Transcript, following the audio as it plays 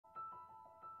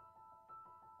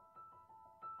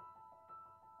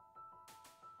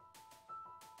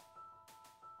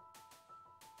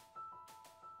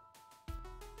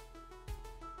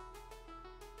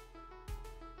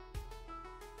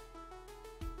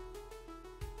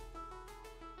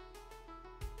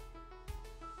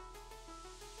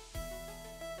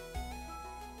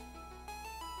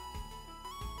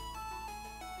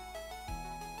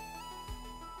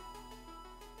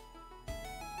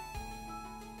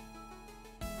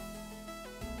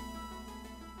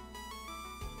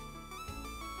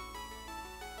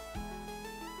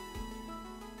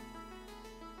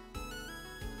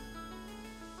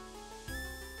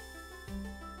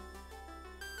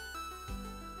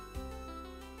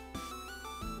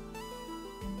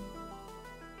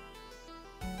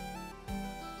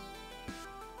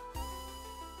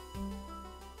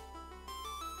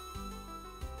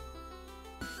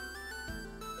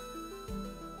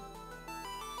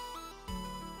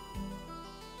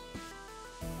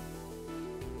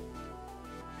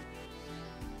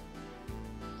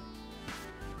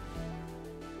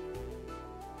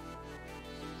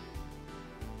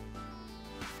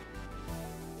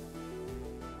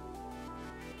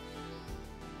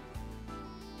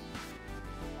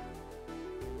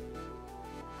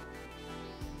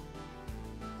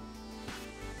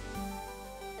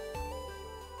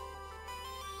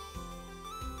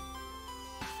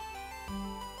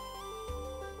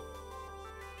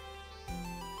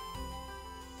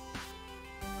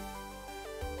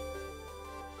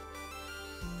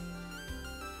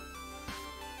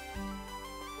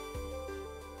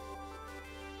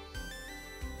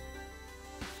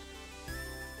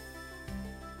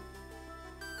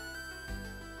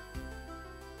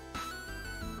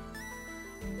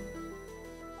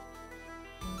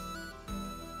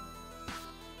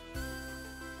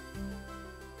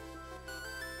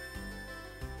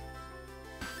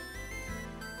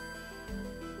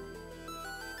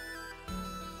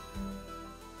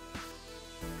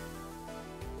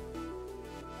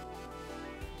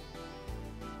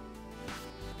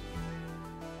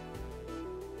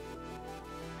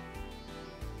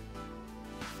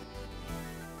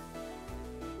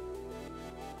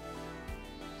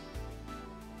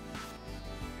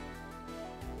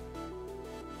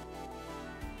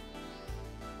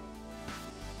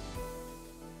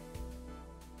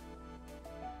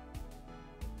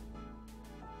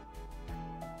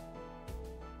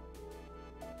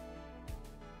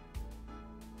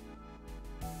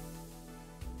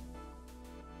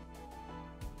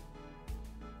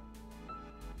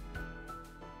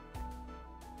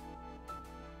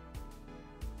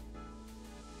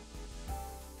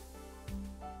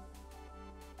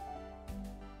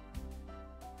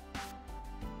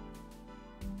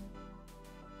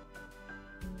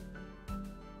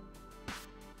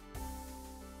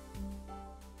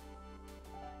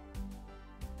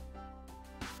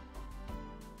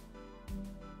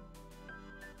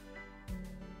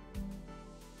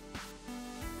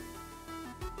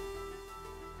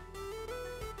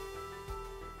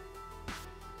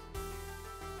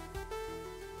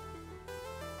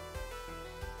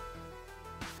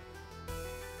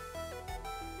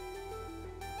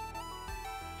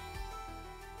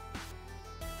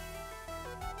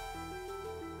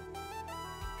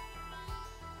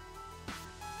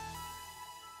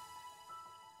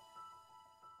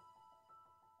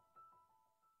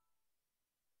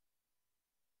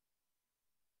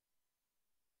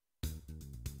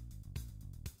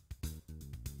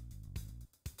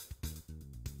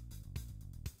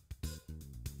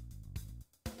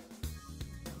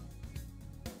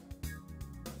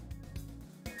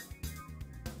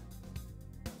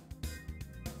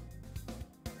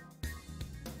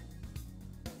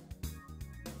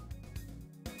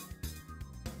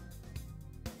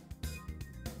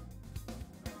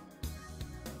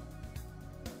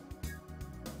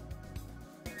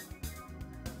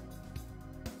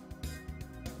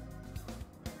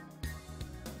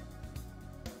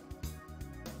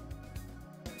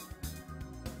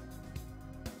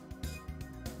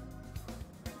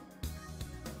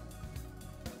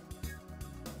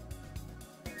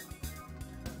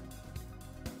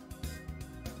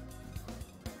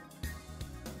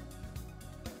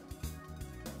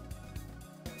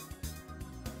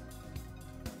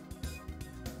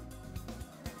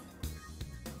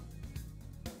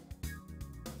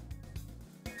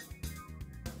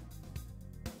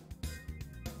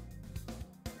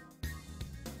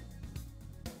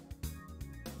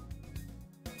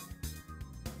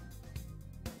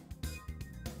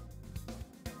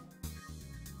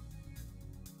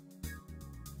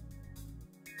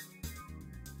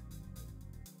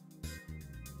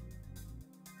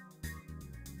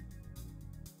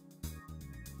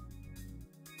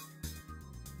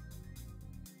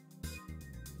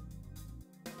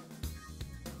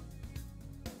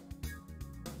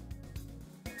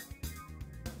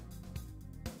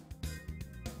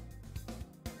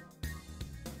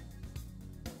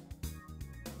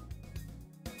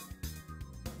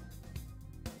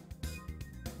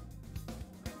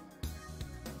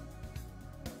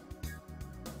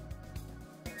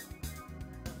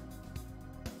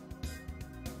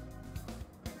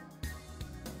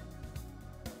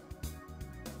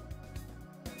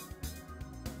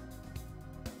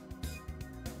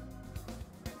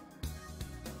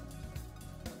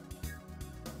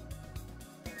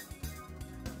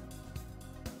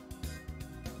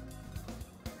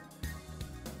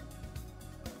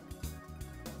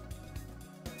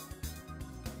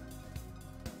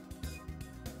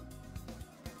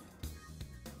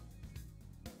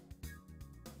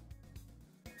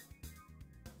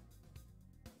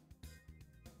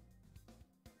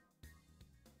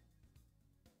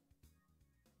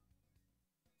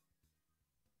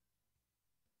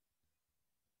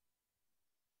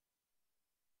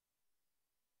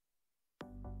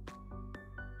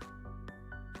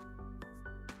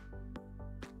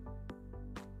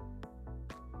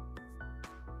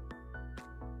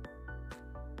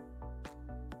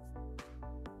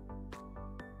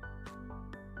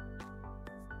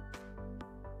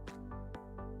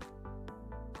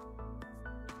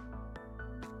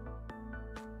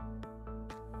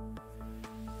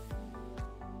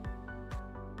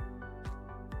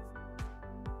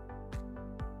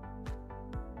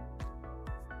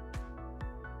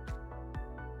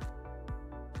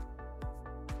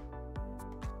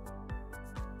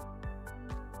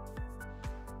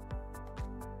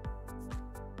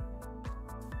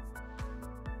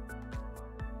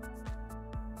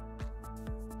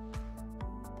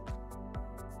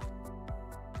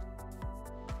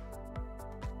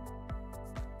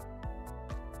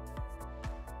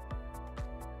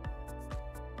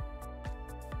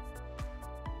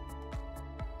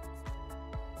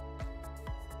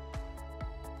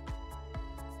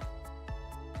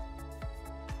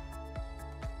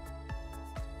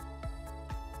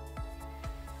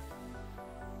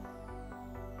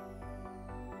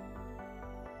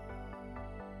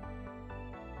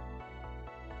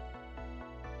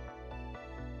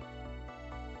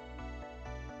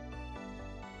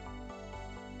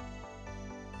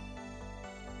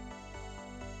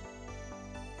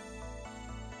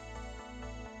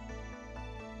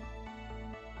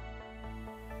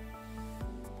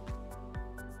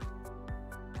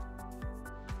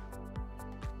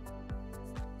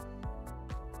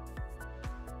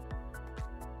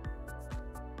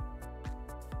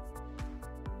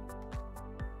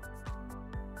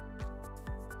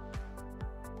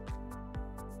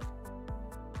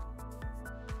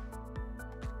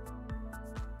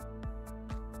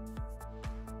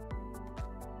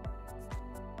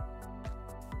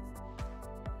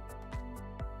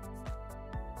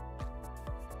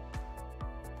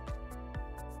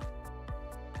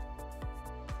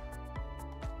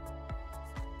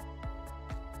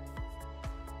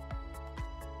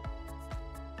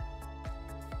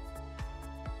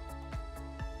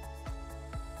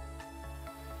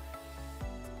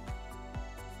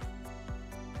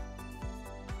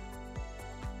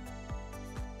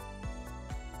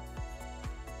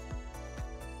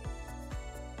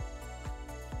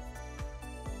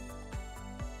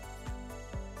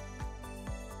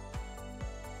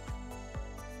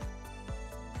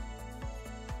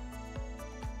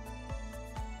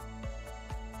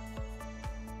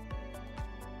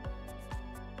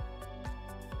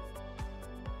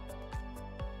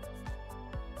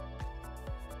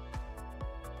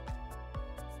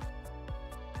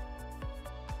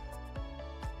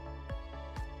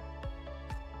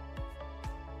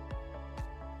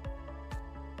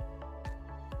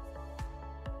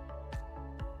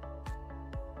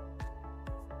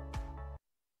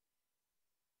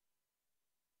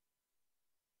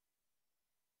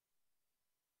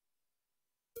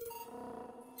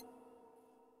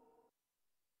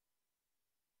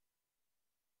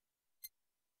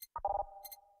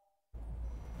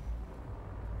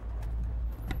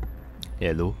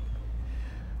Hello.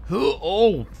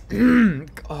 Oh,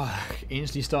 oh,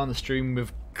 instantly starting the stream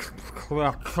with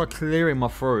clearing my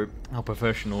throat. How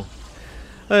professional.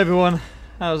 Hey everyone,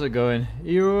 how's it going?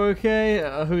 You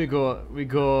okay? Who we got? We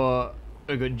got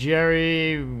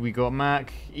Jerry. We got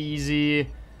Mac. Easy.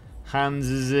 Hans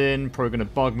is in. Probably gonna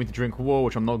bug me to drink water,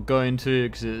 which I'm not going to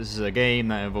because it's a game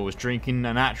that involves drinking,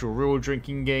 an actual real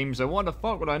drinking game. So why the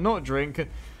fuck would I not drink?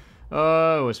 What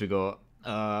else we got?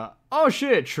 Oh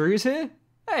shit, True's here.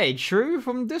 Hey, True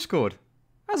from Discord.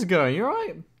 How's it going? You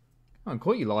alright? I haven't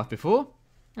caught you live before.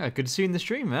 Yeah, good to see you in the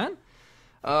stream, man.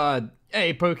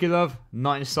 Hey, Pokélove.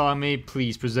 Nut inside me.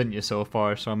 Please present yourself,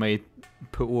 fire, so I may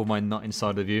put all my nut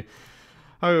inside of you.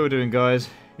 How are you all doing, guys?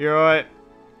 You alright?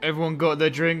 Everyone got their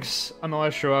drinks? And I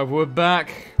sure have. We're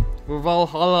back with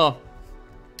Valhalla.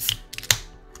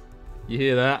 You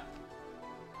hear that?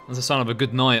 That's the sound of a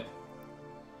good night.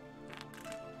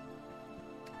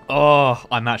 Oh,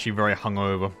 I'm actually very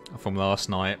hungover from last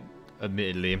night,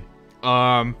 admittedly.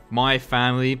 My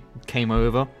family came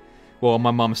over. Well,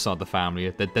 my mum's side of the family,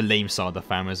 the lame side of the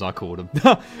family as I call them.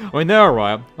 I mean, they're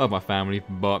alright, I love my family,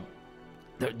 but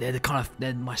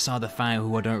they're my side of the family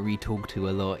who I don't really talk to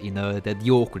a lot, you know, they're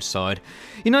the awkward side.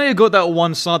 You know, you've got that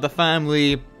one side of the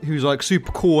family who's like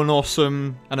super cool and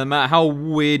awesome, and no matter how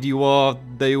weird you are,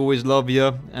 they always love you,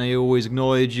 and they always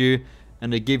acknowledge you.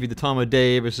 And they give you the time of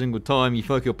day every single time. You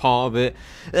feel like you're part of it.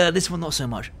 This one, not so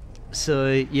much.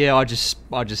 So yeah, I just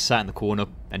sat in the corner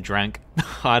and drank.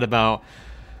 I had about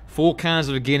 4 cans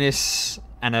of Guinness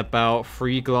and about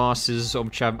 3 glasses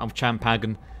of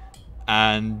champagne.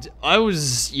 And I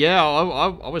was, yeah,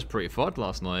 I was pretty fucked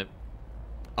last night.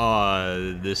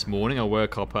 This morning I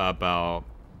woke up at about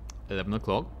 11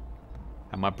 o'clock.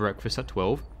 Had my breakfast at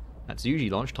 12. That's usually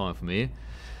lunchtime for me.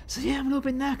 So yeah, I'm a little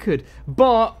bit knackered.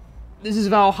 But this is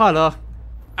Valhalla,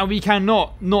 and we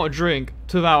cannot not drink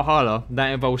to Valhalla.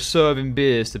 That involves serving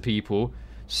beers to people.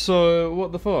 So,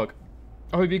 what the fuck?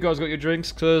 I hope you guys got your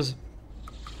drinks, because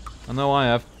I know I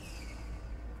have.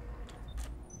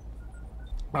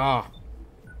 I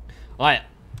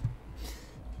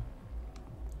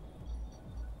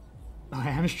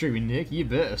am streaming, Nick. You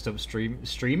better stop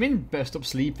streaming? Better stop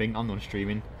sleeping. I'm not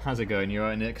streaming. How's it going? You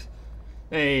alright, Nick?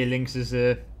 Hey, Lynx is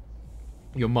here.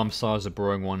 Your mum's side's a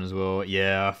boring one as well.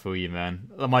 Yeah, I feel you, man.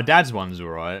 My dad's one's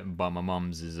alright, but my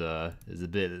mum's is a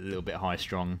little bit high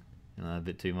strung, you know, a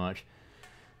bit too much.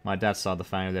 My dad's side of the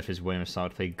family left his Wayne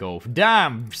side to play golf.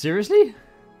 Damn, seriously?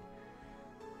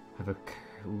 Have a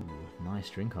ooh, nice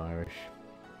drink, Irish.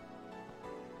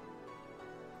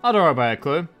 I don't worry about it,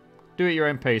 Chloe. Do it at your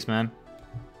own pace, man.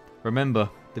 Remember,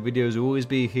 the videos will always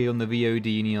be here on the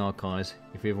VOD in the archives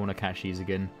if you ever want to catch these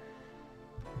again.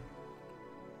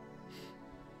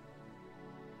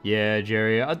 Yeah,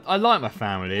 Jerry, I like my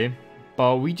family,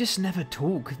 but we just never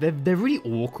talk. They're really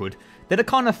awkward. They're the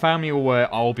kind of family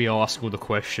where I'll be asked all the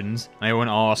questions, and they won't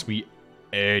ask me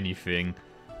anything.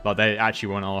 Like, they actually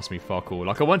won't ask me fuck all.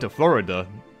 Like, I went to Florida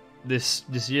this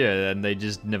year, and they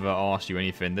just never asked you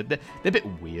anything. They're a bit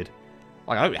weird.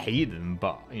 Like, I don't hate them,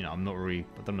 but, you know, I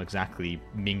don't exactly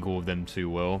mingle with them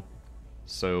too well.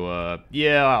 So,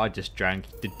 yeah, I just drank,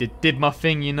 did my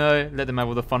thing, you know, let them have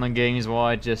all the fun and games while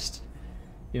I just,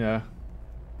 you know,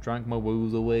 drank my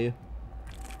woes away.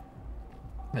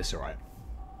 That's alright.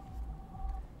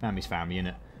 Family's family,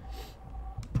 innit?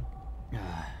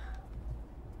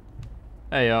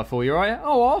 Hey, Arthur, you alright?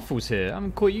 Oh, Arthur's here. I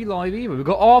haven't caught you live either. We've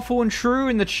got Arthur and True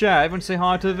in the chat. Everyone say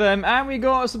hi to them. And we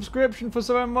got a subscription for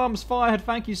 7 months. Firehead,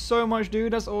 thank you so much,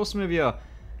 dude. That's awesome of you.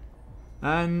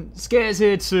 And Scare's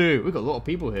here too. We've got a lot of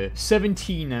people here.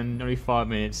 17 and only 5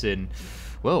 minutes in.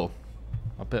 Well,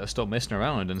 I better stop messing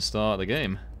around and start the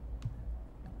game.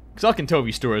 Because I can tell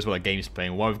you stories while the game's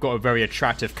playing. While we've got a very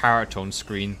attractive character on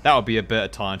screen, that would be a better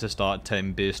time to start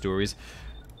 10 beer stories.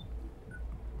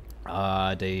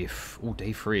 Day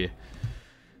 3.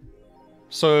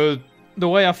 So, the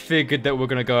way I figured that we're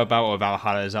going to go about with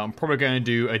Valhalla is that I'm probably going to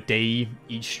do a day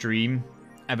each stream.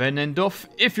 And then end off,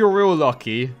 if you're real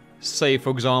lucky, say for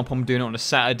example I'm doing it on a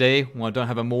Saturday when I don't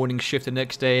have a morning shift the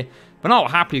next day. But I'll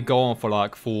happily go on for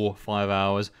like 4 or 5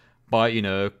 hours. But, you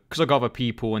know, because I've got other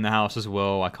people in the house as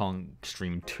well, I can't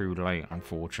stream too late,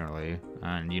 unfortunately.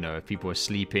 And, you know, if people are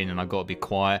sleeping and I've got to be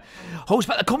quiet, holds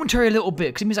back the commentary a little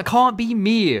bit, because it means I can't be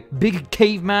me, big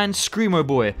caveman screamo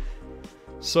boy.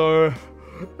 So...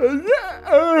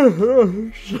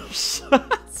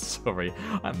 Sorry,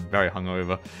 I'm very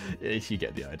hungover, if you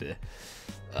get the idea.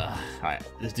 Alright,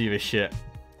 let's do this shit.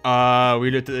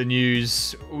 We looked at the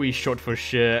news, we shot for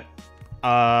shit.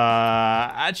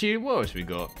 Actually, what else we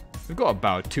got? We've got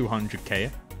about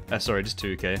 200k. Sorry, just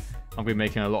 2k. I'm gonna be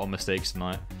making a lot of mistakes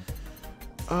tonight.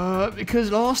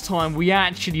 Because last time we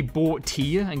actually bought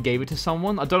tea and gave it to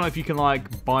someone. I don't know if you can,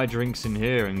 like, buy drinks in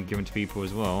here and give them to people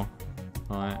as well.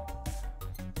 Alright.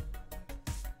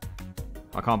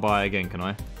 I can't buy it again, can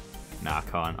I? Nah, I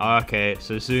can't. Okay,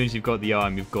 so as soon as you've got the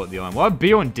item, you've got the item. Why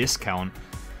beer on discount?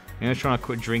 You know, trying to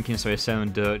quit drinking, so you're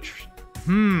selling dirt.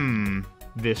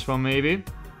 This one, maybe?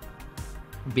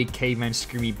 Big caveman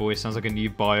screamy boy sounds like a new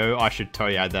bio. I should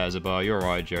totally add that as a bio. You're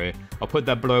right, Jerry. I'll put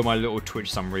that below my little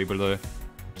Twitch summary below,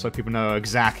 so people know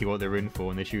exactly what they're in for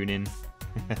when they tune in.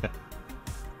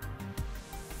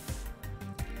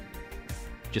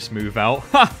 Just move out.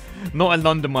 Ha! Not in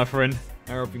London, my friend.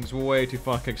 Everything's way too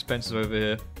fucking expensive over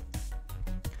here.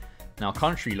 Now,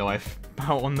 country life,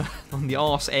 out on the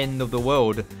arse end of the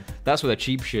world. That's where the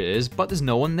cheap shit is, but there's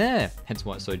no one there. Hence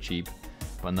why it's so cheap.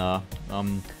 But nah,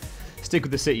 stick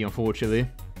with the city, unfortunately.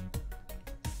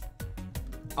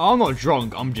 I'm not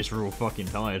drunk, I'm just real fucking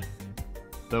tired.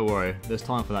 Don't worry, there's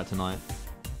time for that tonight.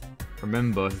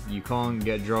 Remember, you can't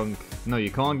get drunk. No,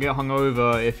 you can't get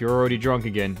hungover if you're already drunk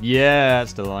again. Yeah,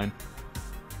 that's the line.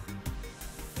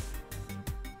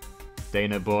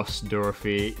 Dana, Boss,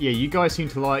 Dorothy. Yeah, you guys seem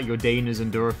to like your Danas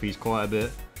and Dorothys quite a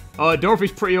bit.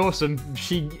 Dorothy's pretty awesome.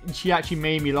 She actually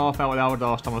made me laugh out loud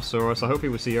last time I saw her, so I hope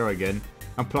we'll see her again.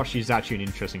 And plus, she's actually an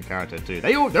interesting character too.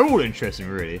 They're all interesting,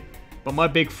 really. But my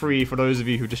big three, for those of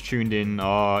you who just tuned in,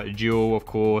 are Jill, of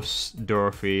course,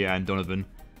 Dorothy, and Donovan.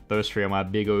 Those three are my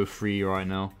big O3 right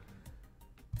now.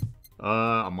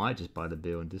 I might just buy the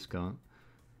beer on discount.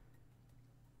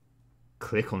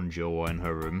 Click on Jill while in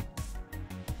her room.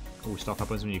 Oh, stuff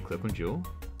happens when you click on Jill?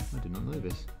 I did not know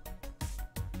this.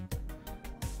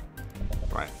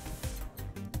 Right.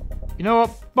 You know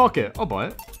what? Fuck it. I'll buy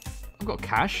it. I've got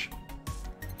cash.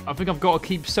 I think I've got to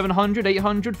keep 700,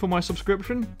 800 for my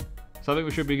subscription. So I think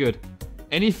we should be good.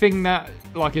 Anything that,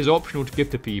 like, is optional to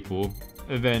give to people,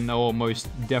 then I'll most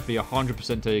definitely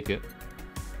 100% take it.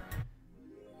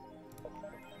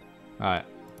 Alright.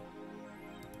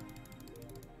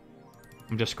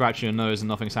 I'm just scratching your nose and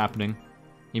nothing's happening.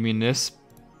 You mean this?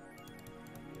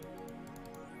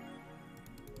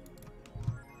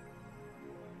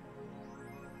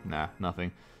 Nah,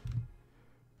 nothing.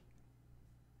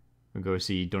 We'll go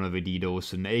see Donovan D.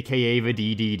 Dawson, aka the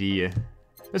DDD.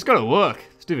 It's gotta work.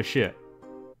 Let's do this shit.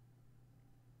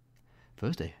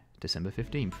 Thursday, December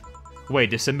 15th. Wait,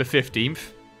 December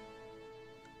 15th?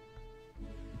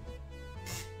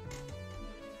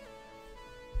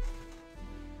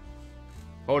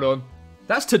 Hold on.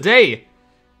 That's today!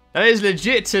 That is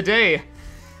legit today!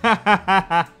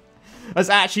 That's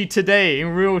actually today, in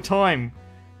real time.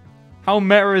 How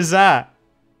meta is that?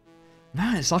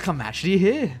 Man, it's like I'm actually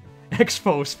here.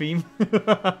 X-Files theme. It's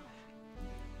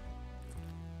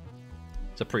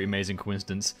a pretty amazing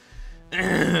coincidence.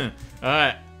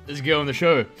 Alright, let's go on the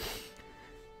show.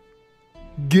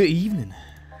 Good evening.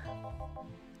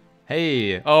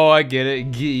 Hey, oh, I get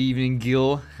it. Good evening,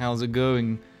 Gil. How's it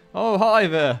going? Oh, hi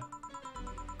there.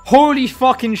 Holy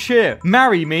fucking shit.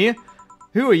 Marry me?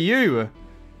 Who are you?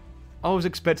 I was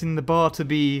expecting the bar to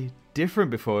be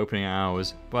different before opening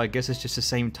hours, but I guess it's just the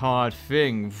same tired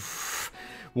thing.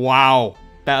 Wow.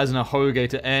 That isn't a hoge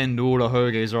to end all the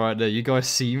hoges right there. You guys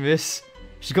see this?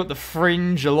 She's got the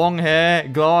fringe, the long hair,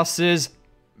 glasses,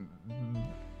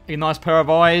 a nice pair of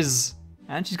eyes,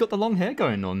 and she's got the long hair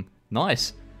going on.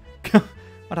 Nice.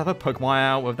 I'd have her poke my eye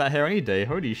out with that hair any day.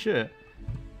 Holy shit.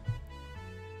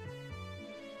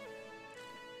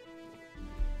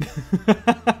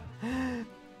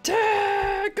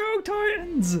 Go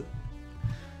Titans!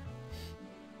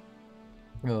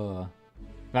 Oh,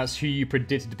 that's who you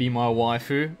predicted to be my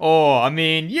waifu? Oh, I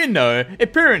mean, you know,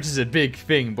 appearance is a big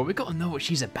thing, but we gotta know what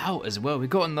she's about as well. We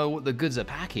gotta know what the goods are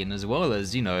packing, as well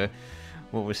as, you know,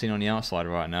 what we're seeing on the outside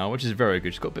right now, which is very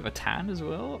good. She's got a bit of a tan as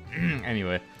well.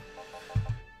 Anyway.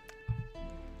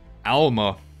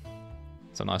 Alma.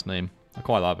 It's a nice name. I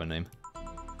quite like her name.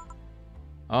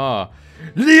 Ah.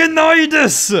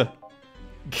 Leonidas!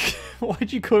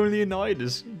 Why'd you call him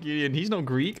Leonidas, Gideon? He's not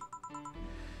Greek.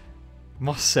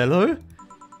 Marcelo?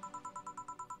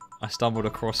 I stumbled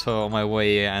across her on my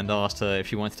way and asked her if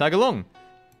she wanted to tag along.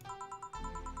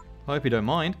 I hope you don't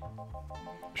mind.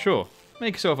 Sure,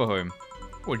 make yourself at home.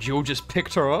 What, Jill just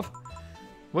picked her up?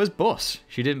 Where's Boss?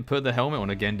 She didn't put the helmet on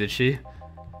again, did she?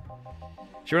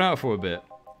 She ran out for a bit.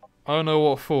 I don't know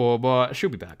what for, but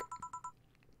she'll be back.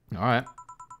 Alright.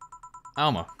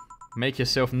 Alma, make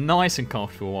yourself nice and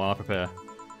comfortable while I prepare.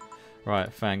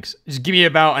 Right, thanks. Just give me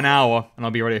about an hour and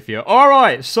I'll be ready for you.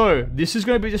 Alright, so this is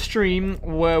going to be the stream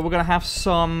where we're going to have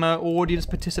some audience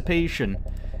participation.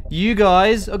 You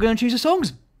guys are going to choose the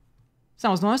songs.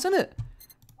 Sounds nice, doesn't it?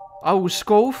 I will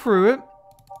scroll through it,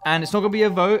 and it's not going to be a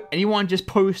vote. Anyone just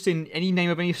post in any name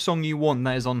of any song you want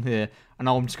that is on here, and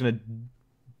I'm just going to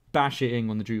bash it in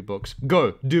on the jukebox.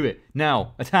 Go. Do it.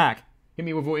 Now. Attack. Hit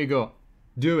me with what you got.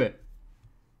 Do it.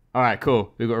 Alright,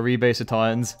 cool. We've got a rebase of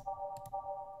Titans.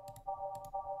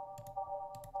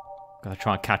 Gotta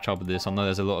try and catch up with this. I know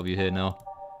there's a lot of you here now.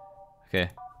 Okay.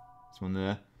 This one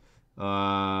there.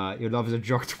 Your love is a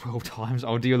drug 12 times.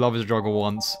 I'll do your love is a drug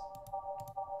once.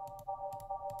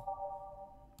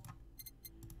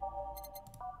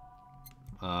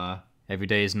 Every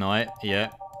day is night. Yeah.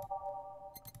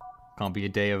 Can't be a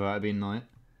day without it being night.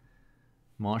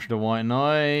 March of the White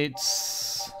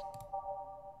Knights.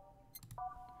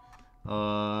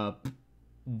 Wonderwall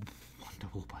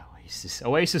by Oasis.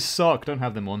 Oasis suck. Don't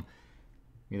have them on.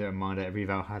 Keep that in mind at every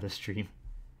Valhalla stream.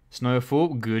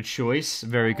 Snowfall. Good choice.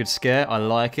 Very good scare. I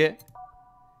like it.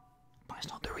 But it's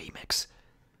not the remix.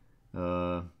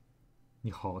 Your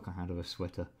heart can handle a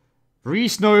sweater.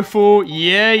 Snowfall.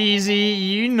 Yeah, easy.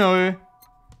 You know.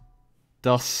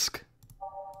 Dusk.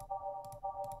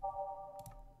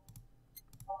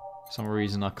 For some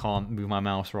reason I can't move my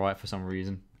mouse right for some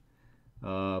reason.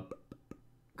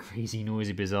 Crazy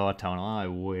Noisy Bizarre Town. I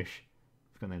wish.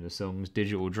 I forgot the name of the songs.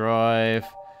 Digital Drive.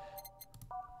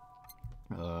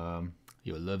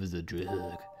 Your love is a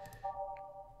drug.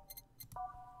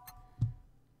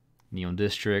 Neon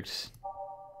District.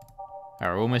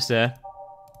 Alright, we're almost there.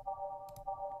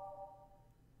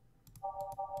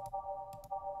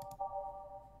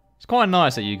 It's quite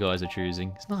nice that you guys are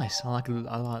choosing. It's nice. I like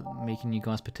making you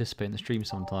guys participate in the stream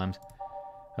sometimes.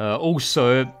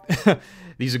 Also,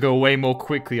 these will go way more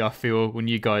quickly, I feel, when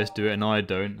you guys do it and I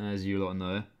don't, as you lot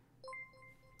know.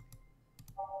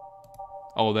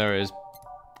 Oh, there it is.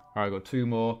 Alright, got 2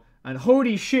 more. And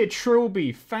holy shit,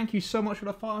 Trilby, thank you so much for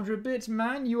the 500 bits,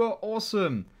 man. You are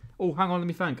awesome. Oh, hang on, let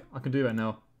me think. I can do that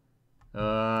now.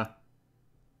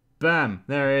 Bam,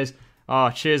 there it is. Ah,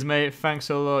 cheers, mate. Thanks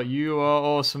a lot. You are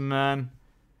awesome, man.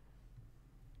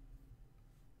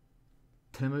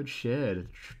 Emote shared.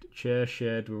 Chair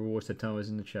shared rewards to tell us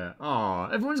in the chat. Ah,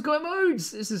 everyone's got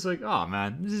emotes. This is like, oh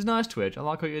man, this is nice, Twitch. I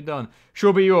like what you've done.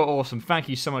 Shelby, you're awesome. Thank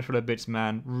you so much for the bits,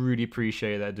 man. Really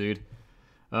appreciate that, dude.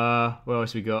 What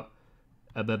else we got?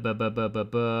 Every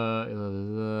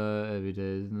day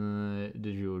is night.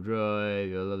 Digital Drive.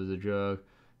 Your love is a drug.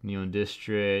 Neon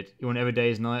District. You want Every Day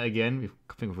is Night again?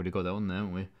 I think we've already got that one there,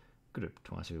 haven't we? Could have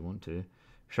twice if we want to.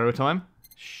 Showtime.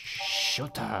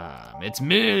 Showtime. It's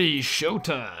me,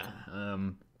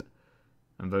 Showtime.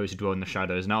 And Those Who Dwell in the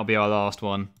Shadows. And that'll be our last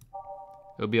one.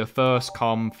 It'll be a first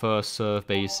come, first serve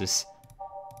basis.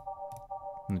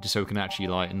 And just so we can actually,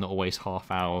 like, not waste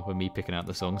half hour with me picking out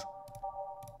the songs.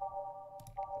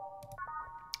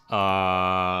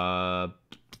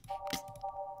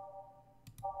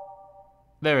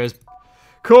 There it is.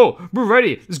 Cool. We're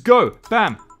ready. Let's go.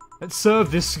 Bam. Let's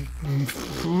serve this.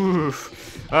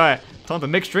 Alright. Time to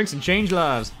mix drinks and change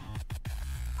lives.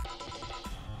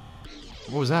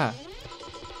 What was that?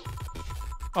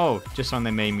 Oh, just something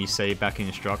they made me say back in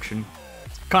instruction.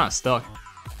 Kind of stuck.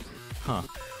 Huh.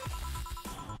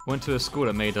 Went to a school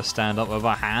that made us stand up with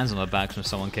our hands on our backs when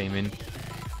someone came in.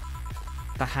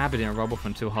 That habit didn't rub off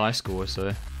until high school or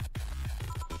so.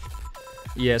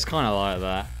 Yeah, it's kind of like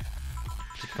that.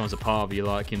 Just becomes a part of you,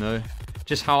 like, you know.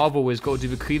 Just how I've always got to do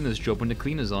the cleaner's job when the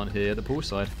cleaners aren't here at the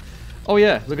poolside. Oh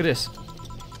yeah, look at this.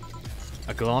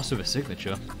 A glass with a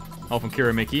signature. Oh, from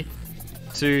Kira Mickey.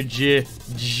 To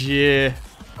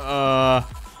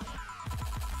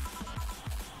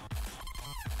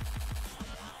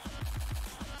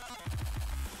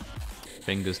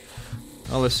fingers.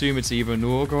 I'll assume it's either an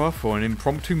autograph or an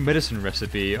impromptu medicine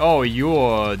recipe. Oh,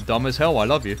 you're dumb as hell. I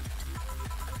love you.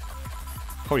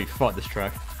 Holy fuck, this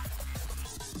track.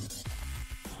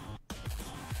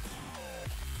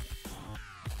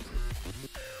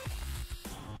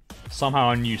 Somehow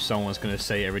I knew someone was going to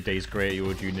say Every Day's Great at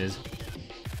your juniors.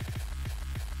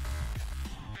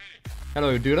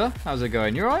 Hello, Duda. How's it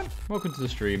going? You alright? Welcome to the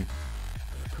stream.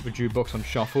 Put the jukebox on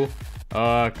shuffle.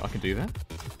 I can do that.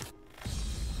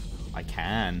 I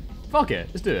can. Fuck it.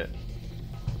 Let's do it.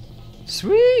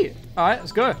 Sweet! Alright,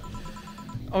 let's go.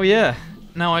 Oh yeah.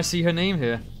 Now I see her name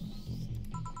here.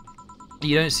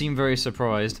 You don't seem very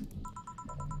surprised.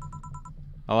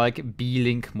 I like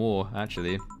B-Link more,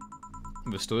 actually.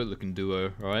 The stoic looking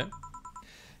duo, right?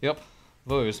 Yep,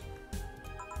 those.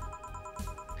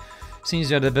 Seems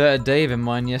you had a better day than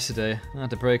mine yesterday. I had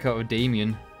to break up with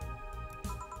Damien.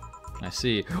 I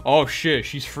see. Oh shit,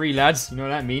 she's free, lads. You know what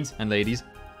that means? And ladies.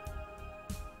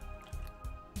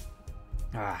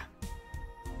 Ah.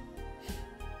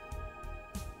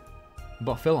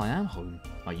 But Phil, I am home.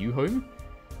 Are you home?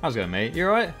 How's it going, mate? You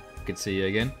alright? Good to see you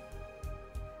again.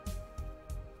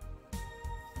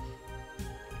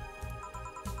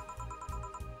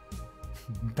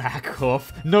 Back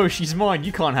off. No, she's mine.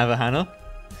 You can't have her, Hannah.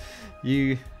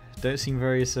 You don't seem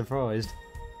very surprised.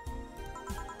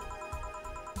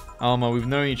 Alma, we've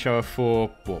known each other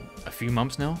for, what, a few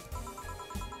months now?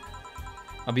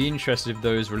 I'd be interested if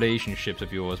those relationships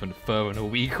of yours went further in a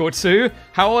week or two.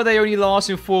 How are they only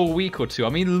lasting for a week or two? I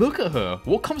mean, look at her.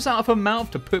 What comes out of her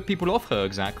mouth to put people off her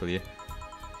exactly?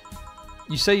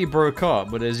 You say you broke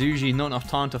up, but there's usually not enough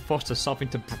time to foster something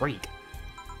to break.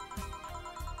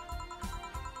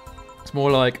 It's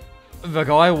more like, the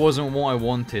guy wasn't what I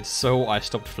wanted, so I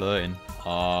stopped flirting.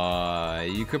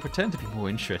 You could pretend to be more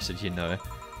interested, you know.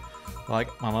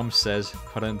 Like my mum says,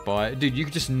 if I don't buy it... Dude, you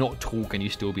could just not talk and you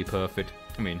still be perfect.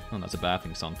 I mean, well, that's a bad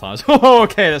thing sometimes. Oh,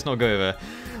 okay, let's not go there.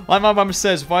 Like my mum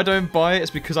says, if I don't buy it,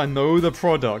 it's because I know the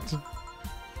product.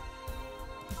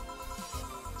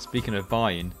 Speaking of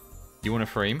buying, you want a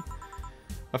frame?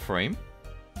 A frame?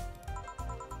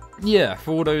 Yeah,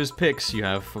 for all those pics you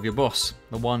have of your boss.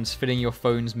 The ones filling your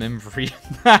phone's memory.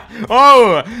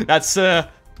 Oh! That's,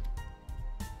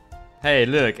 Hey,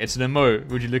 look, it's an emote.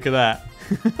 Would you look at that?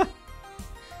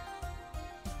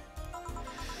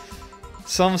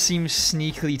 Some seem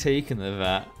sneakily taken of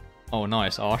that. Oh,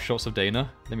 nice. Our shots of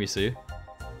Dana. Let me see.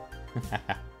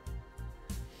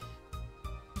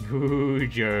 Ooh,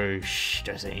 Joe. Shh,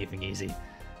 don't say anything easy.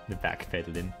 The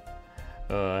backpedaling.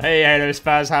 Hey, hello,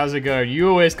 Spaz. How's it going? You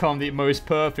always come the most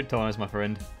perfect times, my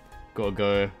friend. Gotta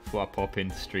go before I pop in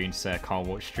stream, say I can't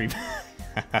watch stream.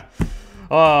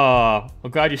 Oh,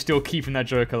 I'm glad you're still keeping that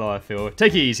joke alive, Phil.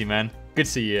 Take it easy, man. Good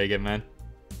to see you again, man.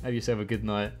 Have yourself a good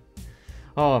night.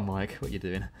 Oh, Mike, what you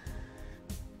doing?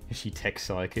 Is she tech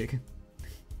psychic?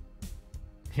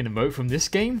 An emote from this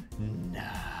game? Nah.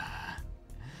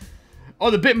 Oh,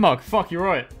 the bit mug. Fuck, you're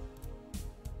right.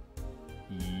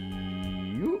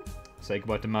 Say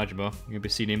goodbye to Majima. You'll be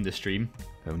seeing him this stream.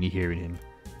 Only hearing him.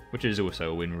 Which is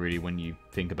also a win, really, when you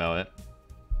think about it.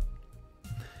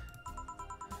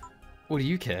 What do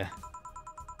you care?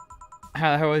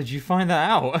 How did you find that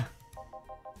out?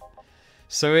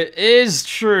 So it is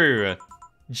true.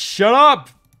 Shut up!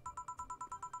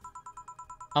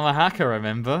 I'm a hacker,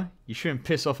 remember? You shouldn't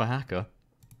piss off a hacker.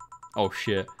 Oh,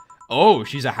 shit. Oh,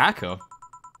 she's a hacker.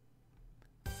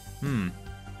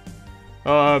 I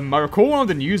recall one of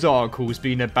the news articles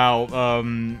being about,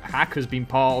 hackers being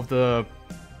part of the...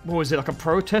 What was it, like a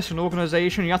protest, an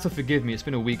organization? You have to forgive me, it's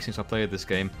been a week since I played this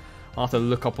game. I'll have to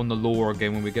look up on the lore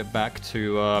again when we get back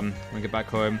to, when we get back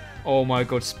home. Oh my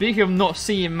god, speaking of not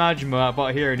seeing Majima,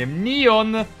 but hearing him.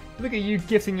 Neon! Look at you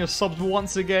gifting your subs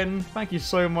once again. Thank you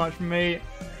so much, mate.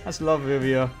 That's lovely of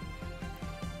you.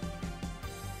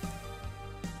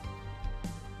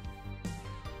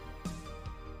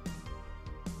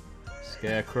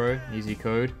 Scarecrow, easy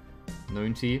code,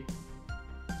 known to you.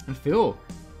 And Phil,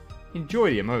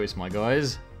 enjoy the emotes, my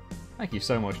guys. Thank you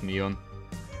so much, Neon.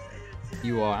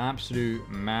 You are absolute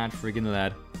mad friggin'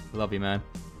 lad. Love you, man.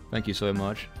 Thank you so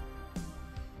much.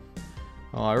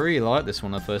 Oh, I really like this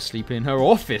when I first sleep in her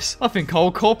office. I think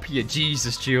I'll copy it.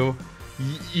 Jesus, Jill.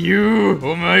 You!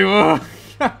 Oh my god!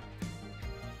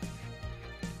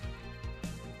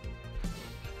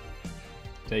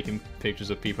 Taking pictures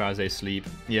of people as they sleep.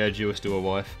 Yeah, Jill's still a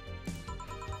wife.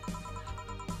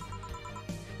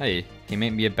 Hey, can you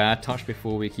make me a bad touch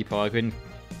before we keep arguing?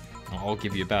 Oh, I'll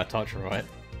give you a bad touch, alright?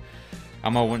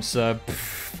 Amma wants a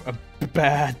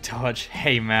bad touch.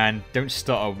 Hey man, don't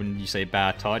stutter when you say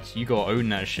bad touch. You gotta own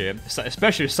that shit.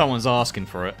 Especially if someone's asking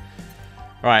for it.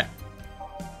 Right.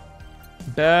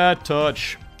 Bad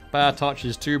touch. Bad touch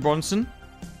is 2 Bronson.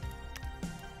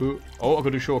 Ooh. Oh, I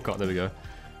got a shortcut. There we go.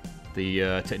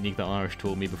 The technique that Irish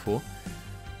taught me before.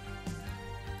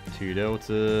 2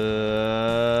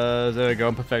 deltas. There we go,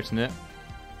 I'm perfecting it.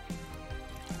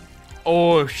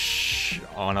 Oh,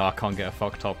 oh no, I can't get a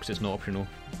fucked up because it's not optional.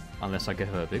 Unless I get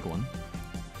her a big one.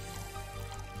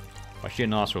 But she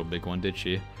didn't ask for a big one, did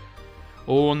she?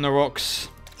 All on the rocks.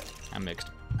 And mixed.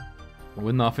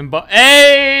 With nothing but...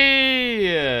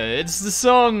 Hey! It's the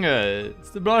song!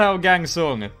 It's the Bloodhound Gang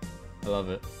song. I love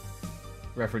it.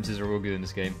 References are all good in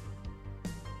this game.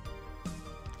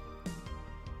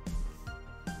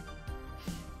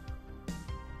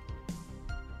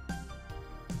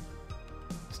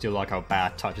 Still like how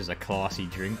bad touch is a classy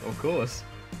drink, of course.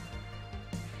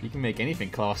 You can make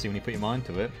anything classy when you put your mind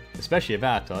to it, especially a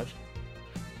bad touch.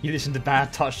 You listened to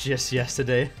Bad Touch just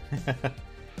yesterday.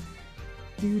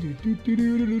 Do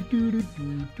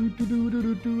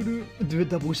it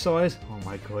double size. Oh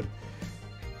my god.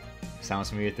 sounds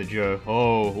familiar to Joe.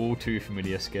 Oh, all too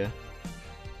familiar, Scare.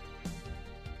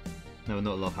 Never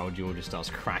not love how Joe just starts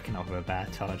cracking up with a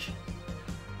bad touch.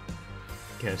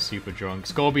 Get super drunk.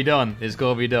 It's gotta be done. It's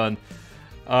gotta be done.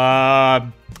 Should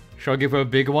I give her a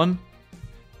big one?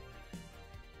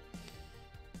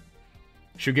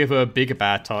 Should give her a bigger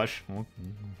bad touch.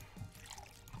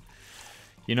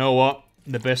 You know what?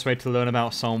 The best way to learn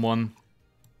about someone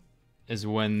is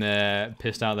when they're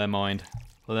pissed out of their mind.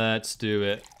 Let's do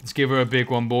it. Let's give her a big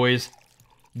one, boys.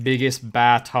 Biggest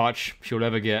bad touch she'll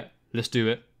ever get. Let's do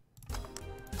it.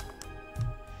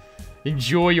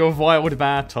 Enjoy your wild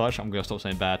bad touch. I'm gonna stop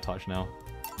saying bad touch now.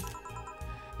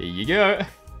 Here you go.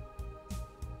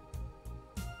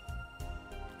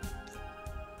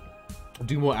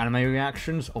 Do more anime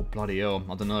reactions? Oh, bloody hell.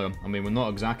 I don't know. I mean, we're not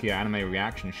exactly an anime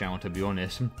reaction channel, to be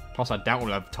honest. Plus, I doubt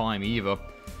we'll have time either.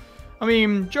 I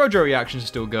mean, JoJo reactions are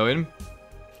still going.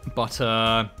 But,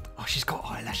 oh, she's got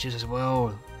eyelashes as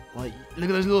well. Like, look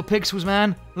at those little pixels,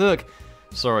 man. Look.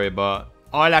 Sorry, but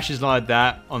eyelashes like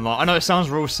that on, like, I know it sounds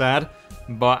real sad,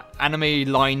 but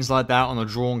anime lines like that on a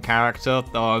drawn character,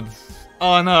 oh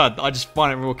no, I just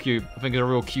find it real cute. I think it's a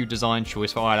real cute design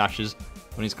choice for eyelashes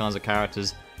on these kinds of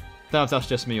characters. Don't know if that's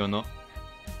just me or not.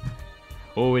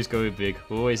 Always go big,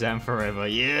 always and forever,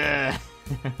 yeah!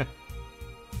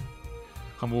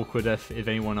 I'm awkward if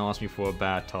anyone asks me for a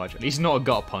bad touch. At least not a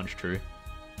gut punch, true.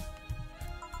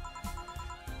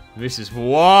 This is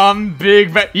one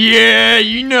big yeah,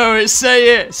 you know it,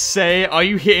 say it! Say it, are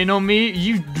you hitting on me?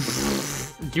 You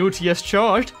guilty as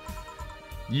charged?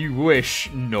 You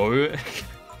wish, no.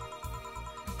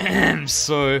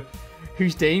 So,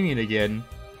 who's Damien again?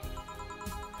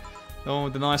 Oh,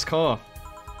 the nice car.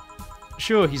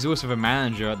 Sure, he's also the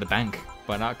manager at the bank,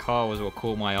 but that car was what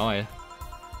caught my eye.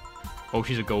 Oh,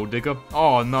 she's a gold digger?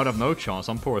 Oh, no, I'd have no chance.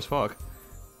 I'm poor as fuck.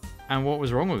 And what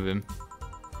was wrong with him?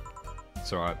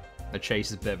 It's alright. The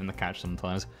chase is better than the catch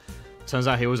sometimes. Turns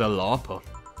out he was a LARPer.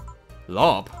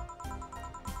 LARP?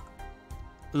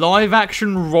 Live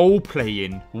action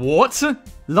role-playing. What?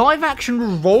 Live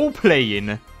action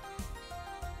role-playing?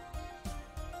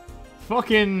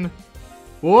 Fucking...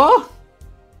 What?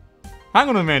 Hang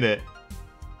on a minute.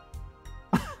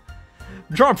 I'm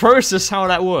trying to process how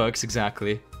that works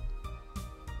exactly.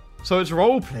 So it's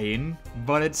role-playing,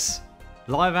 but it's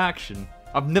live action.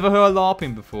 I've never heard of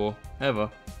LARPing before,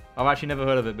 ever. I've actually never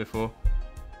heard of it before.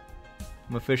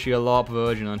 I'm officially a LARP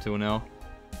virgin until now.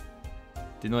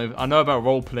 Didn't know I know about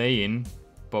role-playing,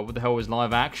 but what the hell is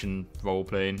live action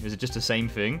role-playing? Is it just the same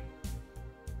thing?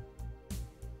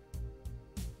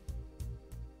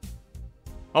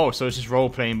 Oh, so it's just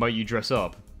role-playing but you dress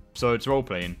up. So it's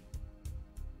role-playing.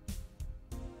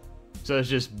 So it's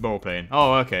just role-playing.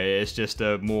 Oh, okay, it's just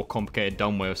a more complicated,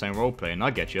 dumb way of saying role-playing.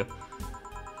 I get you.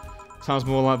 Sounds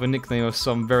more like the nickname of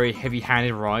some very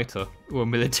heavy-handed writer or a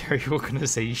military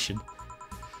organization.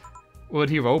 What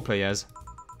did he roleplay as?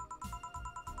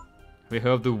 Have you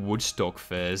heard of the Woodstock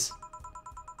fairs?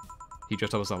 He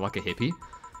dressed up as like a hippie.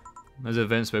 There's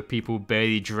events where people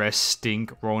barely dress,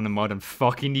 stink, roll in the mud, and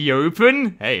fuck in the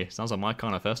open. Hey, sounds like my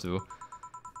kind of festival.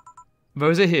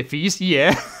 Those are hippies,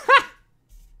 yeah.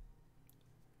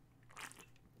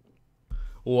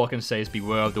 All I can say is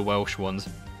beware of the Welsh ones.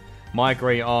 My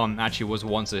great aunt actually was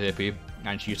once a hippie,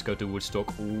 and she used to go to Woodstock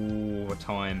all the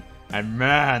time. And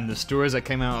man, the stories that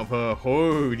came out of her,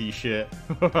 holy shit.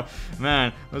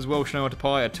 Man, those Welsh know how to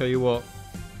party, I tell you what.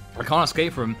 I can't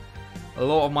escape from. A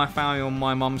lot of my family on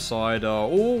my mum's side are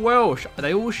all Welsh.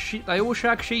 They all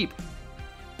shag sheep.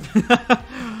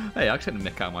 Hey, I accept the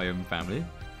neck out of my own family.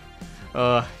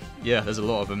 Yeah, there's a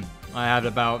lot of them. I had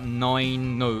about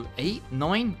 9?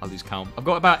 I lose count. I've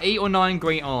got about 8 or 9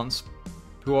 great aunts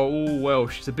who are all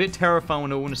Welsh. It's a bit terrifying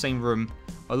when they're all in the same room.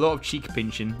 A lot of cheek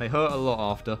pinching. They hurt a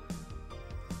lot after.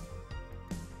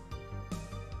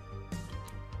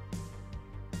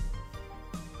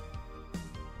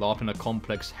 LARPing a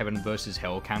complex Heaven vs.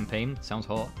 Hell campaign. Sounds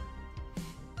hot.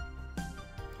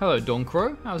 Hello, Don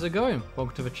Crow. How's it going?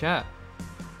 Welcome to the chat.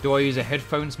 Do I use a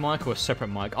headphones mic or a separate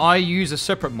mic? I use a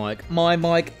separate mic. My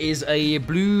mic is a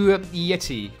Blue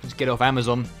Yeti. Just get it off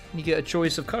Amazon. You get a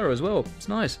choice of colour as well. It's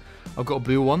nice. I've got a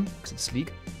blue one because it's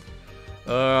sleek.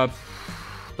 The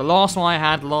last one I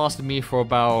had lasted me for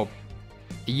about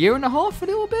a year and a half, a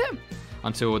little bit,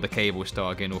 until the cable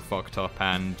started getting all fucked up,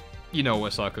 and you know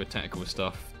what's like with technical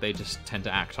stuff. They just tend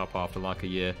to act up after like a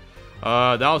year.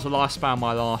 That was the lifespan of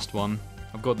my last one.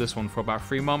 I've got this one for about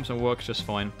 3 months and it works just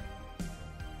fine.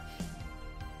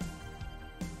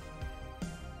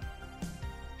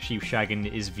 Sheep shagging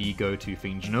is the go-to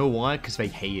thing. Do you know why? Because they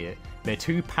hate it. They're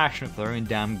too passionate for their own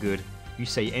damn good. You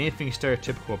say anything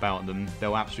stereotypical about them,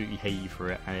 they'll absolutely hate you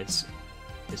for it, and it's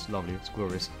It's lovely, it's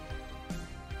glorious.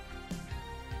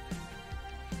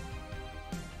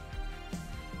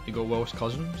 You got Welsh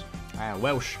cousins? Ah,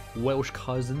 Welsh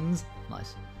cousins.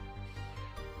 Nice.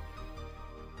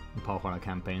 The Pathfinder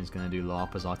campaign is going to do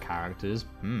LARP as our characters.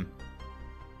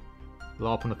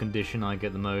 LARP on the condition I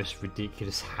get the most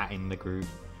ridiculous hat in the group.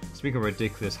 Speaking of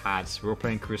ridiculous hats, we were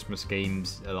playing Christmas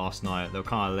games last night. They were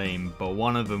kind of lame, but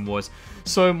one of them was...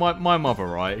 So, my mother,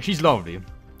 right? She's lovely.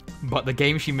 But the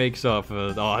games she makes up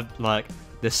are, like,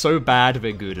 they're so bad,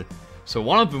 they're good. So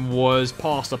one of them was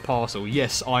Pass the Parcel.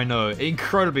 Yes, I know.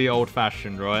 Incredibly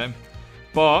old-fashioned, right?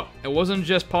 But it wasn't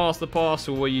just Pass the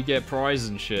Parcel where you get prizes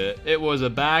and shit. It was a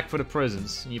bag for the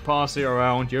presents. You pass it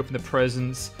around, you open the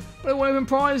presents, but it weren't even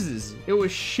prizes. It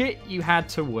was shit you had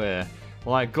to wear.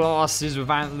 Like glasses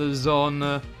with antlers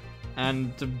on,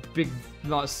 and a big,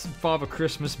 like, Father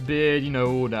Christmas beard, you know,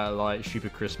 all that, like,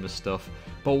 stupid Christmas stuff.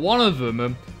 But one of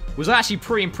them was actually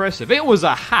pretty impressive. It was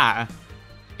a hat.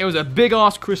 It was a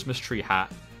big-ass Christmas tree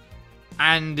hat.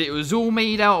 And it was all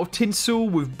made out of tinsel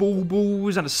with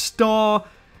baubles and a star.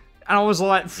 And I was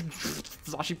like,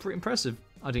 it's actually pretty impressive.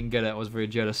 I didn't get it. I was very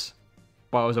jealous.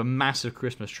 But it was a massive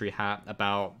Christmas tree hat,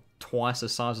 about twice the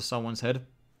size of someone's head.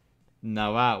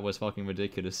 Now that was fucking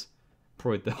ridiculous.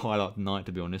 Probably the highlight of the night,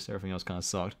 to be honest. Everything else kind of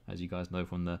sucked, as you guys know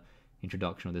from the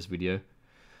introduction of this video.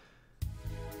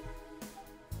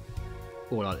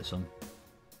 Oh, I like this song.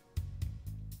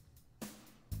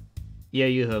 Yeah,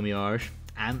 you heard me, Irish.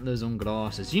 Antlers on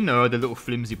glasses. You know, the little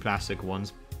flimsy plastic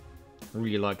ones.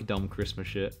 Really like dumb Christmas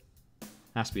shit.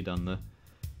 Has to be done, though.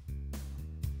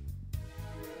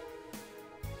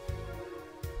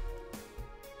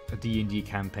 A D&D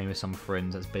campaign with some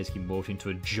friends that's basically morphed into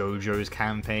a JoJo's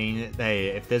campaign. Hey,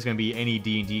 if there's going to be any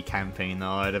D&D campaign that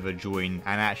I'd ever join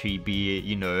and actually be,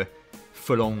 you know,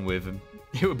 full on with,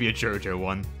 it would be a JoJo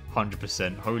one.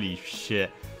 100%. Holy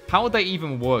shit. How would they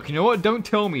even work? You know what? Don't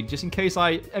tell me, just in case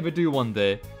I ever do one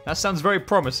day. That sounds very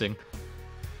promising.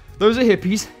 Those are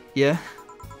hippies. Yeah.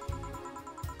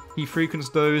 He frequents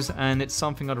those, and it's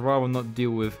something I'd rather not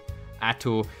deal with at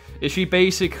all. Is she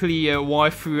basically a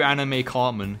waifu anime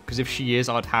Cartman? Because if she is,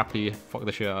 I'd happily fuck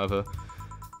the shit out of her.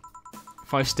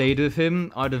 If I stayed with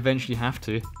him, I'd eventually have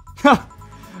to.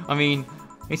 I mean,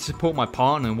 I need to support my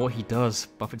partner and what he does,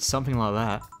 but if it's something like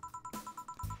that...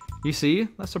 You see?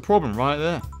 That's the problem right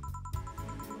there.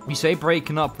 You say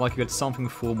breaking up like you had something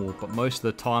formal, but most of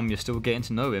the time you're still getting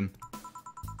to know him.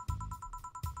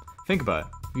 Think about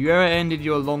it. Have you ever ended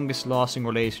your longest lasting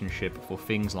relationship for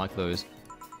things like those?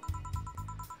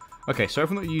 Okay, sorry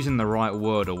if I'm not using the right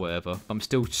word or whatever, but I'm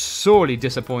still sorely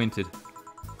disappointed.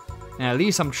 And at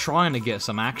least I'm trying to get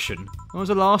some action. When was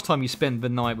the last time you spent the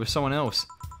night with someone else?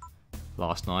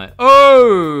 Last night.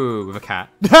 Oh! With a cat.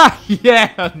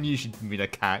 Yeah! I knew she'd be a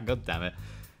cat. God damn it.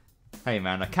 Hey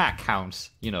man, a cat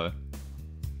counts. You know.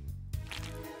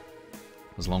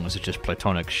 As long as it's just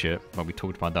platonic shit. But we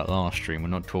talked about that last stream. We're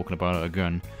not talking about it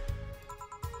again.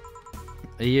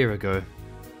 A year ago,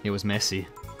 it was messy.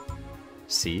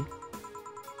 See?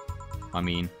 I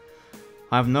mean,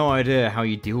 I have no idea how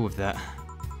you deal with that.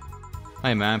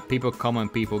 Hey man, people come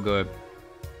and people go.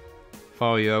 If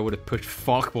I were you, I would have pushed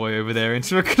fuckboy over there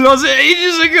into a closet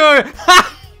ages ago!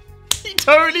 He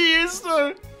totally is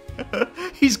though!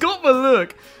 He's got the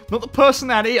look. Not the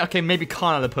personality, okay, maybe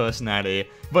kind of the personality,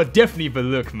 but definitely the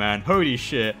look, man. Holy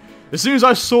shit. As soon as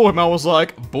I saw him, I was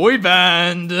like, boy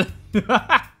band!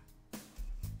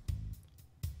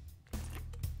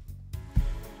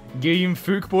 Game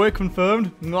Fookboy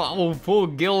confirmed? No, poor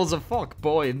Gil's a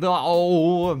fuckboy.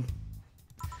 No.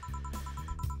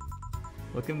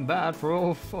 Looking bad for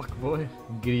old fuckboy.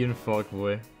 Gideon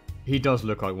fuckboy. He does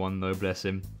look like one though, bless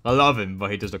him. I love him,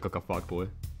 but he does look like a fuckboy.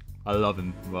 I love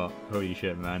him, but holy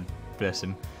shit, man. Bless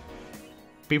him.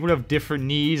 People have different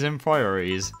needs and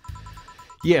priorities.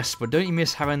 Yes, but don't you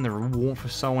miss having the warmth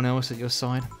of someone else at your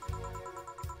side?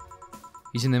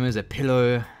 Using them as a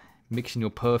pillow, mixing your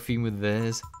perfume with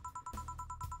theirs.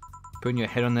 Putting your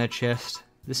head on their chest,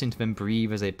 listening to them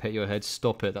breathe as they pet your head.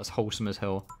 Stop it, that's wholesome as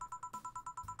hell.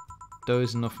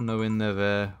 Dozing off knowing they're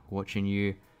there, watching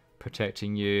you,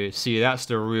 protecting you. See, that's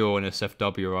the real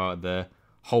NSFW right there.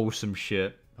 Wholesome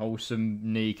shit. Wholesome,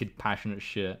 naked, passionate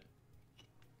shit.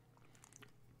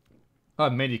 I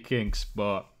have many kinks,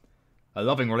 but a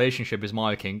loving relationship is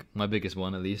my kink. My biggest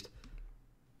one, at least.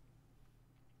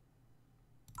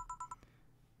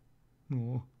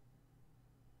 Aww.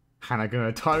 Hannah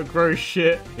gonna type gross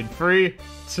shit in 3,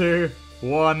 2,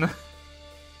 1.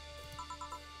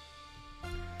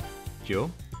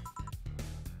 Jill?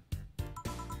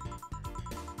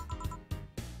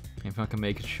 If I can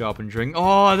make it sharp and drink.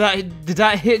 Oh, did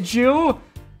that hit Jill?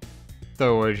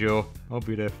 Don't worry, Jill. I'll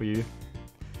be there for you.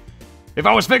 If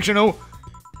I was fictional!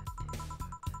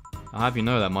 I'll have you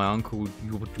know that my uncle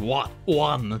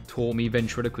one taught me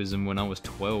ventriloquism when I was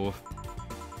 12.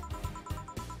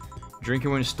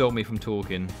 Drinking won't stop me from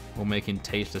talking or making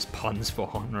tasteless puns for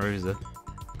Aunt Rosa.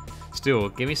 Still,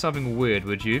 give me something weird,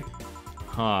 would you?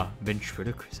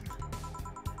 Ventriloquism.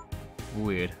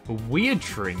 Weird. A weird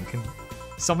drink.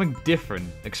 Something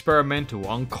different. Experimental.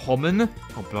 Uncommon.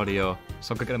 Oh, bloody hell.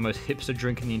 So I could get the most hipster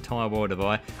drink in the entire world, have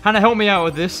I? Hannah, help me out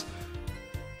with this.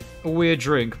 A weird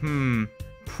drink.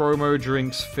 Promo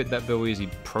drinks fit that bill easy.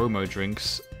 Promo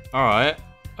drinks. Alright.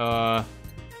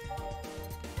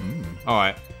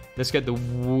 Alright. Let's get the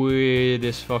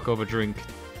weirdest fuck of a drink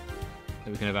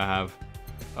that we can ever have.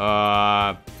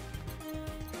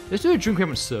 Let's do a drink we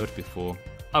haven't served before.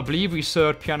 I believe we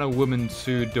served Piano Woman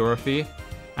to Dorothy,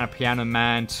 and a Piano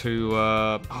Man to,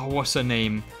 oh, what's her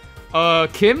name?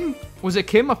 Kim? Was it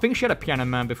Kim? I think she had a Piano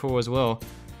Man before as well.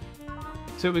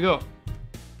 See what we got.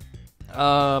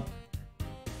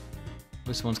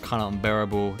 This one's kind of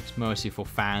unbearable. It's mostly for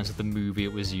fans of the movie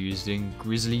it was used in.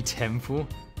 Grizzly Temple.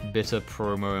 Bitter,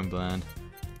 promo, and bland.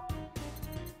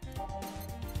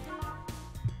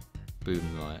 Boom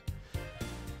light.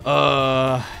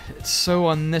 It's so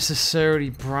unnecessarily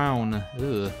brown.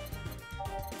 Ugh.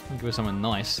 I'll give it something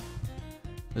nice.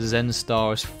 The Zen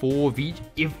Star is 4 of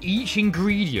each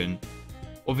ingredient.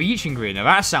 Now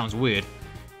that sounds weird.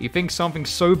 You think something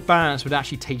so balanced would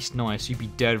actually taste nice, you'd be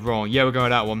dead wrong. Yeah, we're going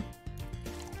with that one.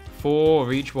 4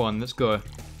 of each one. Let's go.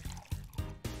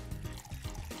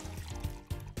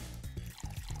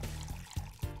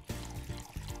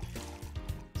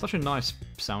 Such a nice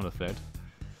sound effect.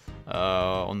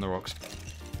 On the rocks.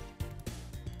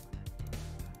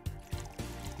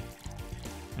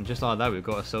 And just like that, we've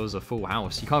got ourselves a full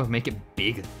house. You can't even make it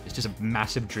big. It's just a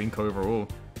massive drink overall.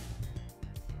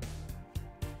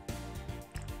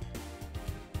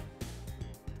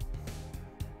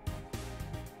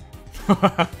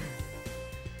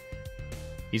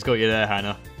 He's got you there,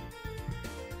 Hannah.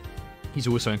 He's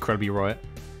also incredibly right.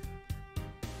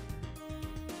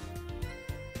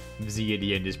 Z at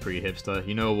the end is pretty hipster.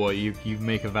 You know what? You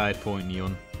make a valid point,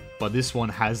 Neon. But this one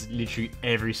has literally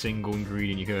every single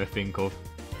ingredient you can ever think of.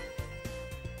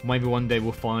 Maybe one day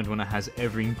we'll find one that has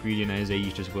every ingredient that is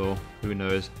aged as well. Who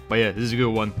knows? But yeah, this is a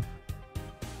good one.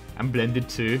 And blended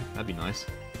too. That'd be nice.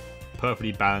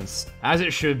 Perfectly balanced. As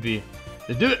it should be.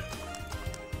 Let's do it!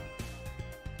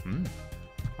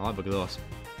 I like the glass.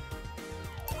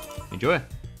 Enjoy.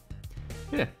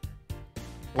 Yeah.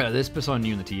 Well, let's put something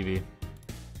new on the TV.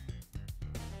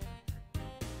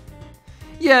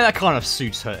 Yeah, that kind of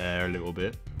suits her hair a little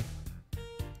bit.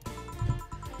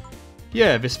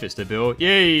 Yeah, this fits the bill.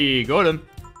 Yay, got him.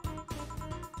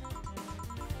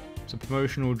 It's a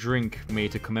promotional drink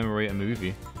made to commemorate a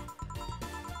movie.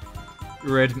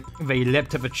 Read, they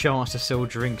leapt at the chance to sell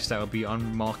drinks that would be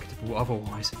unmarketable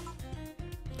otherwise.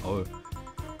 Oh.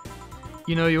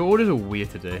 You know, your orders are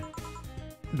weird today.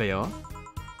 They are?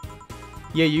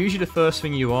 Yeah, usually the first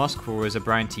thing you ask for is a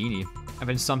brandtini, and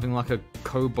then something like a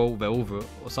cobalt velvet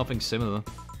or something similar.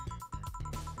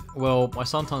 Well, I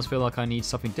sometimes feel like I need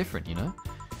something different, you know?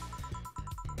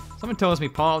 Something tells me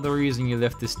part of the reason you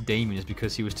left this Damien is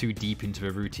because he was too deep into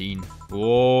a routine.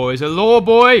 Oh, he's a law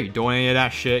boy! Don't want any of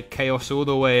that shit. Chaos all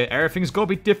the way. Everything's gotta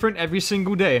be different every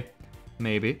single day.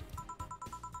 Maybe.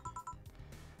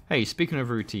 Hey, speaking of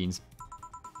routines.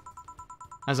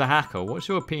 As a hacker, what's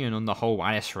your opinion on the whole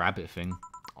Alice Rabbit thing?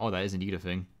 Oh, that is indeed a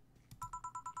thing.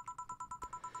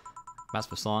 That's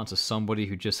the silence of somebody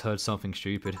who just heard something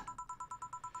stupid.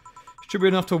 Should be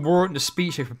enough to warrant the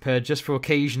speech I prepared just for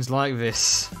occasions like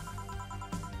this.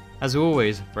 As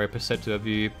always, very perceptive of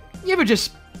you. You ever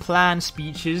just plan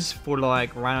speeches for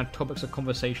like random topics of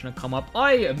conversation that come up?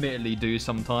 I admittedly do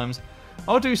sometimes.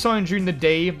 I'll do something during the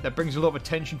day that brings a lot of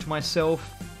attention to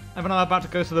myself. And when I'm about to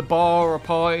go to the bar or a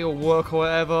party or work or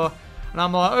whatever, and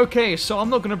I'm like, okay, so I'm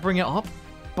not going to bring it up,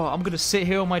 but I'm going to sit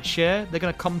here on my chair, they're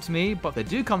going to come to me, but if they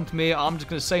do come to me, I'm just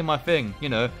going to say my thing, you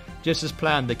know, just as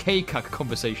planned, the K-Cuck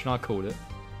conversation, I called it.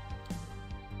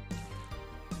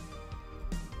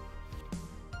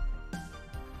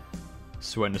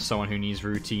 Sweating to someone who needs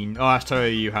routine. Oh, that's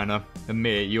totally you, Hannah.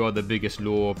 Admit it, you are the biggest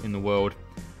law in the world.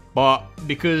 But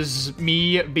because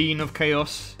me being of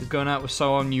chaos is going out with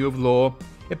someone new of law,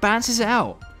 it balances it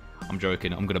out. I'm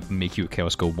joking. I'm going to make you a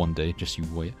chaos girl one day. Just you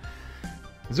wait.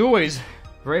 As always,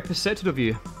 very perceptive of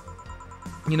you.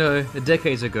 You know,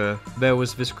 decades ago, there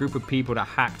was this group of people that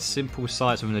hacked simple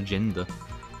sites with an agenda.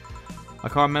 I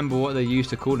can't remember what they used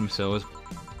to call themselves.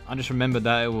 I just remember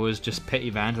that it was just petty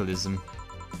vandalism.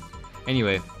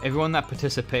 Anyway, everyone that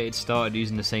participated started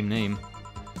using the same name.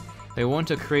 They want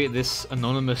to create this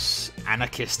anonymous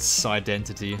anarchist's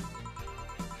identity.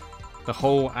 The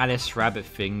whole Alice Rabbit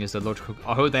thing is the logical...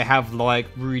 I hope they have, like,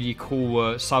 really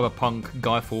cool cyberpunk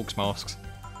Guy Fawkes masks.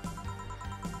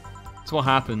 That's what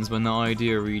happens when the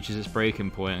idea reaches its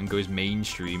breaking point and goes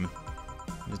mainstream.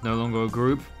 It's no longer a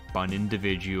group, but an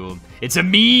individual. It's a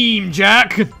meme,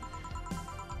 Jack! An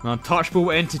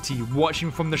untouchable entity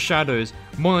watching from the shadows,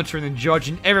 monitoring and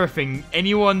judging everything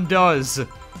anyone does.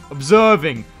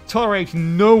 Observing,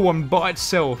 tolerating no one but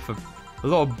itself. A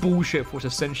lot of bullshit for what's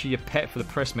essentially a pet for the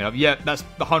press made up. Yeah, that's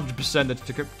 100%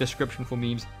 the description for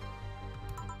memes.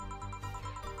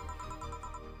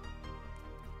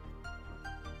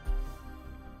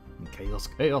 Chaos,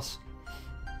 chaos.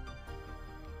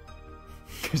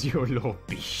 Because you're a little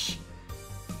bitch.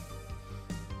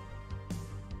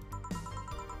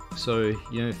 So,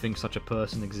 you don't think such a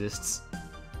person exists?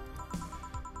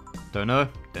 Don't know?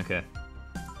 Don't care.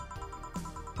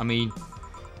 I mean,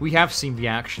 we have seen the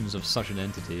actions of such an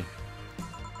entity.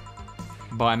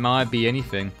 But it might be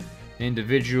anything. An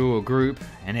individual, a group,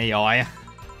 an AI.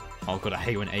 Oh god, I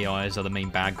hate when AIs are the main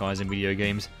bad guys in video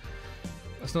games.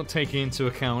 That's not taking into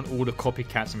account all the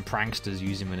copycats and pranksters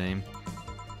using the name.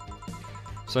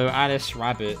 So Alice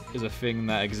Rabbit is a thing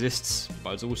that exists,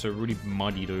 but it's also really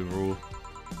muddied overall.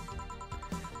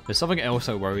 There's something else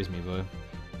that worries me though.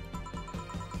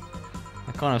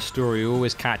 That kind of story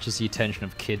always catches the attention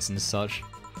of kids and such.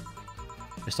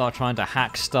 They start trying to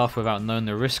hack stuff without knowing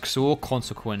the risks or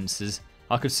consequences.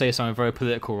 I could say something very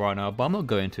political right now, but I'm not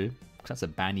going to, because that's a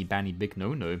banny big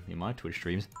no-no in my Twitch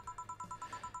streams.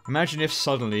 Imagine if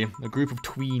suddenly a group of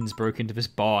tweens broke into this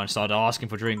bar and started asking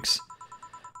for drinks.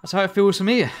 That's how it feels for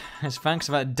me. It's thanks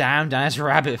to that damned Alice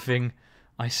Rabbit thing.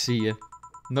 I see you.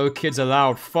 No kids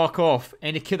allowed. Fuck off.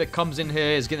 Any kid that comes in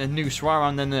here is getting a noose right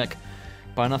around their neck.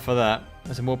 But enough of that.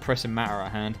 There's a more pressing matter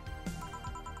at hand.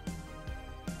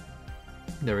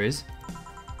 There is.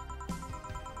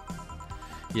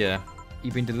 Yeah.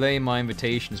 You've been delaying my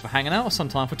invitations for hanging out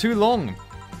sometime for too long.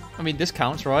 I mean, this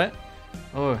counts, right?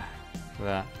 Oh, for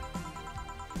that.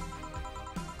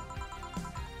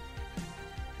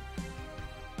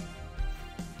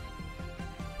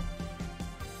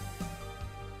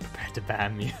 Prepare to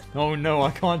ban me. Oh no,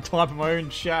 I can't type in my own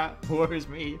chat. Woe is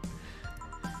me.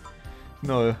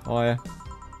 No, I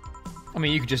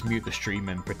mean, you could just mute the stream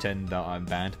and pretend that I'm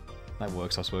banned. That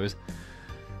works, I suppose.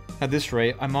 At this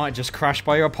rate, I might just crash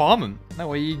by your apartment. That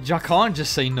way I can't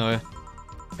just say no.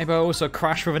 Maybe I'll also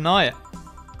crash for the night.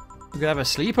 We could have a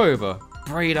sleepover.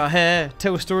 Braid our hair,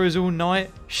 tell stories all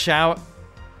night, shout.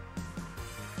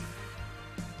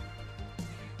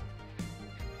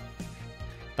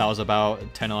 That was about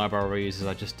 10 eyebrow raises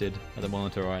I just did at the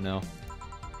monitor right now.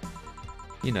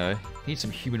 You know, need some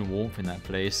human warmth in that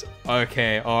place.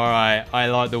 Okay, alright. I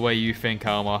like the way you think,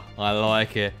 Alma. I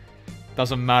like it.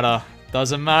 Doesn't matter.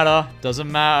 Doesn't matter.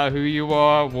 Doesn't matter who you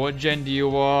are, what gender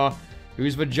you are,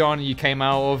 whose vagina you came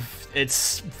out of.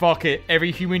 It's... fuck it.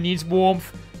 Every human needs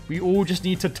warmth. We all just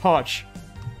need to touch.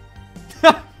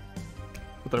 I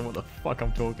don't know what the fuck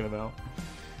I'm talking about.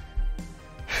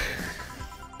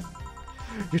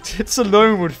 Your tits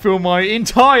alone would fill my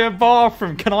entire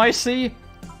bathroom. Can I see?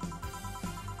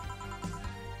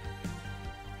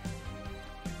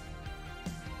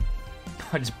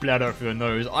 I just bled out through the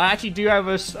nose. I actually do have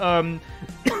a...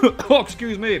 oh,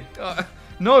 excuse me.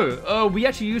 No, we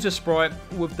actually use a Sprite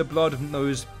with the blood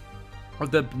nose...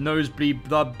 of the nosebleed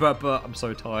blood... I'm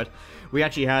so tired. We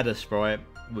actually had a Sprite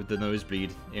with the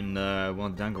nosebleed in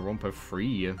one of the Danganronpa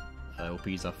 3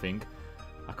 LPs, I think.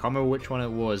 I can't remember which one it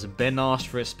was. Ben asked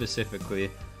for it specifically,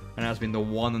 and that's been the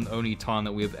one and only time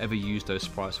that we've ever used those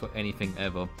Sprites for anything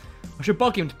ever. I should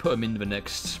bug him to put them in the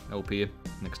next LP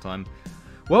next time.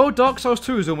 Well, Dark Souls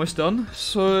 2 is almost done,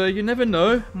 so you never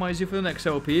know. Might use it for the next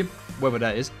LP, whatever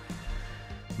that is.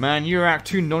 Man, you react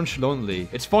too nonchalantly.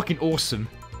 It's fucking awesome.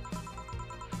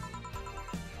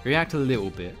 React a little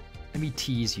bit. Let me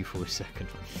tease you for a second.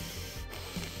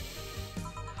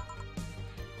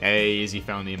 Hey, Izzy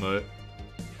found the emote.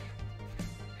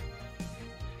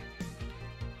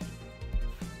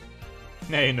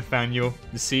 Hey, Nathaniel.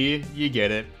 See, you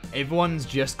get it. Everyone's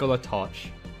just got a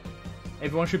touch.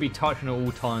 Everyone should be touching at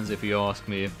all times, if you ask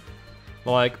me.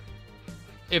 Like,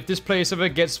 if this place ever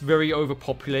gets very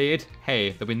overpopulated,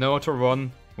 hey, there'll be nowhere to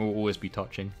run. We'll always be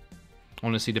touching.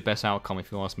 Honestly, the best outcome,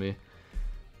 if you ask me.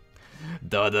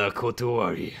 Dada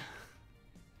Kotoari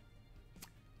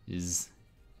is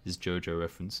JoJo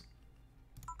reference.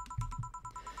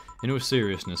 In all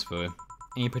seriousness, though,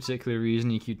 any particular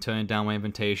reason you keep turning down my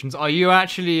invitations? Are you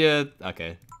actually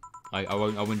okay? I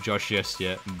won't judge just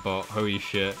yet, but holy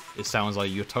shit, it sounds like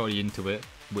you're totally into it.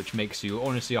 which makes you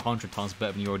honestly 100 times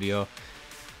better than you already are.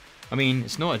 I mean,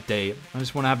 it's not a date. I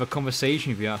just want to have a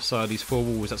conversation with you outside these four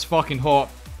walls. That's fucking hot.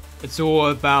 It's all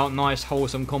about nice,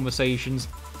 wholesome conversations.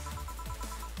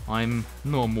 I'm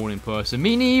not a morning person.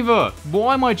 Me neither.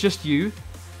 Why am I just you?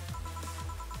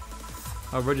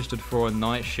 I registered for a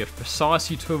night shift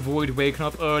precisely to avoid waking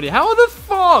up early. How the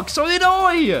fuck? So did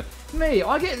I! Mate,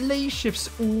 I get late shifts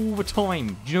all the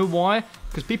time. Do you know why?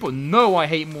 Because people know I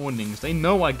hate mornings. They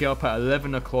know I get up at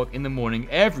 11 o'clock in the morning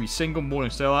every single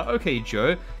morning. So they're like, okay,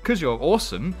 Joe, because you're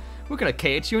awesome, we're going to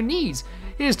cater to your needs.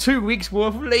 Here's 2 weeks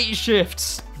worth of late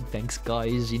shifts. Thanks,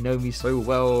 guys. You know me so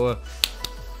well.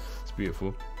 It's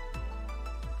beautiful.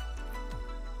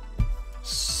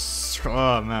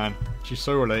 Oh, man. She's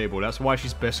so relatable. That's why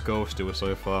she's best girl still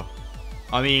so far.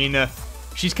 I mean,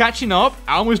 she's catching up.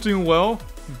 Alma's doing well.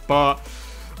 But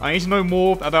I need to know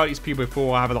more about these people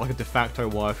before I have like a de facto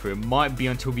waifu. It might be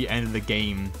until the end of the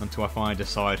game, until I finally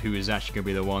decide who is actually going to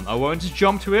be the one. I won't just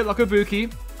jump to it like a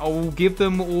Buki. I will give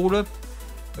them all a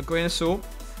grain of salt.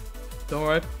 Don't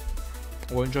worry.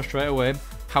 I won't just straight away.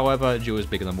 However, Jill is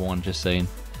bigger than one, just saying.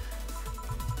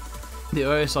 The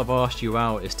earliest I've asked you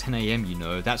out is 10 AM, you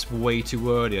know. That's way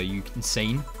too early. Are you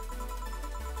insane?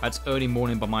 That's early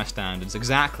morning by my standards.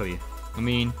 Exactly. I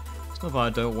mean, it's not that I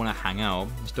don't want to hang out.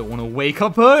 I just don't want to wake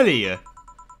up early.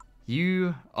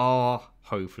 You are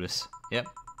hopeless. Yep.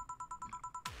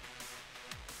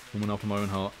 Woman after my own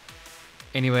heart.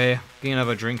 Anyway, getting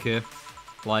another drink here.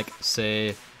 Like,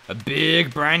 say, a big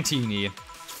brandtini.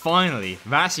 Finally,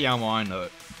 that's the Alma I know.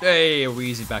 Hey, we're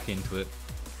easy back into it.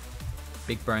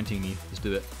 Big brandtini, let's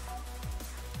do it.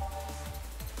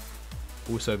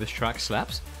 Also, this track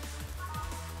slaps.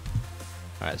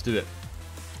 Alright, let's do it.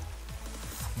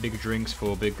 Big drinks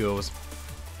for big girls.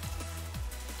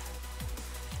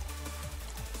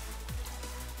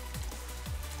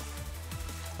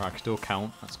 Alright, I can still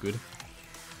count, that's good.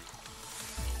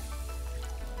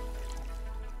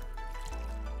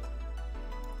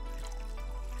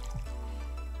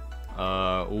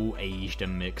 All aged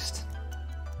and mixed.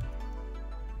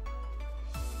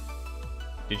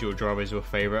 Digital Driver is your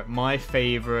favourite. My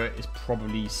favourite is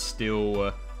probably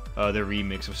still the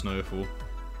remix of Snowfall.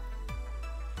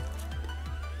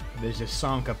 There's just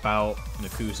something about an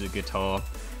acoustic guitar.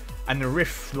 And the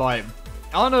riff, like,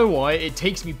 I don't know why, it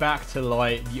takes me back to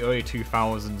like the early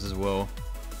 2000s as well.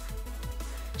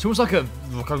 It's almost like a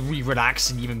really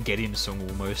relaxing, even get in song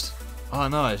almost. I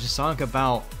don't know, it's just something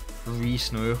about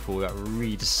Snowfall that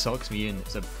really just sucks me in.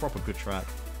 It's a proper good track.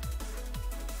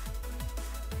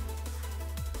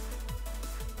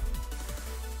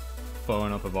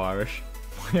 Phone up of Irish.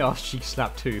 My ass cheek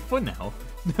slap too. For now.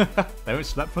 They won't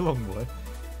slap for long, boy.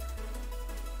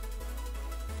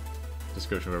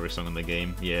 Description of every song in the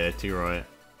game. Yeah, too right.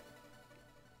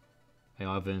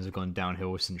 AI villains have gone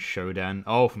downhill since Shodan.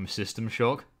 Oh, from System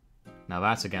Shock. Now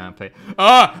that's a gameplay.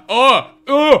 Ah! Oh!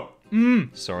 Oh!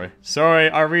 Sorry. Sorry,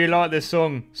 I really like this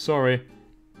song. Sorry.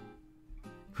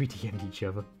 We DM'd each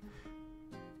other.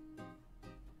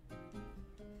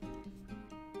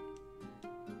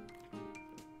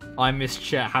 I miss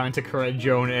chat having to correct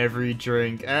Joe on every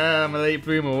drink. I'm a late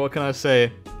bloomer, what can I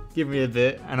say? Give me a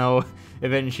bit, and I'll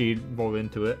eventually roll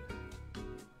into it.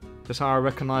 Just how I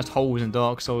recognised holes in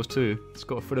Dark Souls 2. It's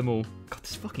got to fit them all. God,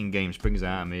 this fucking game springs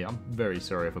out at me. I'm very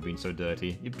sorry for being so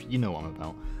dirty. You know what I'm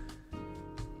about.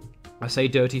 I say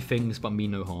dirty things, but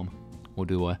mean no harm. Or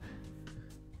do I?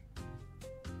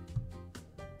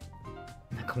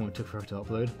 That comment took forever to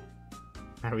upload.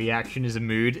 That reaction is a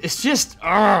mood. It's just,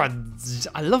 I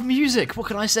love music. What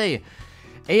can I say?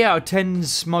 8 out of 10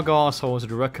 smug assholes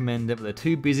would recommend it, but they're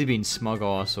too busy being smug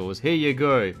assholes. Here you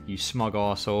go, you smug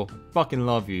asshole. Fucking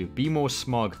love you. Be more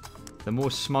smug. The more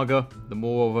smugger, the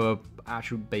more of a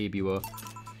actual baby you are.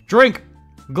 Drink!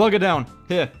 Glug it down.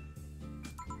 Here.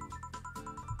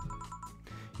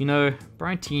 You know,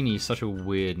 Brandtini is such a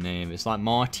weird name. It's like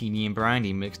Martini and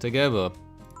Brandy mixed together.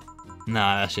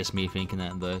 Nah, that's just me thinking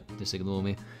that, though. Just ignore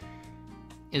me.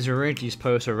 Is originally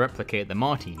supposed to replicate the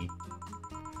Martini.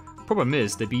 Problem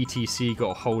is, the BTC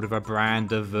got a hold of a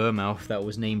brand of Vermouth that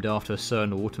was named after a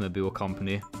certain automobile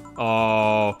company.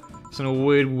 Oh, it's on a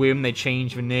weird whim they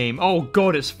changed the name. Oh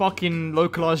god, it's fucking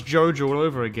localized JoJo all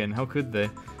over again. How could they?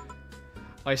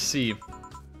 I see.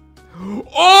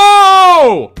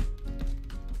 Oh!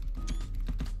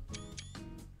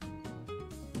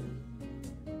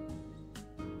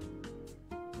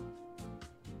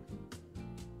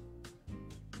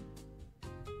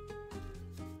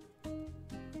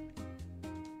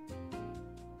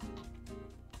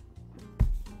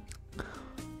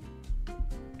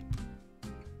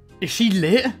 Is she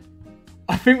lit?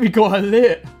 I think we got her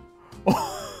lit.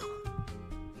 Oh.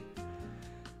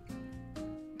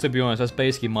 To be honest, that's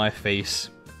basically my face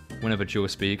whenever Jill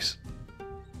speaks.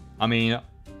 I mean, I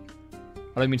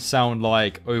don't mean to sound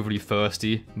like overly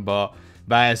thirsty, but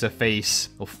that is a face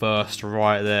of thirst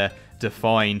right there,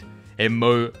 defined.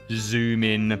 Emote, zoom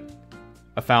in,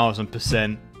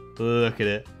 1000%. Look at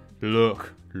it.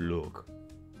 Look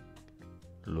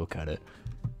at it.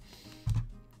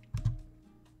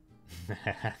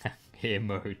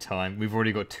 Emote time. We've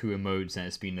already got 2 emotes and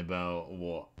it's been about,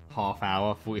 what, half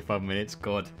hour, 45 minutes?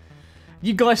 God.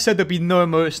 You guys said there'd be no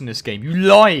emotes in this game. You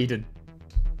lied!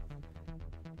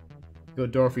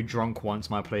 Got Dorothy drunk once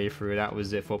my playthrough. That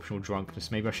was it for optional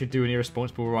drunkenness. Maybe I should do an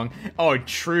irresponsible wrong. Oh,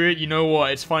 true. You know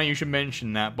what? It's funny you should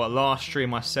mention that. But last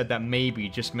stream I said that maybe,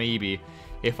 just maybe,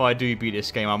 if I do beat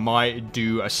this game, I might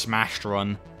do a smashed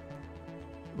run.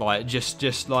 Like,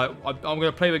 just like, I'm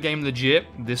gonna play the game legit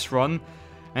this run.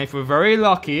 And if we're very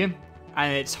lucky,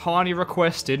 and it's highly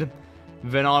requested,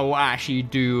 then I will actually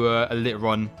do a lit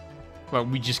run. Where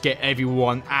we just get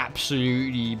everyone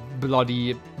absolutely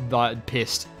bloody, like,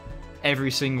 pissed.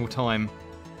 Every single time.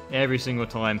 Every single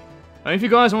time. And if you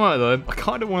guys want it though, I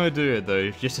kind of want to do it though,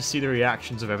 just to see the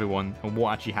reactions of everyone and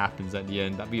what actually happens at the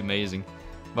end. That'd be amazing.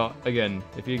 But again,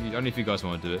 only if you guys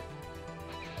want to do it.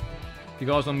 If you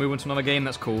guys want to move on to another game,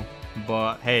 that's cool.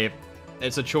 But hey,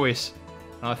 it's a choice.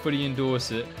 And I fully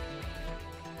endorse it.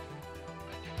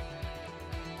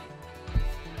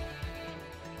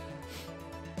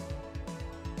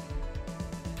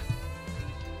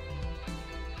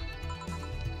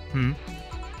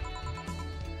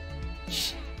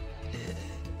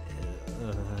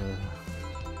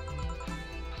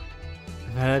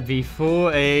 That'd be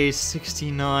 4A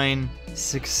 69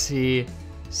 6C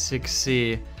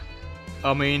 6C.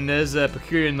 I mean, there's a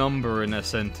peculiar number in a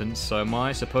sentence, so am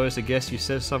I supposed to guess you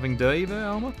said something dirty there,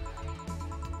 Alma?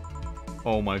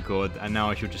 Oh my god, and now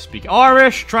I should just speak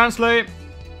Irish! Translate!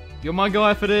 You're my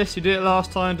guy for this, you did it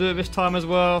last time, do it this time as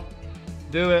well.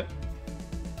 Do it.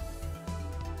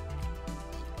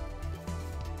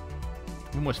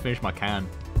 I almost finished my can.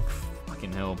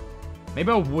 Fucking hell. Maybe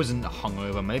I wasn't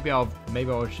hungover. Maybe I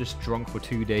was just drunk for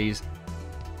 2 days.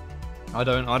 I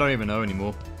don't even know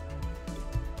anymore.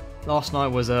 Last night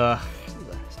was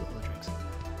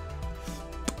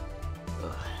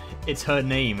it's her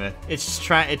name.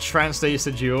 It translates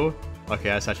to Jill. Okay,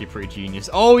 that's actually pretty genius.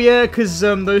 Oh yeah, because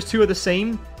those two are the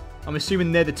same. I'm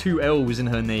assuming they're the 2 L's in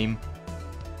her name.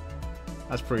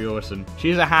 That's pretty awesome.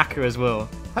 She's a hacker as well.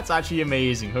 That's actually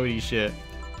amazing. Holy shit.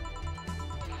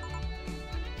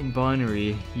 In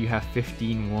binary, you have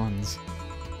 15 ones.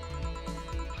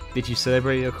 Did you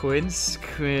celebrate your Quinn's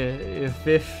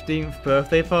 15th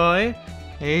birthday party?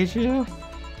 Asia?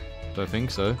 Don't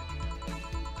think so.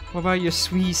 What about your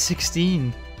sweet 16?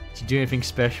 Did you do anything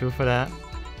special for that?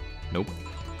 Nope.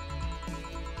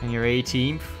 And your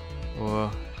 18th?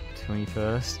 Or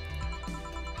 21st?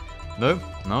 Nope,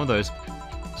 none of those.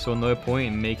 Saw no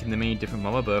point in making them any different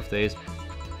mother birthdays.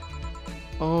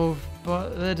 Oh,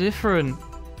 but they're different.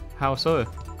 How so?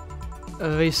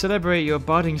 They celebrate your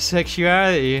budding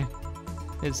sexuality.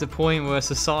 It's the point where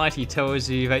society tells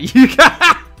you that you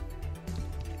can.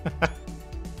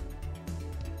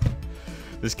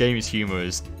 This game's humor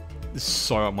is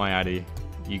so up my alley.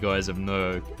 You guys have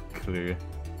no clue.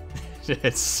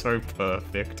 It's so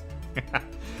perfect.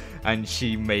 And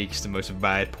she makes the most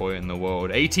bad point in the world.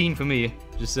 18 for me,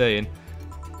 just saying.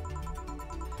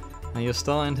 And you're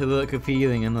starting to look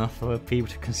appealing enough for people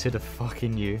to consider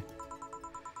fucking you.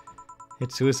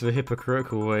 It's also a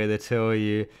hypocritical way they tell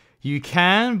you, you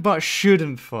can but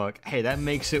shouldn't fuck. Hey, that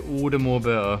makes it all the more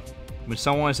better. When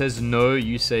someone says no,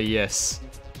 you say yes.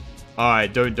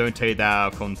 Alright, don't take that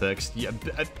out of context. Yeah,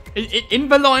 in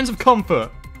the lines of comfort.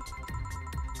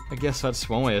 I guess that's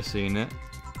one way of seeing it.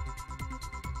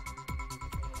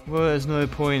 Well, there's no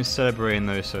point in celebrating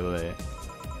those so late.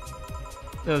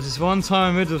 There was this one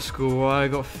time in middle school where I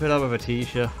got fed up with a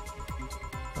teacher.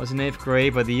 I was in 8th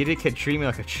grade, but the idiot kept treating me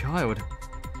like a child.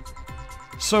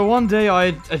 So one day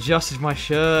I adjusted my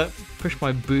shirt, pushed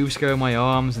my boobs over my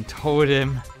arms, and told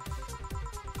him,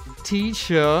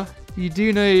 "Teacher, you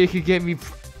do know you could get me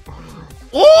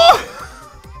oh!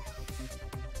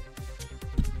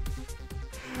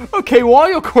 Okay, why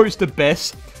are your quotes the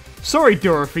best? Sorry,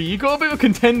 Dorothy, you got a bit of a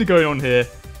contender going on here.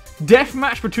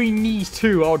 Deathmatch between these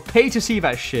two, I would pay to see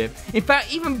that shit. In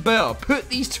fact, even better, put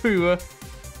these two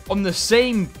on the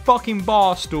same fucking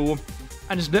bar stool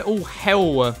and just let all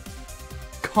hell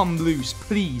come loose.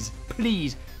 Please,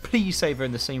 please, please say they're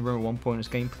in the same room at one point in this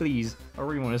game. Please, I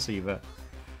really want to see that.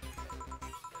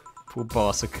 Poor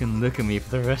bastard couldn't look at me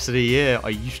for the rest of the year.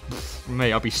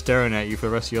 Mate, I'll be staring at you for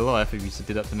the rest of your life if you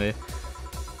did that to me.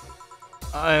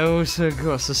 I also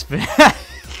got suspended.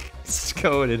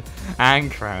 scolded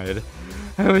and crowded.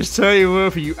 I was totally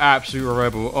worth it, you absolute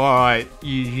rebel. Alright,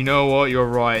 you know what? You're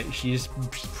right. She's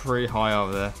pretty high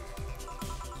up there.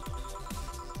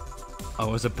 I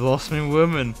was a blossoming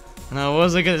woman, and I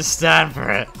wasn't gonna stand for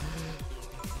it.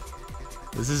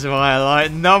 This is why I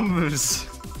like numbers.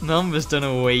 Numbers don't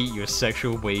await your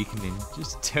sexual awakening.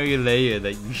 Just tell you later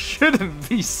that you shouldn't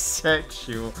be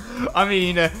sexual. I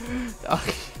mean, there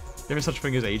is such a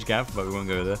thing as age gap, but we won't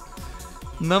go there.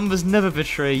 Numbers never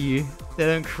betray you. They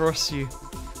don't cross you.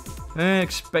 They don't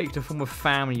expect to form a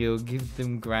family or give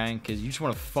them grandkids. You just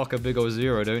want to fuck a big old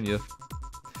zero, don't you?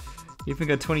 You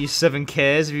think a 27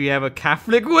 cares if you have a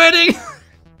Catholic wedding?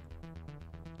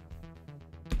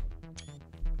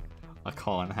 I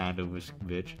can't handle this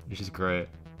bitch. This is great.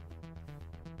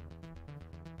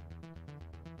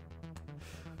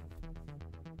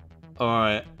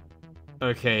 Alright.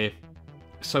 Okay.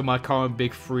 So my current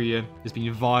big three is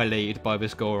being violated by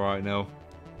this girl right now.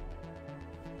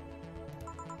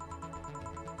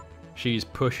 She's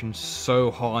pushing so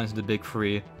hard into the big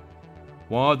three.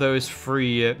 One of those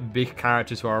three big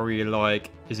characters who I really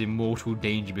like is in mortal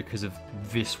danger because of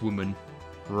this woman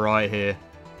right here.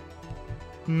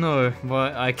 No,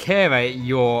 but I care about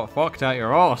your fucked out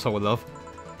your arsehole, love.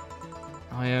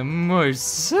 I am most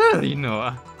certainly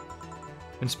not.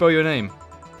 And spell your name.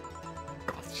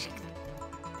 God.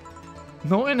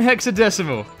 Not in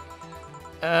hexadecimal.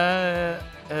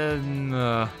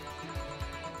 No.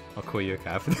 I'll call you a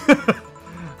cab.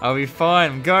 I'll be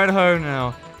fine. I'm going home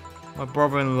now. My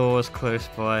brother-in-law is close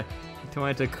by. I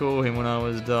tried to call him when I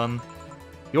was done.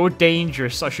 You're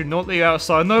dangerous. I should not leave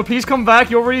outside. No, please come back.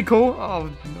 You're really cool. Oh,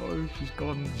 no. She's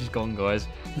gone. She's gone, guys.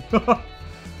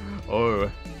 Oh.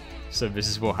 So this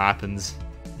is what happens.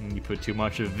 You put too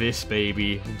much of this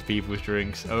baby into people's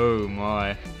drinks. Oh,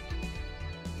 my.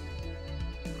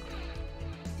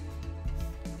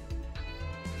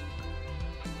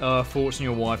 Thoughts on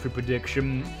your waifu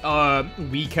prediction.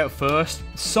 Weak at first.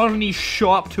 Suddenly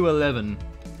shot up to 11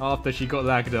 after she got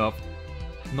lagged up.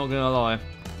 Not gonna lie.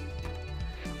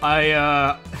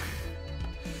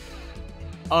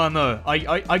 Oh no,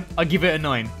 I give it a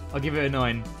 9. I'll give it a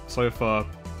 9 so far.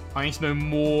 I need to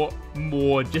know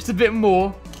more, just a bit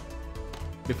more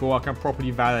before I can properly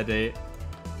validate.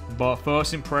 But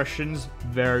first impressions,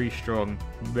 very strong.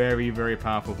 Very, very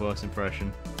powerful first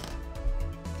impression.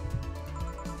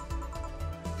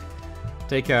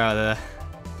 Take care of there.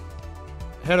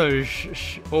 Hello,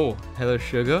 oh, hello,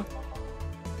 sugar.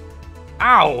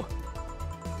 Ow!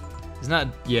 Isn't that...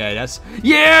 Yeah, that's...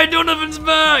 Yeah, Donovan's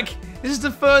back! This is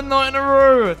the third night in a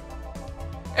row!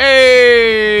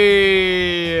 Hey!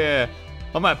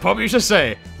 I might probably should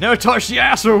say, never touch the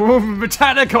ass of a woman with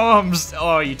botanic arms!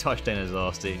 Oh, you touched Dana's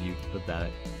ass, didn't you? But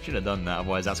that should have done that,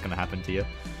 otherwise that's gonna happen to you.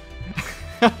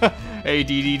 Hey,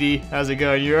 DDD, how's it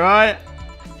going? You alright?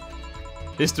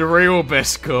 It's the real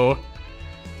best score.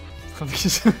 I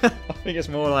think it's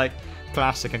more like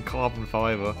plastic and carbon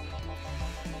fiber.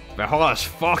 They're hot as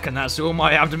fuck, and that's all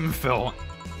my abdomen felt.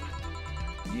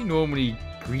 You normally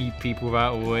greet people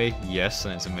without a way? Yes,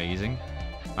 and it's amazing.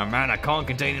 My man, I can't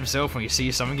contain himself when you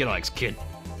see something he likes, kid.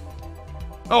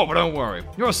 Oh, but don't worry.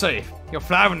 You're safe. You're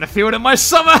flowering in the field at my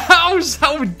summer house!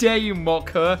 How dare you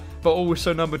mock her? But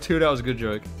also, number 2, that was a good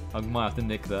joke. I might have to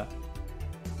nick that.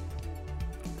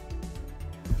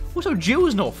 Also,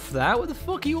 Jill's not flat. What the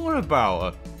fuck are you on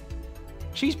about her?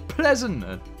 She's pleasant.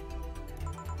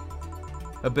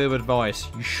 A bit of advice.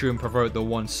 You shouldn't provoke the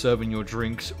one serving your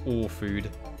drinks or food.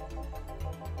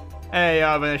 Hey,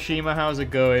 Ashima, how's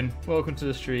it going? Welcome to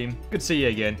the stream. Good to see you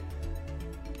again.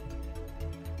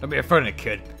 Don't be a friend,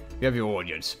 kid. You have your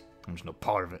audience. I'm just not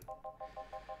part of it.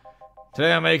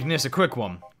 Today I'm making this a quick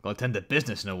one. Gotta attend to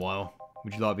business in a while.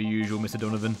 Would you like the usual, Mr.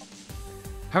 Donovan?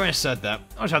 Having said that,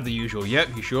 I'll just have the usual.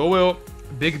 Yep, you sure will.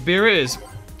 Big beer it is.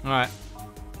 Alright.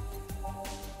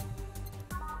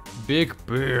 Big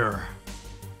beer.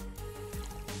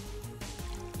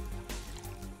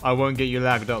 I won't get you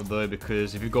lagged up though,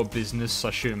 because if you've got business,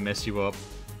 I shouldn't mess you up.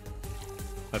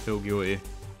 I feel guilty.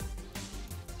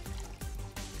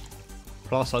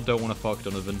 Plus, I don't want to fuck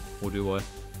Donovan, or do I?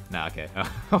 Nah, okay.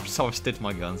 I'll stick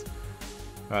my guns.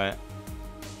 Alright.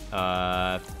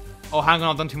 Oh, hang on,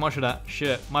 I've done too much of that.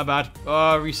 Shit, my bad.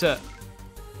 Reset.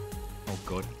 Oh,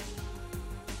 God.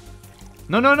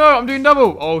 No, no, no, I'm doing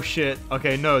double. Oh, shit.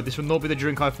 Okay, no, this will not be the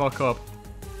drink I fuck up.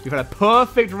 You've had a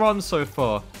perfect run so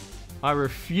far. I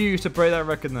refuse to break that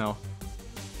record now.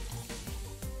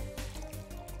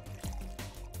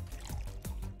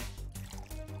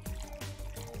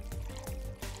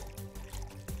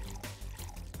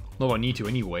 No, I need to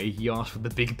anyway. He asked for the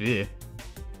big beer.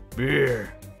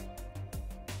 Beer.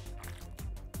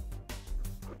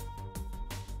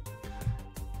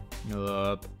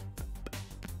 Oh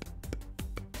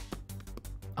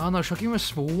no, should I give him a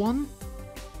small one?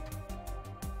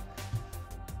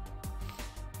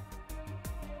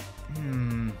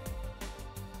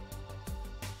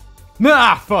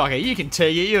 Nah, fuck it, you can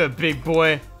take it, you're a big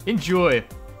boy. Enjoy.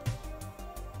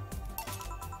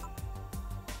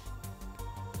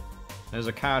 There's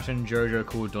a character in JoJo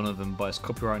called Donovan, but his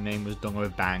copyright name was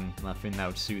Dongo Bang, and I think that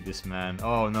would suit this man.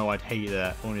 Oh no, I'd hate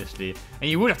that, honestly. And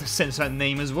you would have to censor that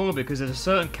name as well, because there's a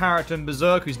certain character in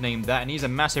Berserk who's named that, and he's a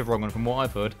massive wrong one from what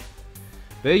I've heard.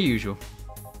 Very usual.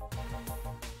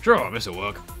 Sure, this'll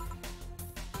work.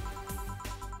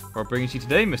 What brings you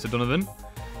today, Mr. Donovan?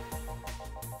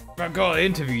 I got an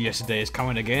interview yesterday, it's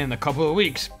coming again in a couple of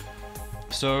weeks.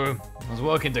 So, I was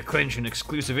working to clinch an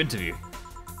exclusive interview.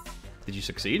 Did you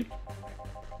succeed?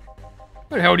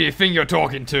 Who the hell do you think you're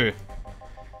talking to?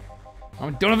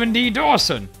 I'm Donovan D.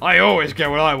 Dawson. I always get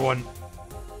what I want.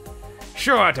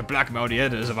 Sure, I had to blackmail the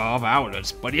editors of our other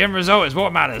outlets, but the end result is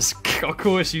what matters. Of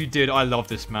course you did. I love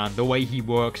this man. The way he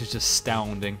works is just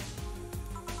astounding.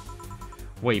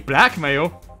 Wait,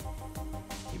 blackmail?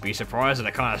 You'd be surprised at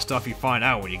the kind of stuff you find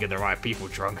out when you get the right people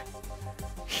drunk.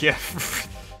 Yeah,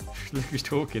 look who's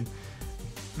talking.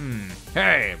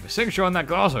 Hey, the signature on that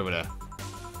glass over there.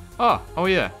 Oh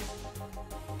yeah.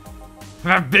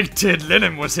 That big tid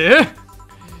Linen was here.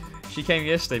 She came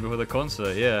yesterday before the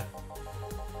concert, yeah.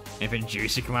 Anything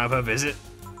juicy come out of her visit?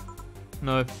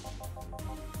 No.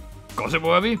 Gossip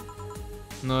worthy?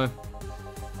 No.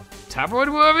 Tabloid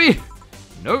worthy?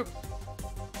 Nope.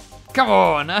 Come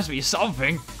on, there has to be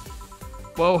something.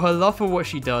 Well, her love for what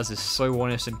she does is so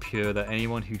honest and pure that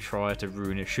anyone who tries to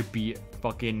ruin it should be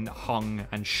fucking hung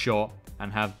and shot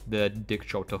and have their dick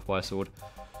chopped off by a sword.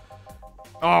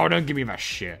 Oh, don't give me that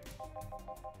shit.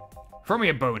 Throw me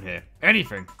a bone here.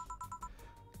 Anything.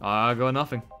 I got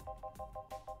nothing.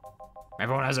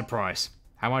 Everyone has a price.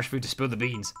 How much food to spill the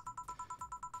beans?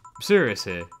 I'm serious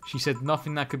here. She said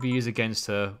nothing that could be used against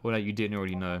her or that you didn't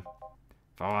already know.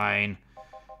 Fine.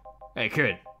 Hey,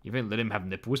 kid. You didn't let him have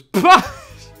nipples?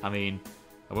 I mean,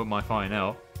 I wouldn't mind finding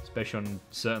out. Especially on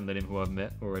certain Lilim who I've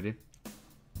met already.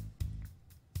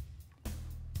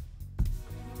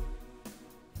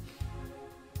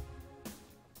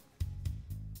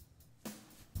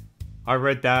 I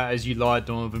read that as you lied,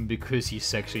 Donovan, because he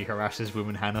sexually harasses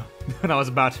women, Hannah. And I was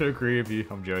about to agree with you.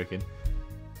 I'm joking.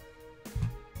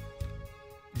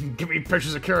 Give me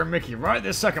pictures of Kira and Mickey right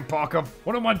this second, Parker.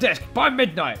 One on my desk by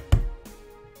midnight.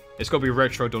 It's got to be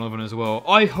retro, Donovan, as well.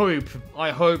 I hope,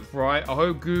 right? I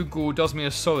hope Google does me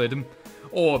a solid.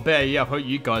 Or better yet, I hope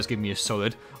you guys give me a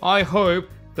solid. I hope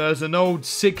there's an old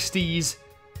 60s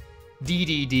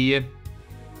DDD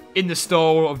in the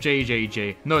style of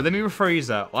JJJ. No, let me rephrase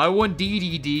that. I want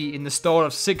DDD in the style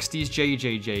of 60s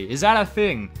JJJ. Is that a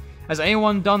thing? Has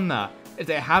anyone done that? If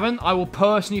they haven't, I will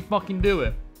personally fucking do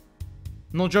it.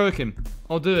 I'm not joking.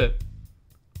 I'll do it.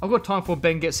 I've got time before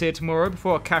Ben gets here tomorrow,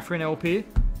 before Catherine LP.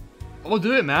 I'll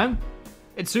do it, man.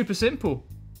 It's super simple.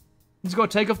 He's got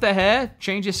to take off their hair,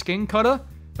 change his skin color,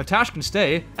 Vatash can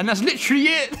stay, and that's literally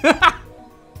it.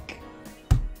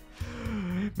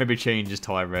 Maybe change his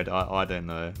tie red, I don't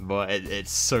know. But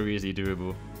it's so easily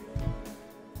doable.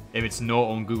 If it's not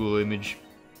on Google Image,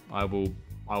 I will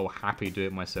happily do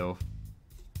it myself.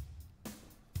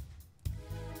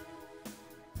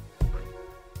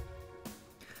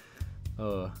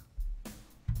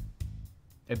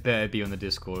 It better be on the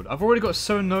Discord. I've already got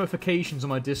so notifications on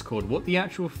my Discord. What the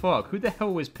actual fuck? Who the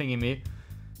hell is pinging me?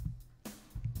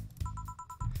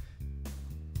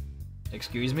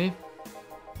 Excuse me?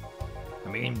 I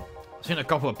mean, I've seen a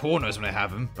couple of pornos when I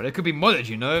have them, but it could be modded,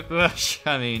 you know?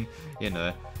 I mean, you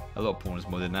know, a lot of porn is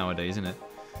modded nowadays, isn't it?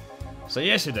 So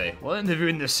yesterday, while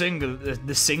interviewing the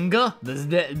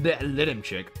Lilim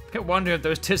chick, I kept wondering if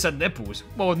those tits had nipples.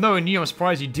 Well, knowing you, I'm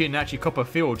surprised you didn't actually cop a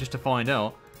feel just to find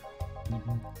out.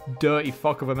 Dirty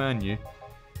fuck of a man, you.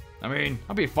 I mean,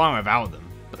 I'd be fine without them,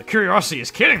 but the curiosity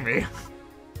is killing me.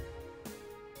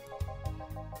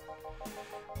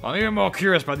 I'm even more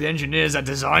curious about the engineers that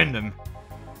designed them.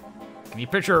 Can you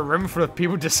picture a room full of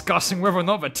people discussing whether or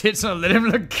not the tits on a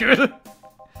Lilim look good?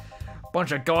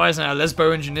 Bunch of guys and a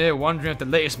lesbo engineer wondering if the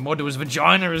latest model's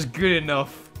vagina is good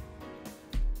enough.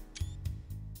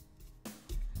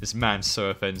 This man's so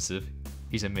offensive.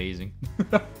 He's amazing.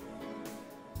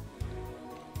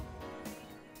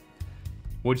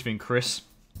 What do you think, Chris?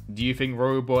 Do you think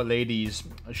robot ladies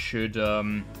should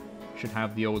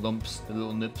have the old lumps, the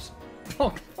little nips? Oh,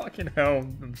 fucking hell.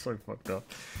 I'm so fucked up.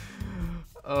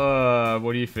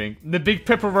 What do you think? The big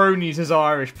pepperonis, as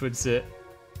Irish puts it.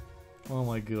 Oh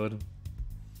my god.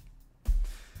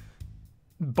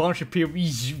 Bunch of people.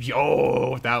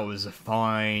 Yo, that was a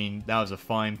fine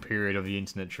period of the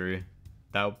internet. True.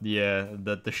 That yeah,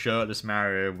 the shirtless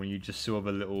Mario when you just saw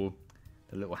the little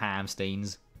ham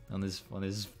stains on his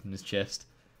chest.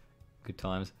 Good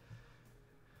times.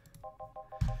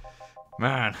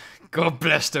 Man, God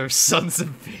bless those sons of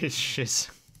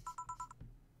bitches.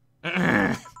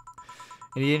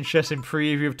 Any interesting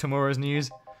preview of tomorrow's news?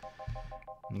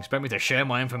 You expect me to share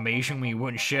my information when you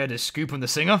wouldn't share the scoop on the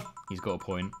singer? He's got a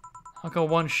point. How can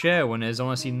one share when there's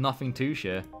honestly nothing to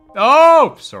share?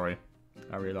 Oh! Sorry.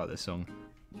 I really like this song.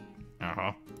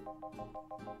 Uh-huh.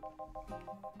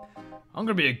 I'm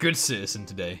gonna be a good citizen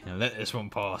today and let this one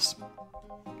pass.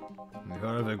 You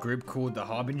heard of a group called the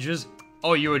Harbingers?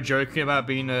 Oh, you were joking about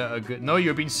being a good... No, you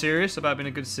were being serious about being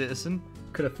a good citizen?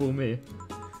 Could have fooled me.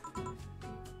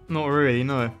 Not really,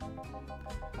 no.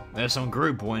 There's some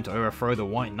group wanting to overthrow the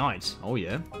White Knights. Oh,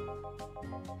 yeah?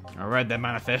 I read their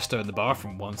manifesto in the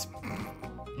bathroom once.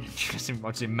 Interesting. I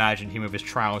just imagine him with his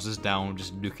trousers down,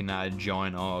 just looking at a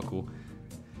giant article.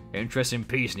 Interesting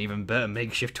piece and even better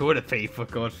makeshift toilet paper.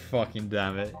 God fucking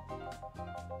damn it.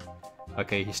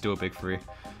 Okay, he's still a big three.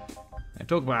 They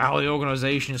talk about how the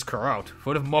organization is corrupt,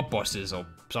 full of mob bosses or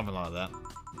something like that.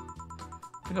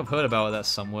 I think I've heard about that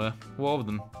somewhere. What of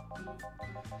them?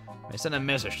 They sent a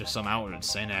message to some outlets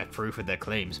saying they have proof of their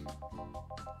claims.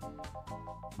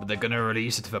 But they're gonna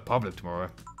release it to the public tomorrow.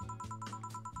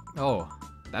 Oh,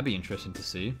 that'd be interesting to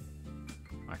see.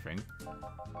 I think.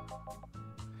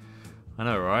 I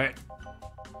know, right?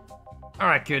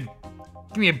 Alright, kid.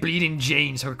 Give me a Bleeding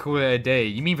Jane so I can call it a day.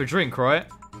 You mean for drink, right?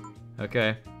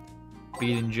 Okay.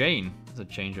 Bleeding Jane. That's a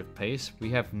change of pace. We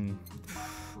have...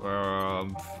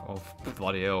 oh,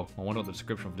 bloody hell. I wonder what the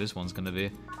description for this one's gonna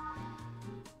be.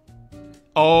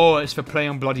 Oh, it's for play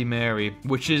on Bloody Mary,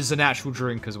 which is an actual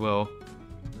drink as well.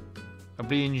 A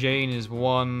Bleeding Jane is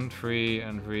 1, 3,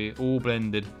 and 3, all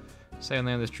blended. Say the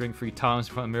name of this drink 3 times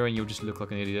in front of the mirror and you'll just look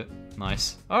like an idiot.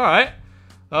 Nice. Alright.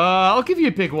 I'll give you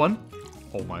a big one.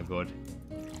 Oh my god.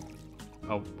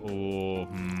 I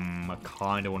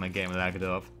kinda wanna get him lagged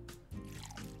up.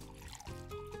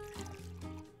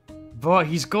 But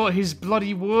he's got his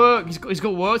bloody work. He's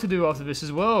got work to do after this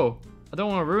as well. I don't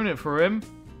want to ruin it for him.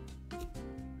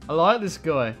 I like this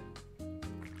guy.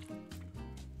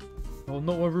 I will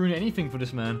not want to ruin anything for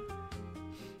this man.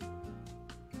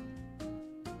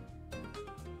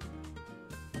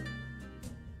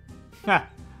 Ha!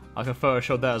 I can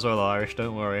Photoshop that as well, Irish.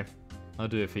 Don't worry. I'll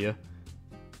do it for you.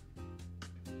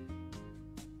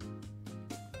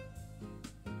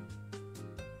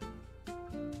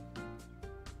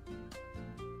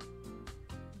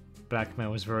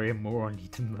 Blackmail was very immoral and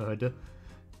need to murder.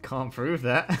 Can't prove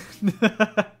that.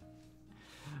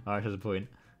 Alright, here's a point.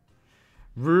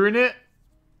 Ruin it?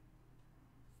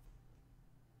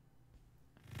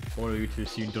 All of you to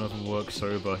assume Donovan works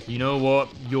sober. You know what?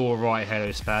 You're right, Hello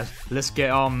Spaz. Let's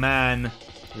get our man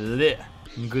lit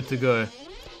and good to go.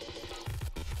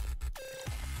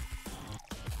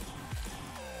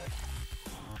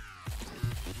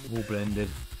 All blended.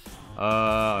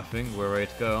 I think we're ready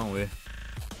to go, aren't we?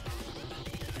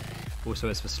 Also,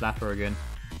 it's for Slapper again.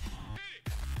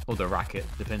 Or the Racket.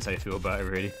 Depends how you feel about it,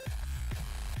 really.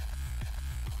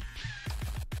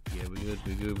 Yeah, we're good,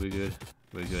 we're good, we're good.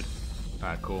 We're good.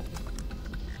 Alright, cool.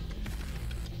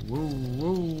 Whoa,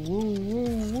 whoa, whoa, whoa,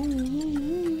 whoa,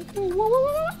 whoa, whoa,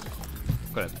 whoa.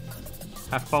 Got it.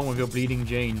 Have fun with your Bleeding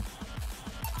Jane.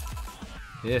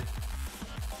 Yeah.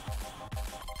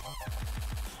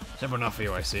 Simple enough for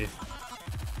you, I see.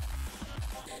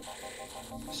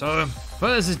 So,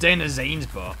 well, this is Dana Zane's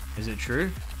bar. Is it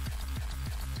true?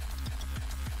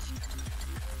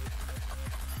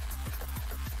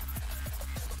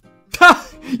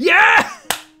 Yeah!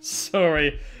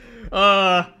 Sorry.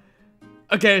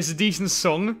 Okay, it's a decent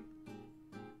song.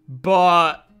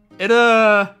 But it it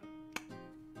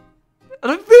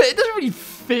doesn't really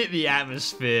fit the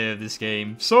atmosphere of this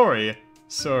game. Sorry.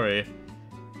 Sorry.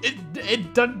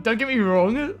 Don't get me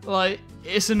wrong, like,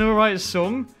 it's an alright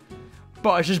song.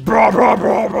 But it's just blah blah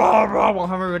blah blah blah while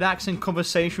having a relaxing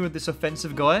conversation with this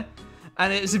offensive guy.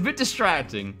 And it's a bit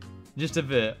distracting. Just a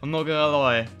bit. I'm not gonna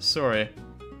lie. Sorry.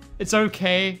 It's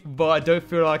okay, but I don't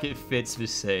feel like it fits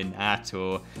this scene at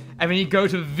all. I mean, you go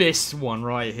to this one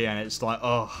right here and it's like,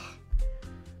 oh.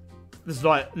 It's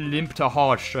like limp to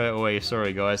hard straight away.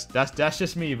 Sorry, guys. That's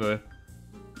just me, though.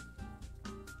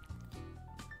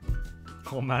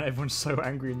 Oh, man, everyone's so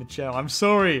angry in the chat. I'm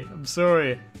sorry. I'm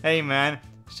sorry. Hey, man.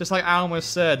 It's just like Alma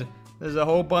said. There's a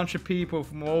whole bunch of people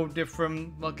from all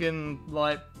different fucking,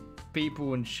 like,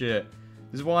 people and shit.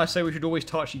 This is why I say we should always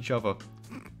touch each other.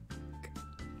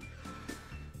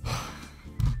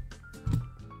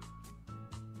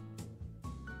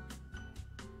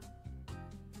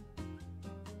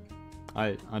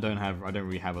 I don't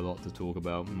really have a lot to talk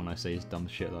about when I say dumb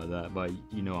shit like that, but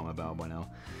you know what I'm about by now.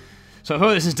 So I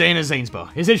heard this is Dana Zane's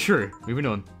bar. Is it true? Moving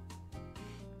on.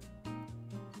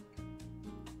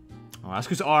 Oh, that's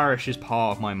because Irish is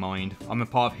part of my mind. I'm a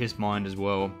part of his mind as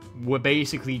well. We're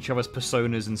basically each other's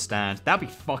personas and stands. That'd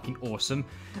be fucking awesome.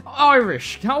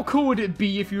 Irish, how cool would it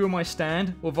be if you were my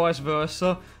stand? Or vice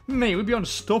versa? Mate, we'd be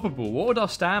unstoppable. What would our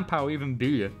stand power even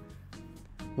be?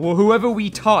 Well, whoever we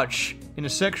touch in a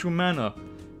sexual manner,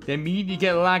 they immediately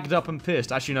get lagged up and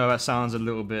pissed. Actually, no, that sounds a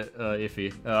little bit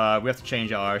iffy. We have to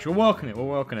change our Irish. We're working it, we're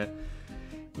working it.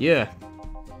 Yeah.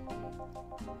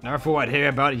 Never thought I'd hear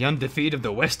about the undefeated of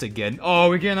the West again. Oh,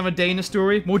 we're getting another Dana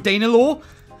story? More Dana lore?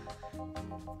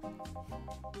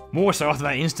 More so after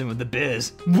that incident with the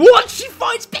bears. What? She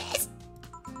fights bears?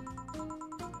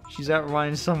 She's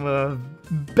outrunning some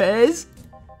bears?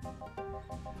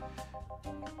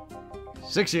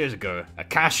 6 years ago, a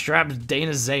cash-strapped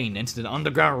Dana Zane entered an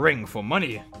underground ring for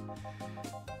money.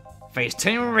 Faced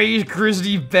 10 raised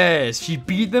grizzly bears. She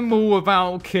beat them all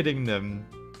without killing them.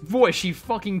 What, is she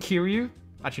fucking Kiryu?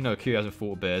 Actually, no, Kiryu hasn't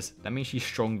fought bears. That means she's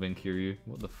stronger than Kiryu.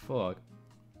 What the fuck?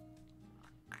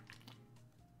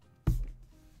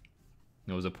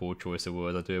 That was a poor choice of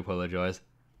words, I do apologise.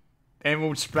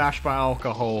 Emerald splashed by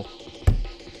alcohol.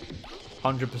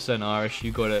 100% Irish,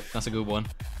 you got it. That's a good one.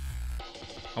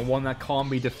 And one that can't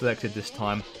be deflected this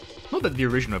time. Not that the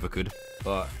original ever could,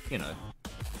 but, you know.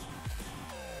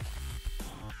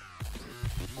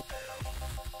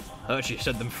 Heard she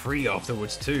set them free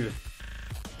afterwards, too.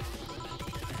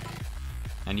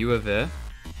 And you were there?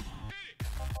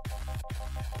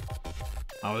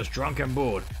 I was drunk and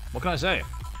bored. What can I say?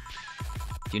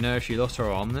 Do you know if she lost her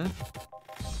arm there?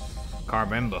 Can't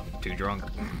remember. Too drunk.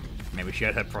 Maybe she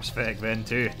had her prosthetic then,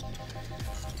 too.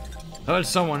 Heard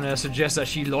someone suggest that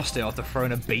she lost it after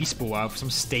throwing a baseball out of some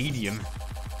stadium.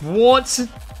 What?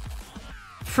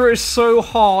 Threw it so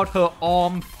hard her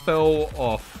arm fell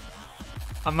off.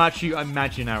 I'm actually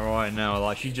imagining that right now.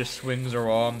 Like, she just swings her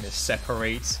arm, it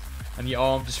separates, and the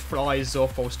arm just flies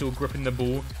off while still gripping the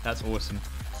ball. That's awesome.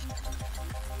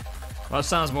 Well, that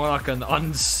sounds more like an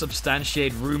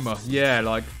unsubstantiated rumor. Yeah,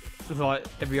 like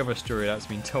every other story that's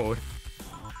been told.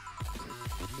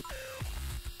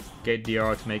 Get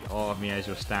DR to make art of me as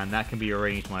your stand. That can be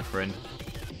arranged, my friend.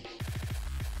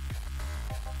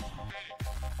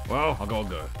 Well, I gotta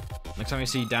go. Next time you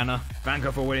see Dana, thank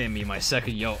her for winning me my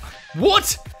second yacht.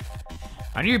 What?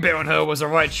 I knew bet on her was the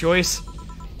right choice.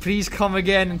 Please come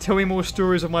again and tell me more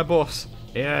stories of my boss.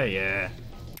 Yeah, yeah.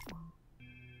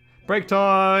 Break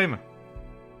time!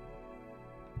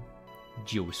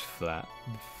 Jill's flat.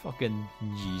 Fucking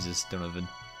Jesus, Donovan.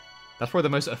 That's probably the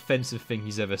most offensive thing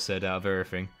he's ever said out of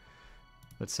everything.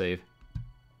 Let's save.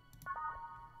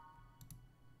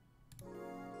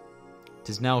 It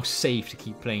is now safe to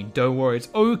keep playing. Don't worry, it's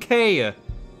okay.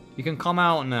 You can come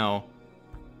out now.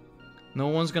 No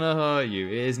one's gonna hurt you.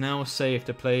 It is now safe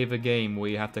to play the game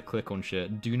where you have to click on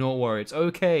shit. Do not worry, it's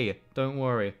okay. Don't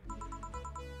worry.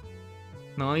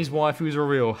 No, these waifus are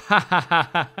real. Ha ha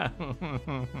ha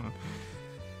ha.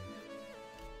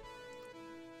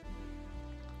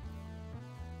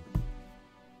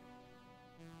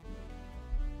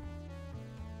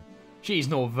 She's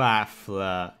not that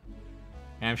flat.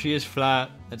 And if she is flat,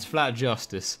 it's flat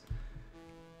justice.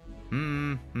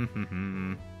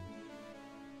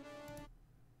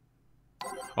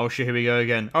 Oh shit, here we go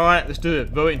again. Alright, let's do it.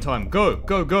 Voting time. Go,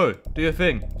 go, go. Do your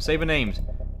thing. Say the names.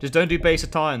 Just don't do base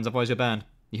of Titans, otherwise you're banned.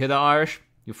 You hear that, Irish?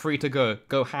 You're free to go.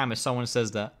 Go ham if someone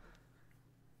says that.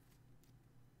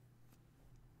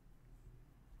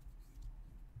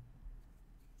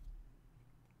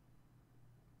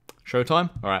 Showtime?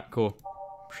 Alright, cool.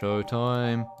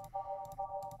 Showtime.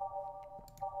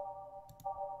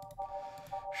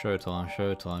 Showtime,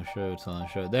 showtime, showtime,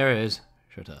 show. There it is.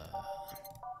 Showtime.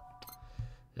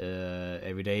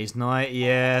 Every day's night,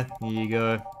 yeah. Here you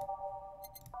go.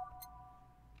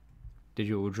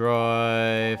 Digital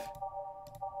drive.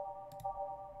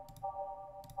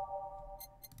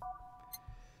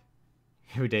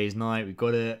 Every day's night, we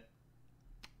got it.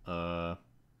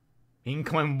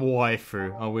 Incoming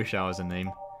waifu. I wish that was a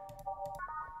name.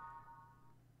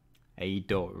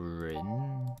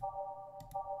 A.Rin.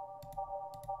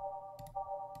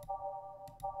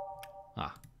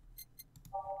 Ah.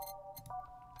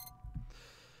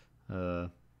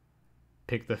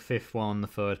 Pick the fifth one on the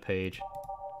third page.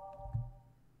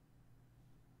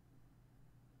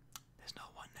 There's no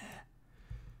one there.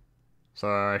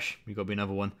 Sorry, we got to be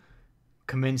another one.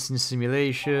 Commencing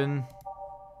simulation.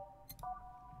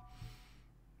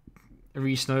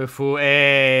 Re-snowfall.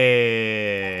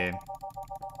 Hey.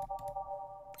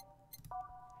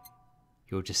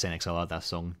 You're just saying 'cause I like that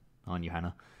song, aren't you,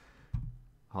 Hannah?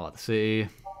 I like the city.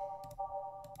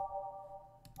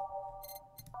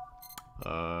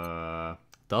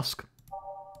 Dusk.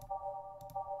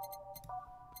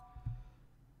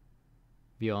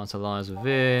 The answer lies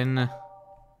within.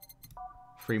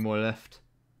 3 more left.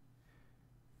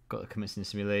 Got the commencing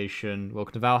simulation.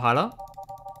 Welcome to Valhalla.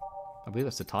 I believe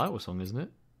that's the title song, isn't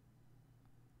it?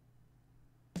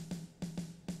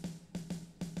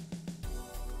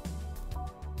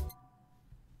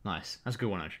 Nice. That's a good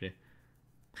one, actually.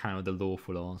 Kind of the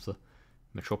lawful answer.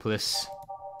 Metropolis.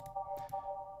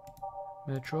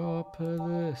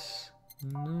 Metropolis.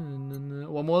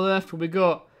 One more left. What we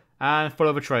got? And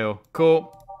follow the trail.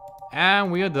 Cool.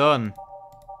 And we are done.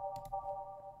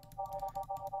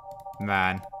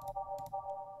 Man.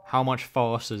 How much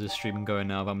faster is this stream going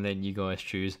now if I'm letting you guys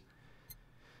choose?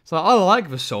 So I like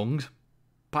the songs,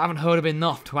 but I haven't heard of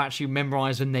enough to actually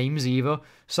memorize the names either.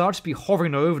 So I'll just be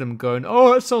hovering over them going,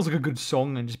 oh, that sounds like a good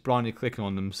song, and just blindly clicking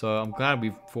on them. So I'm glad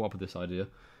we've thought up with this idea.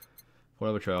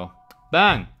 Follow the trail.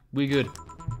 Bang! We good.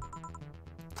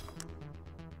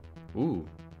 Ooh.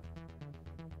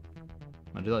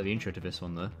 I do like the intro to this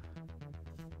one, though.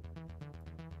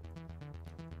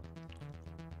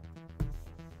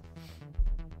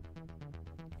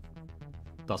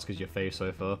 Dusk is your fave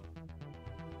so far.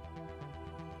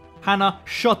 Hannah,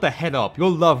 shut the head up. You're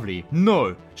lovely.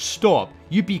 No, stop.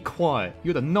 You be quiet.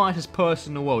 You're the nicest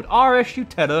person in the world. RS, you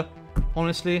tedder.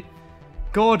 Honestly.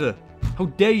 God, how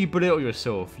dare you belittle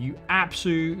yourself. You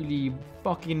absolutely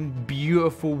fucking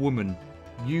beautiful woman.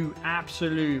 You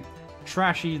absolute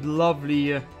trashy,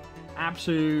 lovely,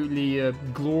 absolutely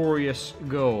glorious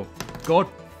girl. God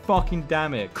fucking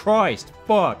damn it. Christ,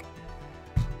 fuck.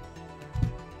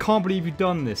 Can't believe you've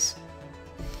done this.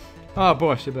 Ah,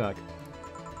 boss, you're back.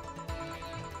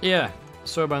 Yeah,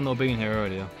 sorry about not being here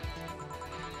earlier.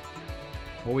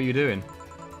 What were you doing?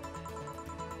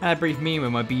 I had a brief meeting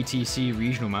with my BTC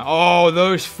regional man. Oh,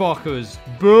 those fuckers.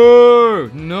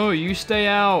 Boo! No, you stay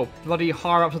out. Bloody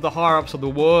higher-ups of the higher-ups are the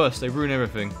worst. They ruin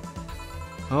everything.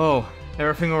 Oh,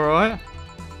 everything alright?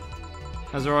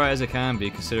 As alright as it can be,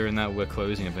 considering that we're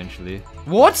closing eventually.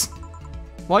 What?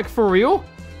 Like, for real?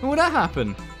 When would that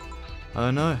happen? I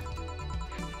don't know.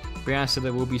 Brianna said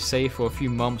that we'll be safe for a few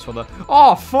months while the—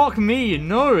 oh, fuck me!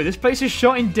 No, this place is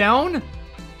shutting down?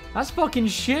 That's fucking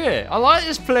shit. I like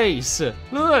this place.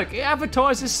 Look, it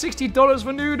advertises $60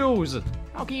 for noodles.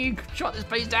 How can you shut this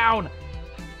place down?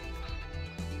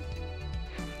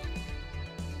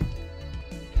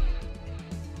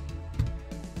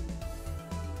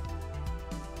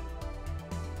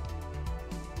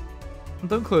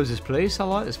 Don't close this place. I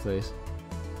like this place.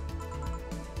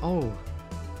 Oh.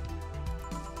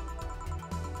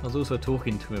 I was also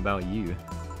talking to him about you.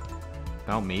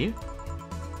 About me?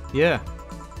 Yeah.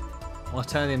 I was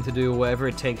telling him to do whatever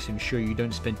it takes to ensure you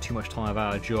don't spend too much time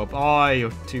without a job. Oh,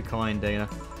 you're too kind, Dana.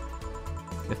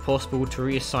 If possible, to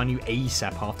reassign you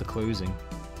ASAP after closing.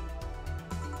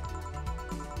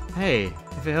 Hey,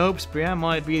 if it helps, Brianne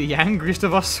might be the angriest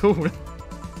of us all.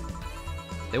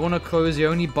 They want to close the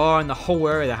only bar in the whole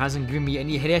area that hasn't given me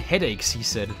any headaches, he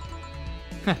said.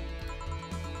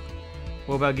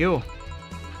 What about Gil?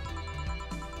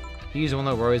 He's the one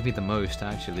that worries me the most,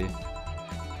 actually.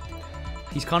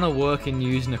 He's kind of working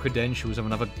using the credentials of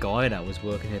another guy that was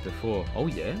working here before. Oh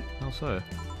yeah? How so?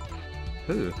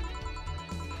 Who?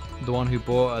 The one who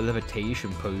bought a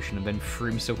levitation potion and then threw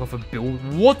himself off a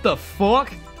building. What the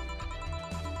fuck?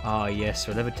 Ah yes,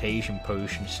 a levitation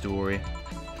potion story.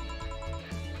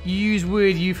 You use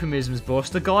weird euphemisms, boss.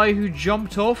 The guy who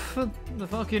jumped off the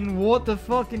fucking— what the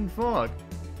fucking fuck?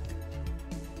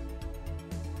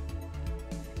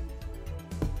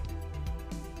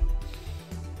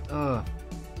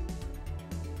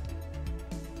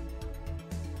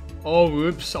 Oh,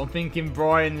 whoops, I'm thinking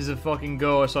Brian is a fucking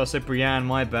girl, so I said Brianne,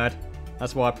 my bad.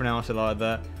 That's why I pronounced it like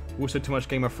that. Also, too much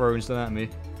Game of Thrones, don't at me.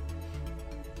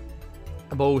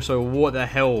 But also, what the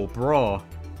hell, brah?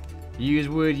 You use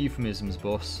weird euphemisms,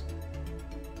 boss.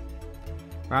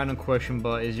 Random question,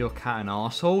 but is your cat an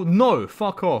asshole? No,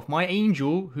 fuck off. My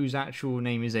angel, whose actual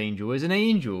name is Angel, is an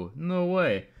angel. No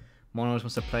way. Mine always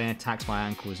wants to play and attacks my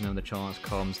ankles whenever the chance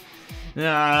comes.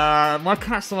 My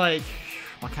cat's like—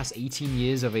 my cat's 18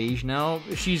 years of age now.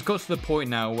 She's got to the point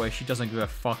now where she doesn't give a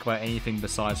fuck about anything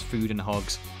besides food and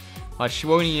hugs. Like, she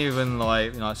won't even,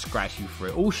 like, you know, scratch you for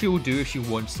it. All she'll do if she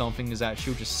wants something is that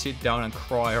she'll just sit down and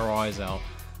cry her eyes out.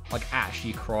 Like,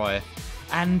 actually cry.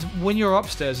 And when you're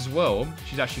upstairs as well,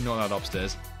 she's actually not allowed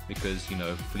upstairs because, you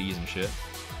know, fleas and shit.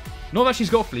 Not that she's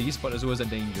got fleas, but there's always a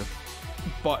danger.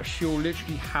 But she'll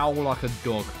literally howl like a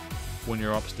dog when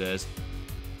you're upstairs.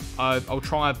 I'll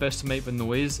try my best to make the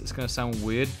noise. It's gonna sound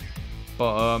weird,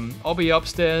 but I'll be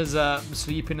upstairs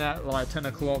sleeping at like 10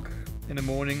 o'clock in the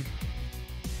morning,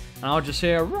 and I'll just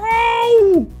hear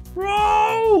row,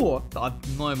 row. I'm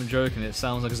not even joking. It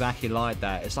sounds exactly like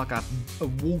that. It's like a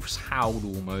wolf's howl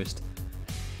almost.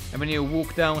 And then you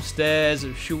walk downstairs,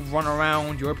 she'll run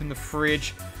around. You open the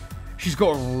fridge. She's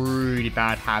got a really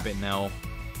bad habit now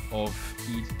of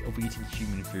eating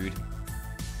human food.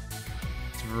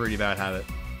 It's a really bad habit.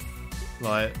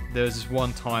 Like, there's this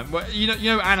one time, well, you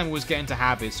know, animals get into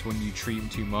habits when you treat them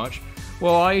too much.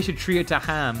 Well, I used to treat her to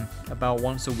ham about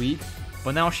once a week,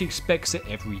 but now she expects it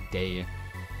every day.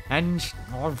 And she's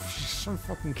so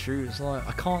fucking cute. It's like,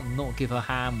 I can't not give her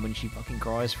ham when she fucking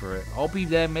cries for it. I'll be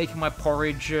there making my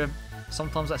porridge,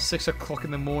 sometimes at 6 o'clock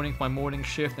in the morning for my morning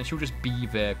shift, and she'll just be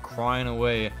there crying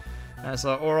away. And it's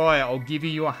like, alright, I'll give you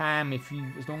your ham if you,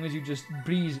 as long as you just,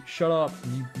 please shut up,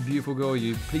 you beautiful girl,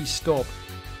 you, please stop.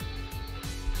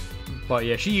 But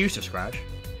yeah, she used to scratch,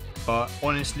 but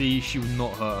honestly, she would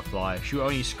not hurt a fly. She would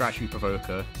only scratch if you provoke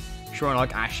her. She won't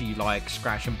like actually like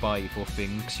scratch and bite you for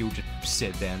things. She'll just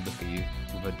sit there and look at you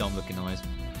with her dumb looking eyes.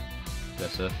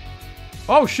 Bless her.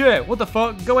 Oh shit! What the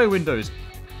fuck? Go away, Windows.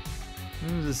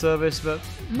 There's a service, but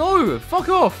no! Fuck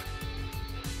off!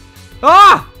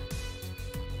 Ah!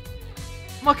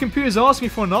 My computer's asking me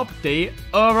for an update.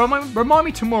 Remind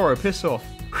me tomorrow. Piss off.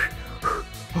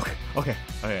 Okay.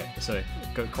 So,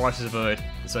 crisis averted.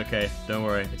 It's okay. Don't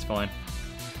worry. It's fine.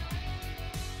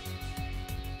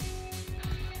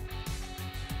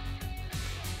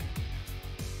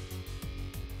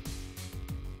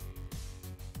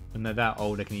 When they're that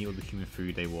old, they can eat all the human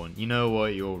food they want. You know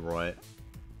what? You're right.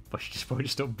 But she just probably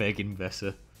stop begging,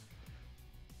 Vessa.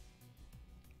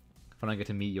 When I get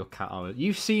to meet your cat,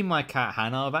 you've seen my cat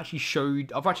Hannah. I've actually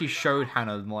showed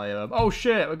Hannah my. Oh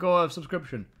shit! I got a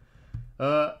subscription.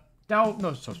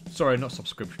 Sorry, not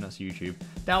subscription. That's YouTube.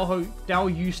 Dal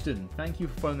Houston. Thank you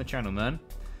for following the channel, man.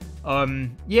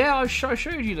 Yeah, I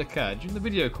showed you the cat during the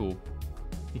video call.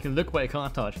 You can look, but you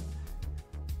can't touch.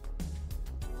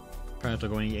 Parents are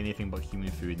going to eat anything but human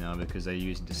food now because they're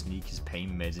using to sneak his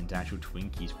pain meds into actual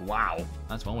Twinkies. Wow,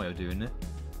 that's one way of doing it.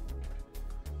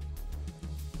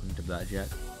 Into Blackjack.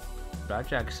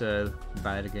 Blackjack's a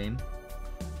bad game.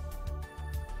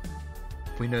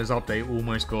 Windows update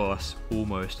almost got us.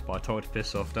 Almost, but I told it to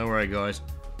piss off. Don't worry, guys.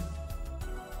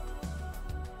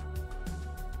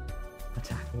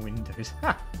 Attack Windows.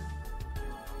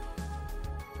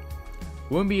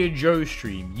 Won't be a Joe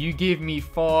stream. You give me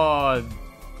far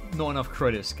not enough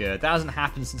credit, Scared. That hasn't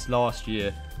happened since last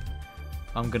year.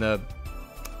 I'm gonna...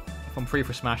 If I'm free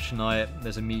for Smash tonight,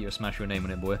 there's a meteor smash your name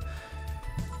on it, boy.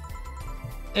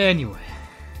 Anyway.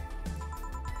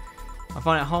 I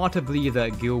find it hard to believe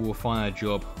that Gil will find a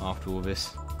job after all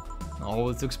this. Oh,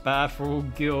 it looks bad for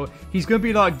old Gil. He's gonna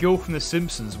be like Gil from The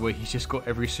Simpsons, where he's just got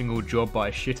every single job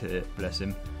but shit at it, bless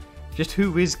him. Just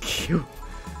who is Gil?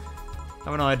 I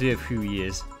have an idea of who he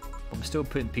is, but I'm still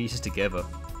putting pieces together.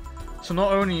 So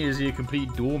not only is he a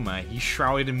complete doormat, he's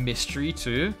shrouded in mystery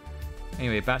too.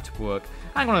 Anyway, back to work.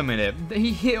 Hang on a minute.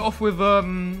 He hit off with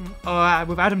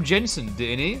Adam Jensen,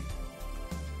 didn't he?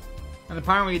 And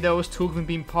apparently there was talk of him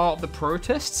being part of the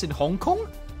protests in Hong Kong?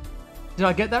 Did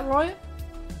I get that right?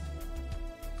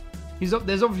 There's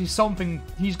obviously something.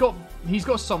 He's got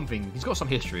something. He's got some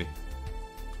history.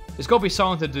 It's got to be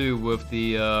something to do with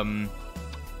the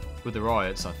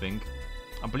riots, I think.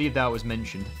 I believe that was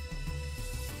mentioned.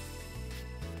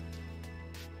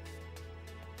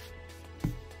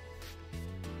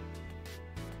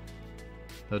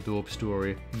 Her dwarf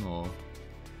story. Aww.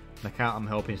 The cat I'm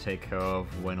helping to take care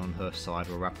of went on her side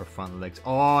will wrap her front legs.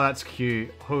 Oh, that's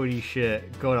cute. Holy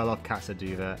shit. God, I love cats that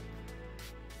do that.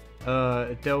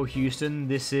 Del Houston,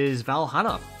 this is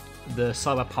Valhalla. The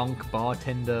cyberpunk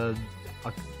bartender.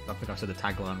 I think I said the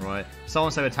tagline right.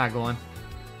 Someone say the tagline.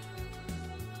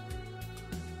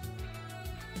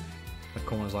 The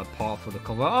comment's like part for the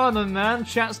comment. Oh no, man,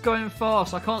 chat's going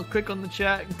fast. I can't click on the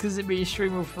chat because it'd be a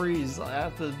stream will freeze. I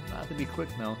have to be quick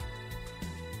now.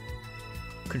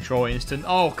 Control instant.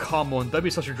 Oh come on, don't be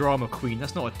such a drama queen.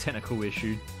 That's not a technical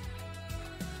issue.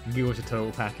 Give us a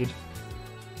total package.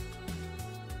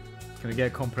 Can we get a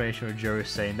compilation of Joe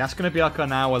saying that's going to be like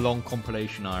an hour-long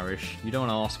compilation, Irish? You don't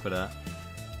want to ask for that.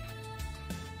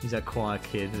 He's that quiet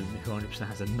kid who 100%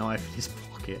 has a knife in his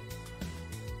pocket.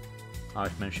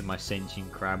 I've mentioned my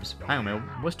sentient crabs. Hang on,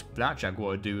 what's Blackjack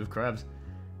got to do with crabs?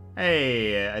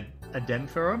 Hey, a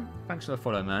Denthera? Thanks for the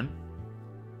follow, man.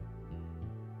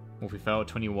 Well, if you fail at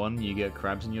 21, you get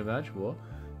crabs in your badge? What?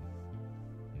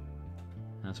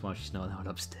 That's why she's not allowed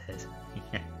upstairs.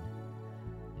 Yeah.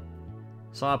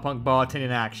 Cyberpunk bartending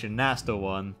in action, that's the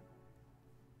one.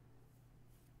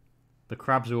 The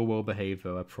crabs are all well behaved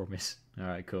though, I promise.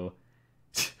 Alright, cool.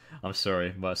 I'm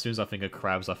sorry, but as soon as I think of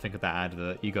crabs, I think of that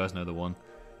advert. You guys know the one.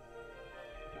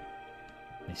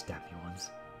 They stab me once.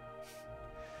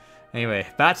 Anyway,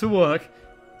 back to work.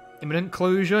 Imminent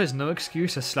closure is no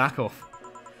excuse to slack off.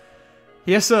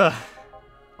 Yes, sir.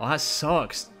 Oh, that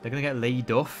sucks. They're gonna get laid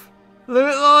off.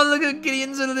 Look at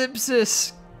Gideon's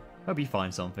ellipsis. Hope you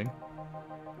find something.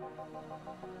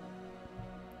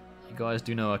 You guys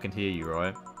do know I can hear you,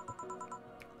 right?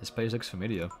 This place looks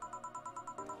familiar.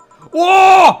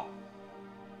 Whoa!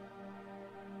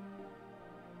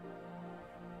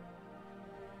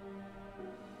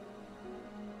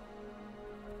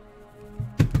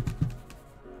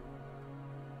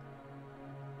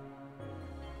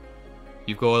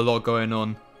 You've got a lot going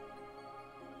on.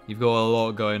 You've got a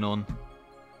lot going on.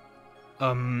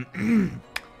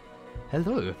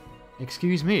 Hello.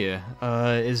 Excuse me.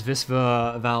 Is this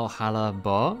the Valhalla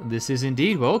bar? This is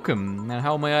indeed welcome. And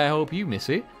how may I help you,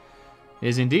 missy? It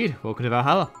is indeed. Welcome to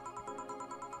Valhalla.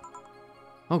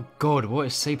 Oh god, what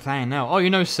is Say playing now? Oh, you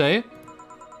know Say?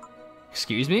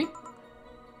 Excuse me?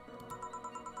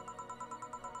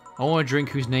 I want a drink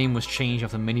whose name was changed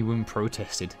after many women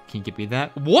protested. Can you give me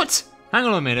that? What? Hang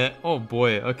on a minute. Oh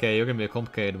boy, okay, you're gonna be a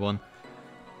complicated one.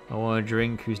 I want a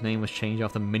drink whose name was changed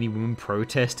after many women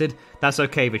protested. That's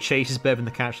okay, the chase is better than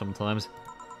the catch sometimes.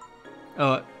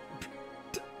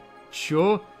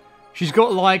 Sure. She's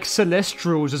got like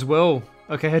celestials as well.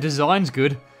 Okay, her design's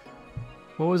good.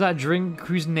 What was that drink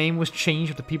whose name was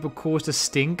changed after people caused a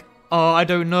stink? Oh, I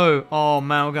don't know. Oh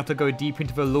man, we're gonna have to go deep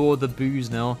into the lore of the booze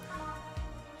now.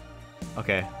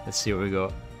 Okay, let's see what we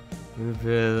got.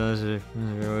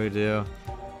 Really do.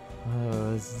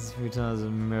 Oh, this is 3 times a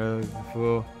mirror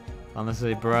before.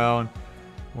 Honestly, brown.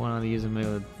 One of these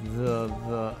mirror.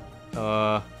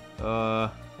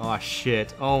 Oh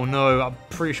shit. Oh no, I'm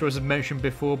pretty sure it was mentioned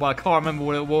before, but I can't remember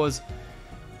what it was.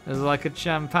 There's like a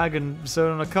champagne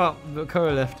soda on a cup, but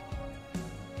curry left.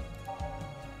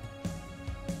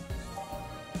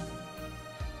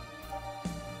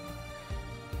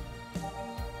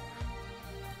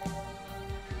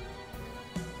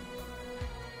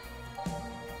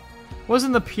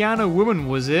 Wasn't the piano woman,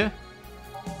 was it?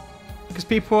 Because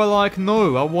people are like,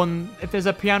 no, I want, if there's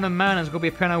a piano man, there's got to be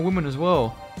a piano woman as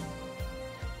well.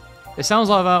 It sounds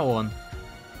like that one.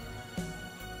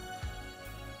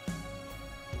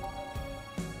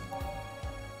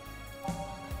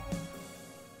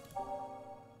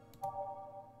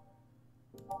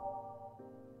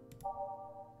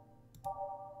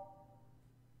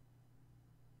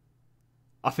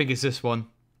 I think it's this one.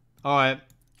 Alright.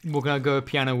 We're gonna go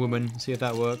piano woman, see if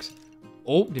that works.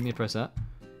 Oh, didn't mean to press that.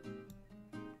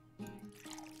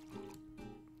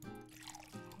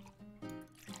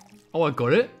 Oh, I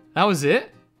got it. That was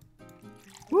it.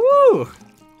 Woo!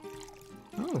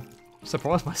 Oh,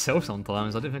 surprised myself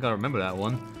sometimes. I didn't think I remember that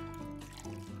one.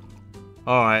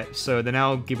 Alright, so they're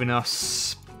now giving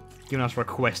us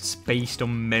requests based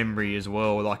on memory as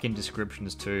well, like in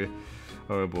descriptions too.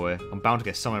 Oh boy, I'm bound to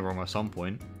get something wrong at some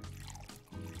point.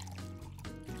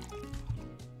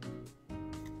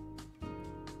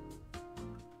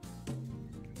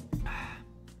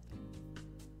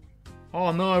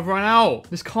 Oh no, I've run out!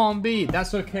 This can't be!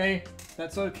 That's okay.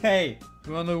 That's okay.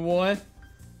 You wanna know why?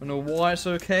 Wanna know why it's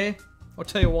okay? I'll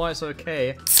tell you why it's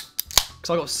okay. Cause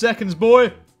I got seconds,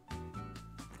 boy!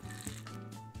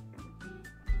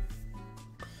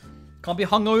 Can't be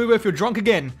hungover if you're drunk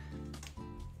again.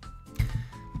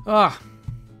 Ah.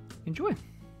 Enjoy.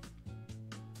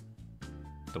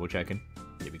 Double checking.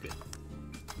 Yeah, be good.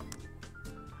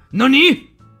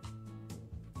 NANI?!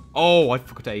 Oh, I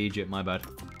forgot to age it, my bad.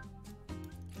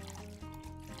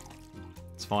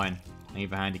 It's fine. I need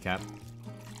the handicap.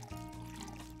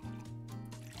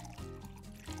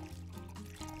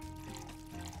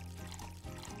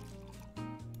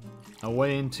 I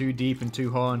went in too deep and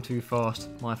too hard and too fast.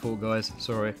 My fault, guys.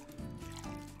 Sorry.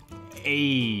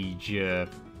 Age. Oh,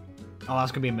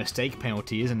 that's gonna be a mistake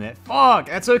penalty, isn't it? Fuck!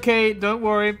 That's okay. Don't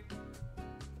worry.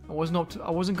 I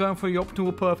wasn't going for the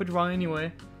optimal perfect run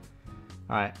anyway.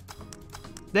 All right.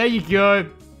 There you go.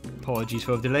 Apologies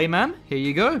for the delay, ma'am. Here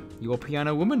you go. Your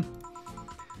piano woman.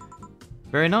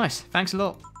 Very nice. Thanks a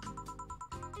lot.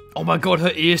 Oh my god,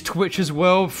 her ears twitch as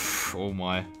well. Oh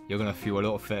my. You're gonna feel a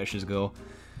lot of fetishes, girl.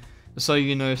 So,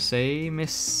 you know, say,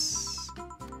 Miss...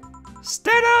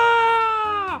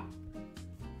 Stella!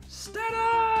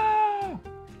 Stella!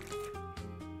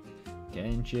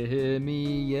 Can't you hear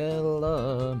me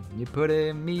yell? You're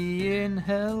putting me in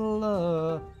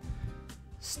hell.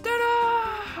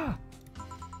 Stella!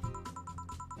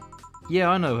 Yeah,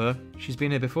 I know her. She's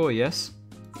been here before, yes?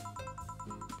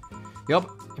 Yup.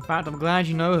 In fact, I'm glad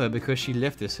you know her because she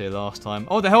left this here last time.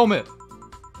 Oh, the helmet!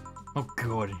 Oh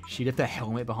god, she left the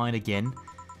helmet behind again?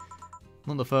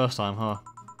 Not the first time, huh?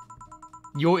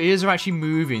 Your ears are actually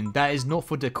moving. That is not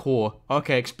for decor.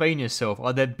 Okay, explain yourself.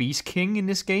 Are there Beast King in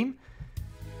this game?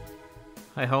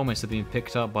 Hey, helmets have been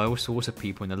picked up by all sorts of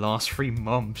people in the last 3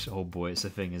 months. Oh boy, it's a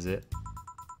thing, is it?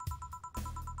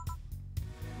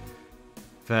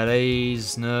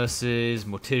 Valets, nurses,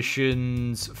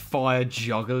 morticians, fire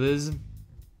jugglers.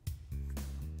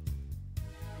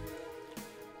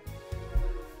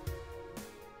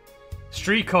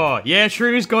 Streetcar. Yeah,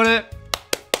 True's got it.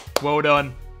 Well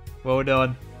done. Well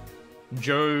done.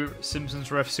 Joe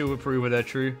Simpson's ref silver approval there,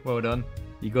 True. Well done.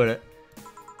 You got it.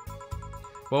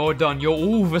 Well done. You're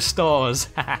all the stars.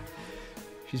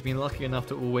 She's been lucky enough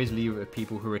to always leave it with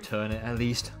people who return it, at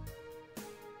least.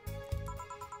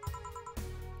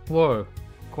 Whoa.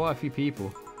 Quite a few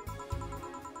people.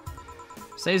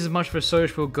 Says as much for a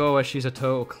social goal as she's a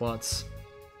total klutz.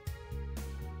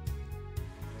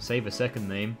 Save a second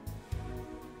name.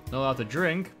 Not allowed to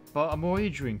drink, but I'm already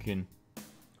drinking.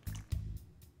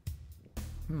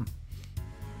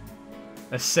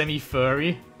 A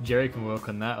semi-furry? Jerry can work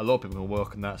on that. A lot of people can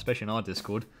work on that, especially in our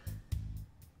Discord.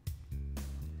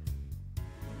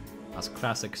 That's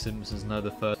classic Simpsons. Know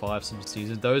the first 5 Simpsons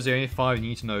seasons. Those are the only 5 you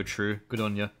need to know, True. Good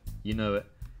on you. You know it.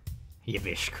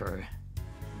 Yvish crew.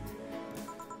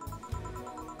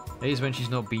 That is when she's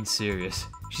not being serious.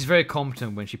 She's very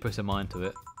competent when she puts her mind to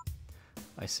it.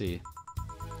 I see.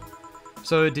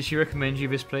 So, did she recommend you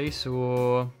this place,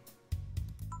 or...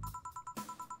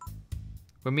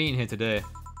 We're meeting here today.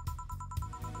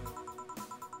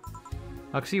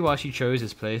 I can see why she chose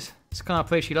this place. It's the kind of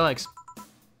place she likes.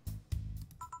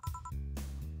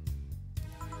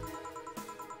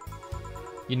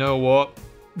 You know what?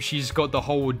 She's got the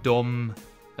whole Dom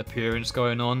appearance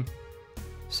going on.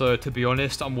 So, to be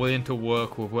honest, I'm willing to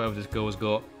work with whatever this girl's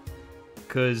got.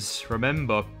 Because,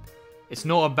 remember, it's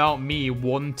not about me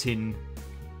wanting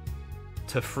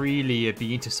to freely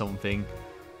be into something.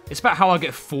 It's about how I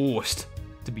get forced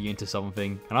to be into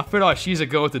something. And I feel like she's a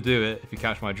girl to do it, if you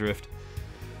catch my drift.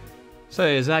 So,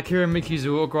 is that Kira Mickey's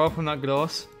autograph on that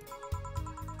glass?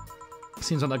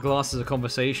 Seems like that glass is a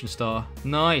conversation starter.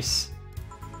 Nice!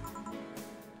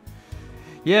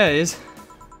 Yeah, it is.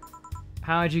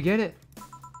 How'd you get it?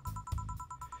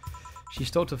 She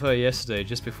stopped with her yesterday,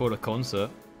 just before the concert.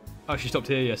 Oh, she stopped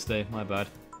here yesterday. My bad.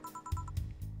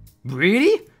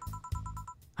 Really?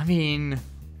 I mean...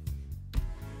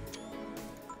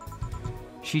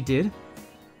 She did?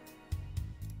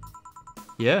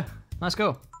 Yeah, let's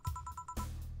go.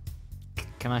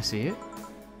 Can I see it?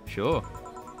 Sure.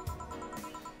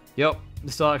 Yup,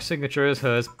 the Stark signature is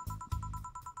hers.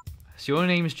 So your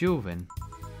name's Jewel then?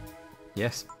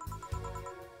 Yes.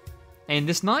 Ain't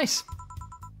this nice?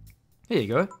 Here you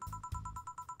go.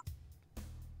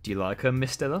 Do you like her,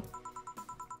 Miss Stella?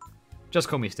 Just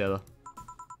call me Stella.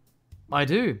 I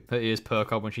do. Her ears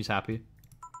perk up when she's happy.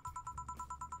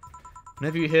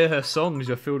 Whenever you hear her songs,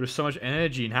 you're filled with so much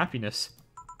energy and happiness.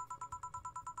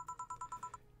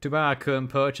 Too bad I couldn't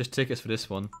purchase tickets for this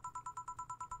one.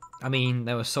 I mean,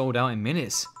 they were sold out in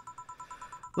minutes.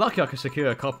 Lucky I could secure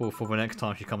a couple for the next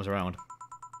time she comes around.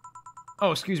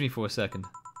 Oh, excuse me for a second.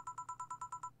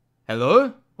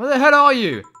 Hello? Where the hell are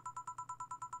you?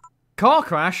 Car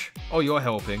crash? Oh, you're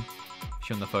helping.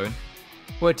 She on the phone.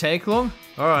 Will it take long?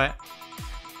 Alright.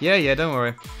 Yeah, don't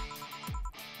worry.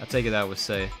 I take it that would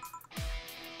say.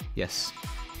 Yes.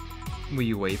 Will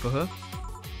you wait for her?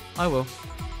 I will.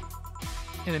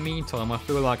 In the meantime, I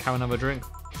feel like having another drink.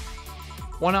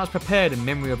 One that was prepared in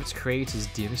memory of its creator's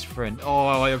dearest friend.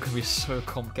 Oh, it could be so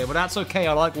complicated, but that's okay,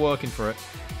 I like working for it.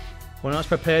 One that was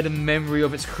prepared in memory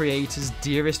of its creator's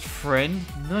dearest friend?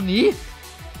 Nani?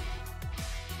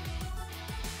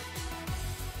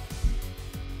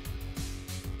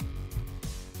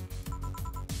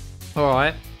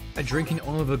 Alright. A drink in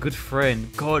honor of a good friend.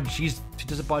 God, she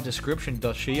does it by description,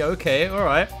 does she? Okay,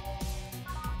 alright.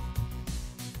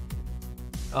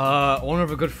 Honor of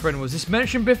a good friend. Was this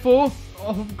mentioned before?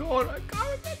 Oh god, I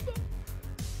can't remember.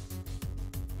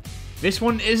 This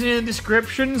one isn't in the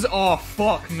descriptions? Oh,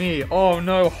 fuck me. Oh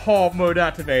no, hard mode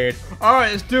activated.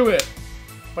 Alright, let's do it.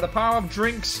 For the power of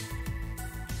drinks.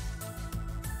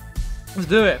 Let's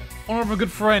do it. Honor of a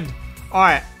good friend.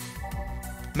 Alright.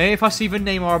 Maybe if I see the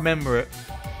name, I'll remember it.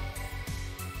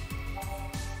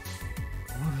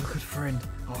 Honor of a good friend.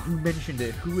 Oh, who mentioned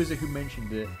it? Who is it who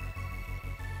mentioned it?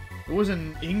 It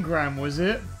wasn't Ingram, was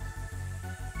it?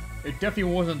 It definitely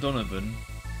wasn't Donovan.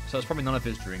 So it's probably none of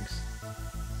his drinks.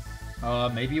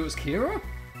 Maybe it was Kira?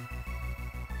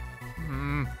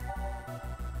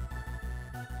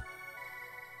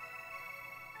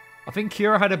 I think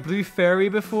Kira had a blue fairy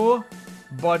before,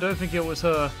 but I don't think it was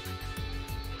her.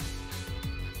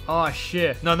 Oh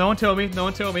shit. No, no one tell me. No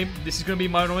one tell me. This is going to be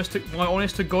my honest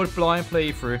to God blind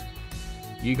playthrough.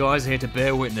 You guys are here to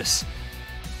bear witness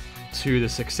to the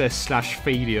success /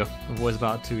 failure of what is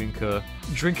about to incur.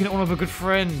 Drinking it on with a good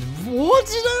friend. What?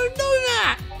 I don't know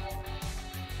that!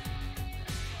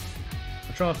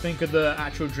 I'm trying to think of the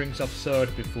actual drinks I've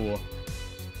served before.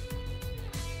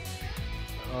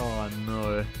 Oh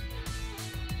no.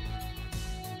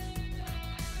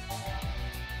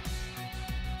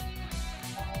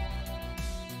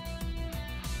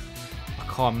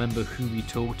 I can't remember who we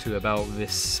talked to about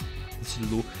this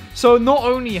law. So not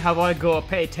only have I got to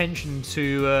pay attention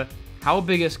to how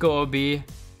big it's got to be,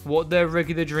 what their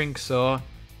regular drinks are,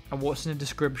 and what's in the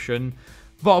description,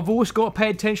 but I've also got to pay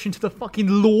attention to the fucking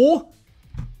law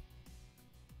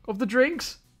of the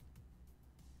drinks.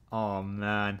 Oh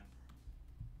man.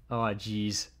 Oh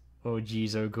jeez. Oh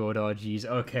jeez. Oh god. Oh jeez.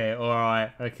 Okay. All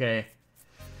right. Okay.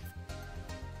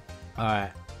 All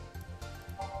right.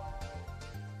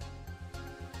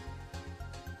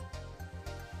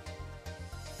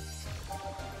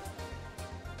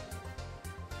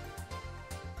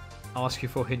 I'll ask you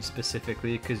for hints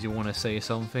specifically because you want to say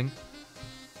something.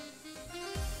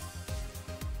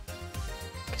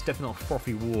 It's definitely not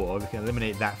frothy water. We can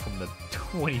eliminate that from the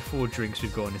 24 drinks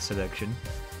we've got in this selection.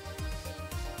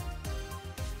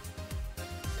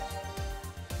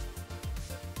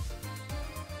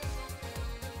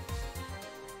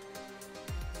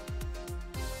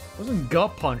 It wasn't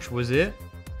gut punch, was it?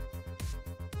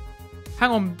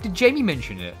 Hang on, did Jamie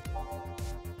mention it?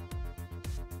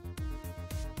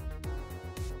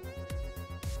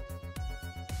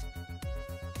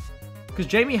 Because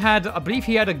Jamie had, I believe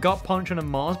he had a gut punch and a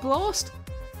Mars blast?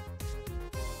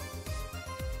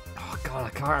 Oh god, I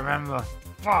can't remember.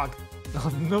 Fuck. Oh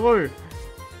no.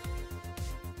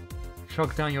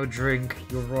 Chug down your drink,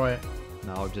 you're right.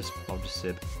 No, I'll just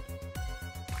sip.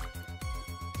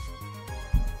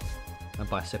 And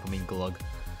by sip I mean glug.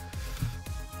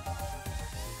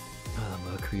 Ah,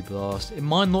 Mercury Blast. It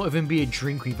might not even be a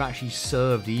drink we've actually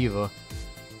served either.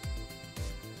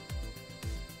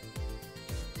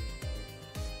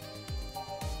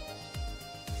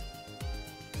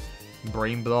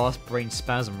 Brain blast, brain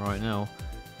spasm right now.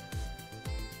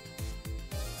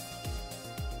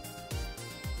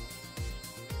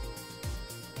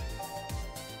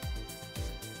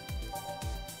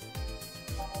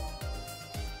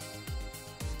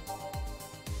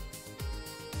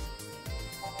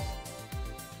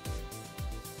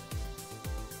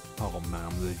 Oh man,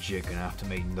 I'm legit gonna have to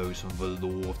make notes of the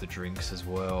law of the drinks as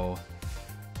well.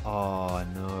 Oh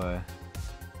no.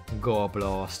 God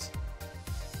blast.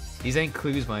 These ain't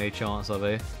clues by any chance, are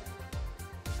they?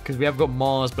 Because we have got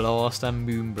Mars Blast and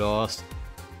Moon Blast.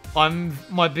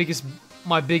 My biggest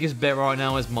bet right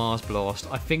now is Mars Blast.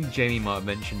 I think Jamie might have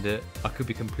mentioned it. I could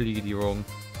be completely wrong.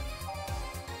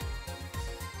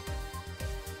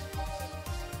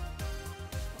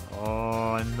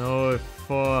 Oh no,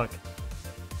 fuck.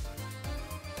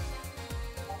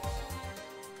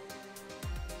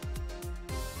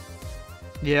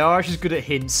 Yeah, Archie's good at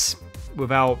hints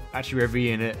without actually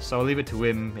revealing it, so I'll leave it to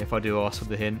him if I do ask for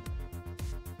the hint.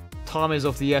 Time is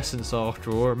of the essence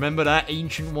after all. Remember that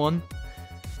ancient one?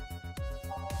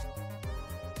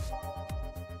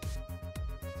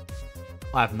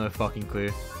 I have no fucking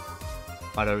clue.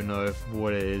 I don't know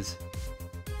what it is.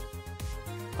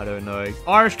 I don't know.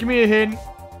 Irish, give me a hint.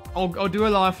 I'll do a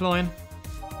lifeline.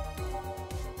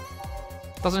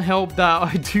 Doesn't help that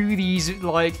I do these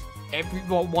like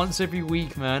once every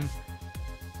week, man.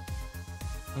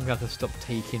 I'm gonna have to stop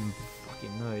taking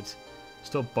fucking notes.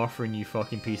 Stop buffering, you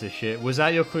fucking piece of shit. Was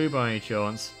that your clue by any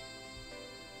chance?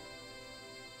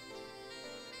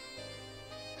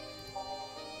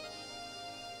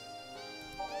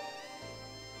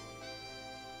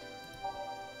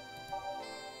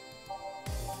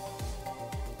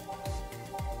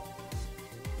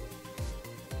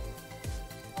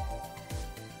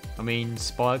 I mean,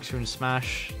 spikes are in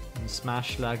Smash, and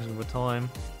Smash lags over time.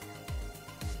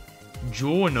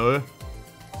 Giorno.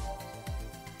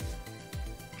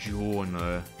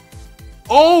 Giorno.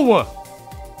 Oh!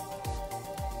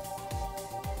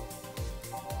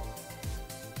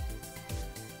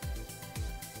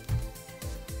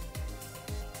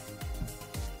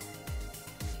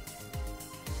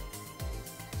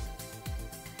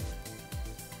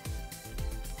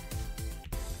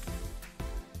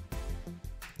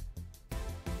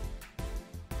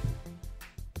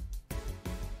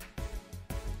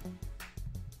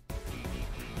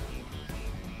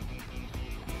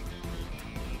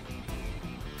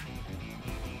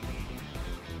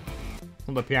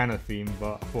 from the piano theme,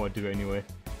 but I thought I'd do it anyway.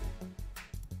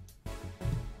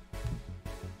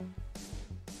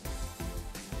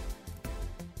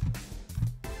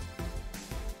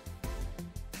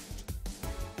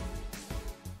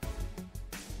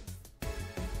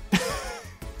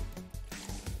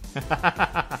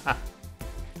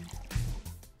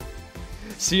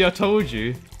 See, I told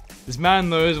you. This man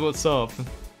knows what's up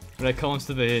when it comes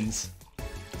to the hints.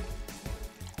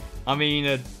 I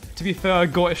mean, to be fair, I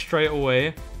got it straight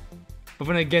away. But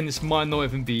then again, this might not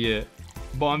even be it.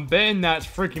 But I'm betting that's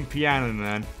freaking piano,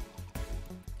 man.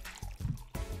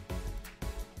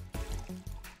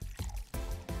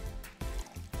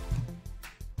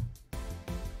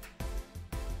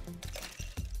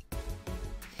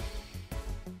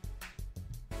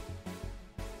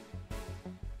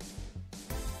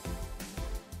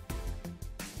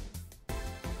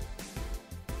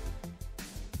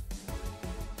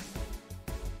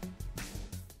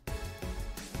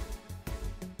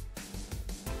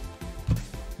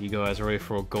 You guys ready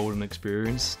for a golden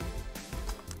experience?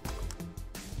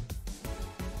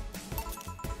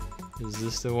 Is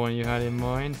this the one you had in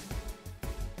mind?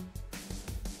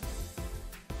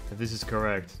 If this is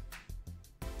correct.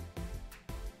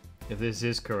 If this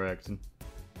is correct.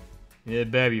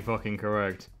 It better be fucking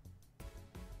correct.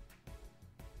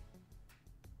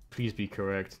 Please be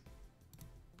correct.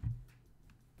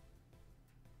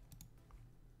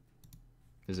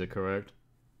 Is it correct?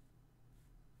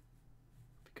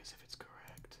 Because if it's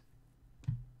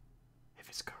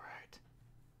correct,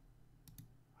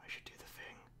 I should do the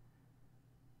thing.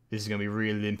 This is gonna be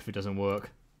real limp if it doesn't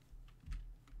work.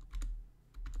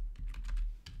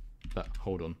 But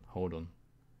hold on.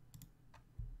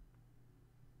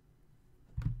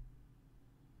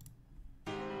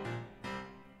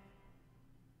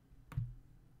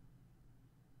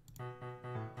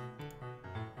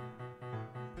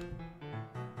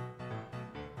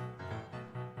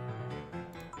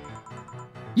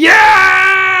 Yeah!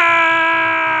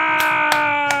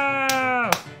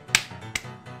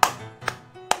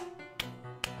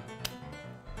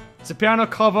 It's a piano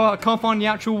cover. I can't find the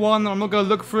actual one. I'm not going to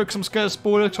look through it because I'm scared of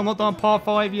spoilers because I'm not done part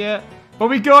 5 yet. But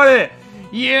we got it!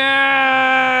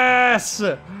 Yes!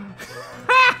 Okay,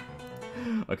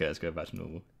 let's go back to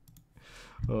normal.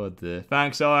 Oh dear.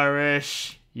 Thanks,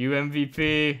 Irish. You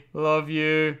MVP. Love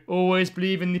you. Always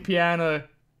believe in the piano.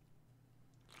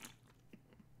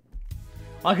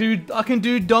 I can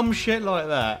do dumb shit like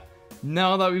that.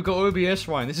 Now that we've got OBS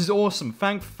running. This is awesome.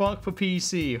 Thank fuck for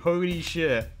PC. Holy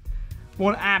shit.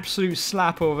 What an absolute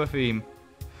slap of a theme.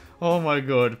 Oh my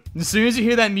god. As soon as you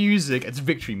hear that music, it's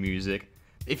victory music.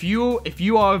 If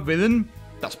you are a villain,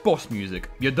 that's boss music.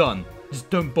 You're done.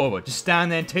 Just don't bother. Just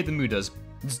stand there and take the mudas.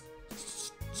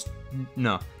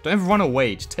 No. Don't ever run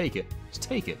away. Just take it. Just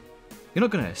take it. You're not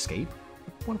gonna escape.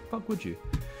 Why the fuck would you?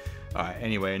 Alright,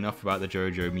 anyway, enough about the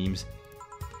JoJo memes.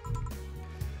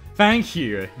 Thank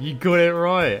you. You got it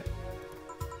right.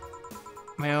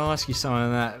 May I ask you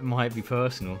something that might be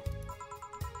personal?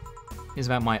 It's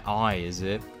about my eye, is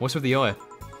it? What's with the eye?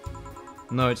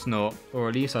 No, it's not. Or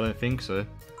at least I don't think so.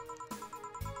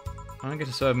 I don't get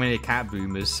to serve many cat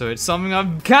boomers, so it's something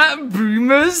I'm cat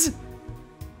boomers?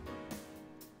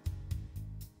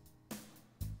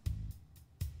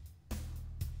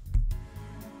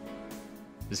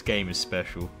 This game is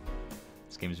special.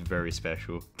 This game is very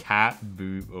special. Cat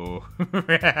boom. Oh.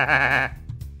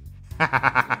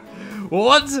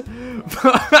 What?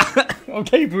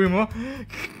 Okay, boomer.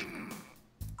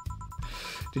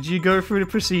 Did you go through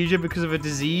the procedure because of a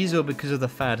disease or because of the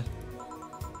fad?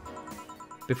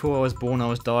 Before I was born, I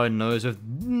was diagnosed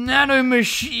with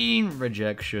nanomachine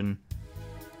rejection.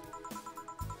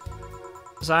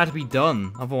 So I had to be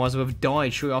done, otherwise I would have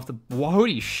died shortly after.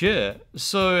 Holy shit.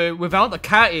 So without the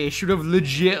cat ear, she would have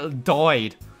legit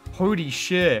died. Holy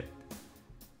shit.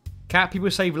 Cat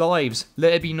people save lives,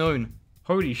 let it be known.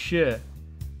 Holy shit.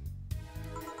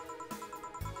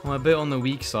 I'm a bit on the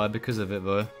weak side because of it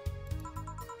though.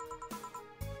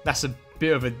 That's a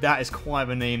bit of a, that is quite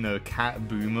a name though, Cat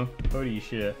Boomer. Holy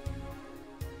shit.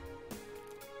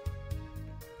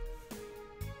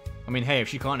 I mean, hey, if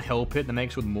she can't help it, that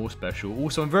makes her more special.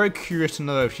 Also, I'm very curious to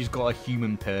know if she's got a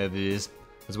human pair of ears,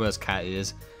 as well as cat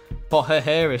ears. But her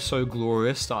hair is so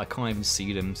glorious that I can't even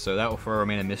see them, so that will forever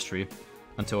remain a mystery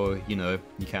until, you know,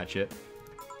 you catch it.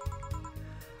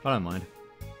 I don't mind.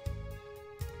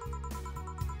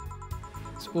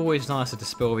 It's always nice to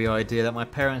dispel the idea that my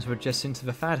parents were just into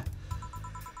the fad.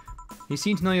 You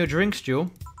seem to know your drinks,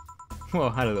 Jill. Well,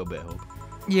 I had a little bit of help.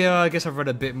 Yeah, I guess I've read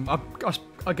a bit.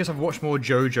 I guess I've watched more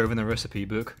JoJo than the recipe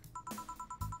book.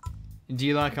 Do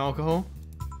you like alcohol?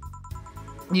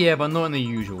 Yeah, but not in the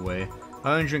usual way.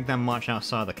 I don't drink that much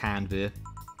outside the canned beer.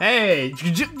 Hey!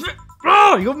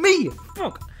 Oh, you got me!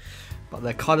 Fuck! But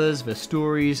their colours, their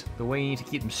stories, the way you need to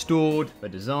keep them stored, their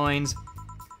designs.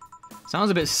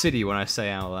 Sounds a bit silly when I say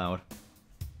it out loud.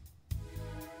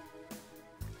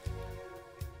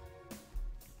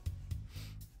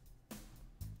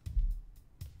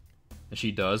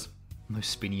 She does. No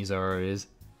spinny Zara is.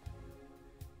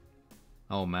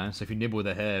 Oh man, so if you nibble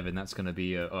the hair, then that's gonna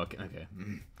be okay.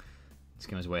 This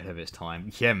game is way ahead of its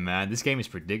time. Yeah man, this game is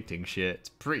predicting shit. It's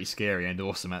pretty scary and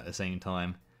awesome at the same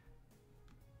time.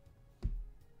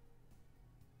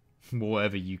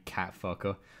 Whatever, you cat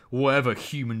fucker. Whatever,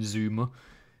 human zoomer.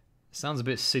 It sounds a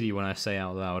bit silly when I say it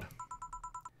out loud.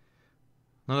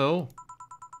 Not at all.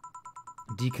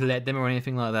 Do you collect them or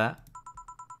anything like that?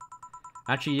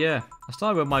 Actually, yeah. I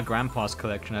started with my grandpa's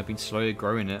collection. I've been slowly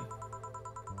growing it.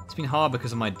 It's been hard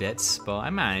because of my debts, but I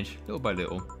manage, little by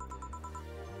little.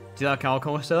 Do you like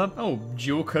alcohol stuff? Oh,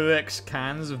 Jewel collects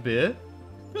cans of beer?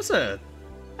 That's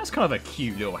kind of a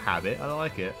cute little habit. I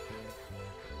like it.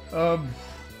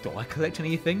 Do I collect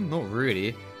anything? Not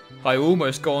really. I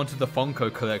almost got onto the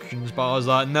Funko collections, but I was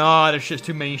like, nah, that's just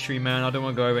too mainstream, man. I don't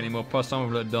want to go over it anymore. Plus, some of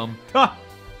them look dumb. Ha!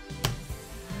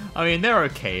 I mean, they're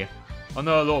okay. I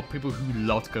know a lot of people who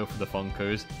love to go for the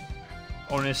Funkos.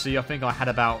 Honestly, I think I had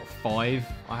about 5.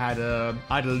 I had a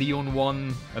Leon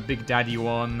one, a Big Daddy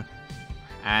one,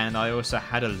 and I also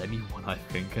had a Lemmy one, I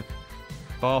think.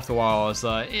 But after a while, I was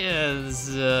like, yeah,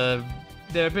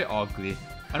 they're a bit ugly.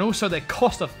 And also, they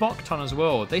cost a fuck ton as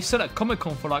well. They sell at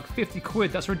Comic-Con for like 50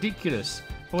 quid. That's ridiculous.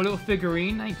 For a little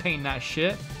figurine, I ain't paying that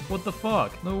shit. What the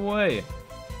fuck? No way.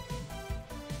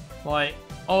 Like,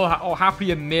 I'll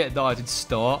happily admit that I did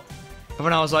start. But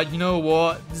then I was like, you know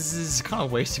what? This is kind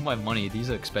of wasting my money. These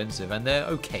are expensive and they're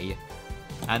okay.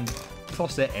 And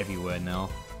plus they're everywhere now.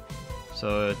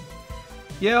 So,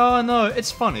 yeah, no, it's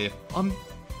funny. I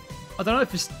don't know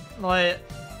if it's like,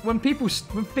 when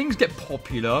things get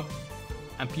popular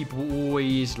and people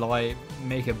always like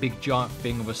make a big giant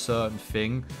thing of a certain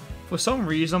thing, for some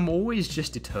reason I'm always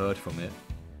just deterred from it.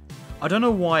 I don't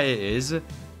know why it is.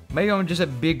 Maybe I'm just a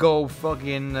big old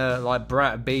fucking like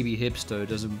brat baby hipster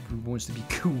who wants to be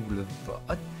cool.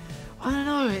 But I don't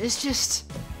know. It's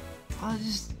just I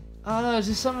don't know. There's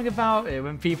just something about it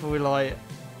when people are like,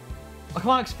 I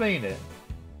can't explain it.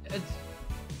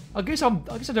 I guess I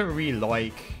don't really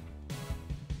like.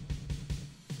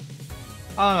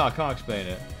 I don't know. I can't explain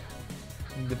it.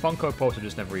 The Funko Pops are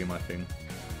just never really my thing.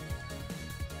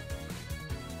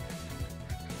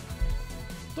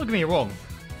 Don't get me wrong.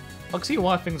 I can see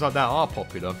why things like that are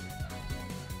popular,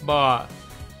 but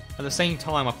at the same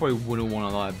time, I probably wouldn't want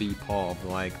to like be part of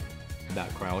like that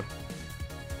crowd.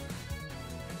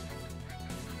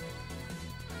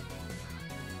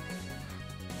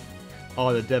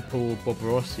 Oh, the Deadpool Bob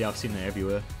Ross, yeah, I've seen it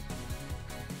everywhere.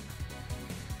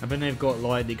 And then they've got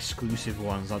like the exclusive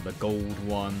ones, like the gold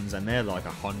ones, and they're like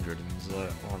 100. And it's like,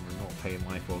 oh, I'm not paying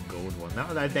money for a gold one.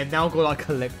 Now they've now got like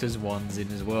collector's ones in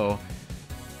as well.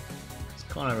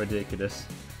 Kind of ridiculous.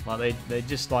 Like they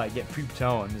just like get pooped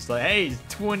out and it's like, hey, it's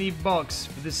 20 bucks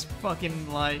for this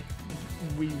fucking like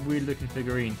weird looking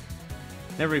figurine.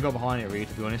 Never really got behind it really,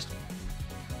 to be honest.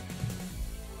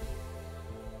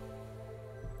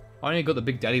 I only got the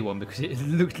Big Daddy one because it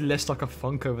looked less like a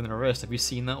Funko than the rest. Have you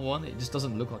seen that one? It just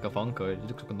doesn't look like a Funko. It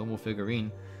looks like a normal figurine.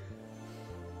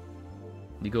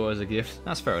 You got it as a gift.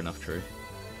 That's fair enough, true.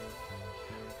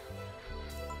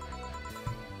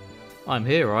 I'm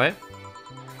here, right?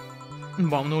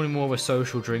 But I'm normally more of a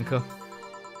social drinker.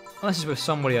 Unless it's with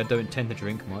somebody I don't tend to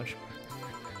drink much.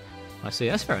 I see,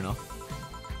 that's fair enough.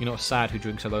 You're not sad who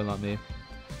drinks alone like me.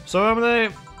 So Emily,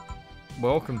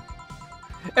 welcome.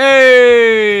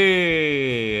 Hey!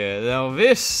 Now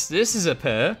this is a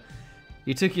pair.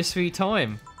 You took your sweet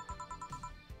time.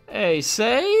 Hey,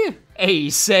 say? Hey,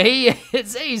 say?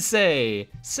 It's hey, say.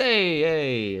 Say,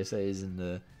 hey. Say's in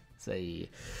the... Say.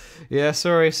 Yeah,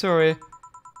 sorry.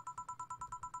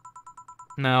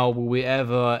 Now, will we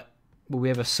ever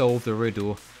solve the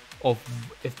riddle of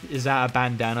is that a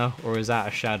bandana or is that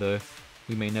a shadow?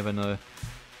 We may never know.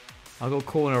 I got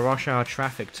caught in a rush hour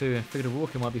traffic too and figured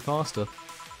walking might be faster.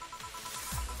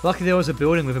 Lucky there was a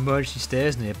building with emergency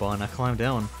stairs nearby and I climbed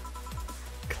down.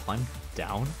 Climbed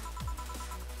down?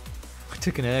 I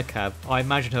took an air cab. I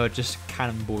imagined her just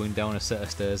cannonballing down a set of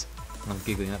stairs and I'm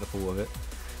giggling at the thought of it.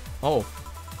 Oh.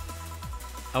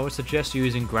 I would suggest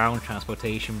using ground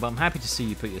transportation, but I'm happy to see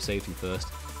you put your safety first.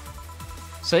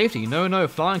 Safety? No,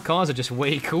 flying cars are just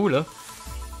way cooler.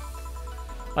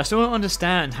 I still don't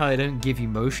understand how they don't give you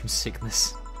motion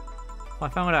sickness. If I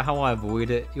found out how I avoid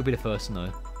it, you'll be the first to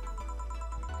know.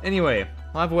 Anyway,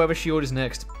 I have a weather shield is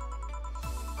next.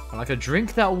 Like a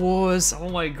drink that was. Oh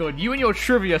my god, you and your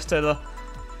trivia, Stella.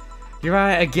 You're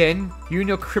at it again. You and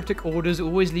your cryptic orders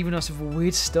always leaving us with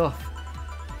weird stuff.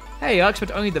 Hey, I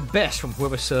expect only the best from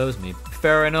whoever serves me.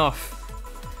 Fair enough.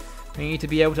 I need to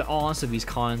be able to answer these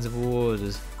kinds of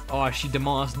orders. Oh, she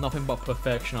demands nothing but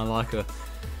perfection. I like her.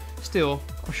 Still,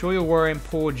 I'm sure you're worrying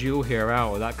poor Jill here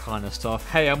out with that kind of stuff.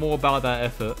 Hey, I'm all about that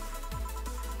effort.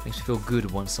 Makes me feel good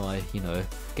once I, you know,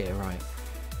 get it right.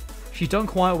 She's done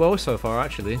quite well so far,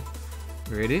 actually.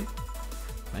 Really?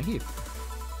 Thank you.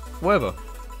 Whatever.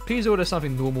 Please order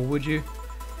something normal, would you?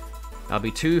 That'll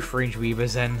be 2 fringe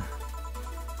weavers then.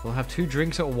 We'll have 2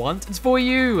 drinks at once. It's for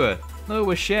you! No,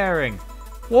 we're sharing.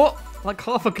 What? Like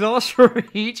half a glass for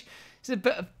each? Is it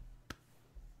better?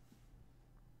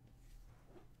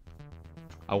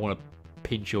 I want to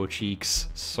pinch your cheeks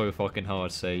so fucking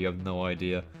hard, say you have no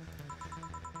idea.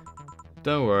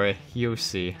 Don't worry, you'll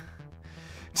see.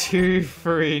 2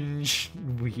 fringe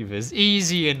weavers.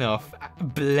 Easy enough.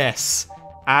 Bless.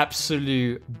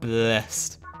 Absolute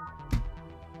blessed.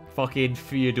 Fucking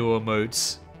Theodore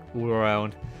emotes all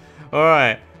around.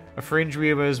 Alright. A fringe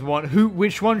weaver is one.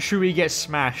 Which one should we get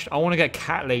smashed? I want to get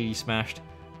Cat Lady smashed.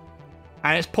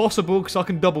 And it's possible because I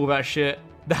can double that shit.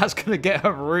 That's going to get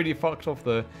her really fucked off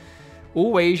though.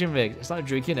 All Asian mix. It's like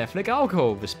drinking ethnic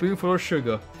alcohol with a spoonful of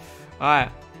sugar.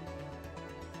 Alright.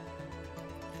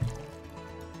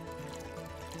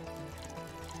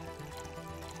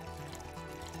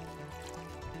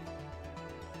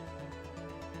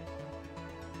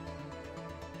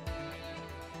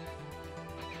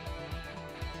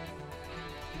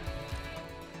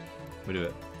 We do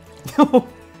it. I'm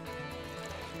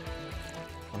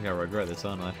gonna regret this,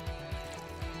 aren't I?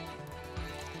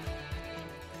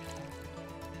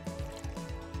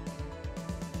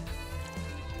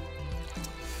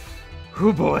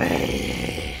 Oh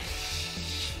boy!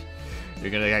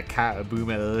 You're gonna get Cat Boom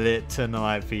lit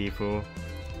tonight, people.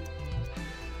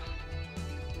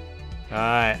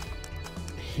 Alright.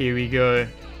 Here we go.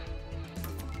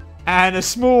 And a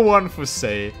small one for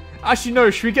Say. Actually, no,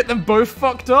 should we get them both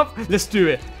fucked up? Let's do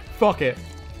it. Fuck it.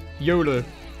 YOLO.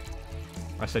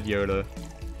 I said YOLO.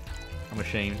 I'm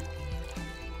ashamed.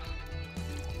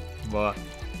 But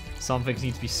some things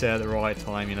need to be said at the right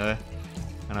time, you know?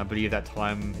 And I believe that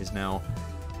time is now.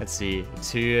 Let's see.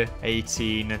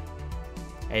 2/18.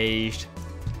 Aged.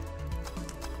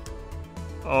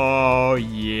 Oh,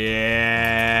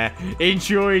 yeah.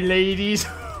 Enjoy, ladies.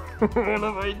 What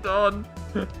have I done?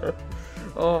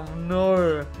 Oh,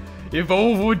 no.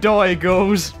 Evolve or die,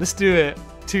 girls. Let's do it.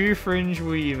 2 fringe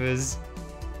weavers.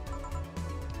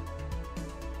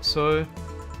 So,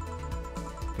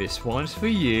 this one's for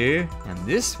you, and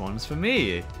this one's for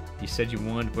me. You said you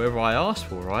wanted whatever I asked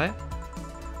for, right?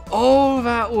 Oh,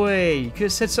 that way. You could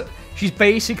have said so. She's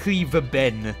basically the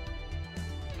Ben.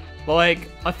 Like,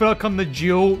 I feel like I'm the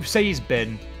Jill. Say he's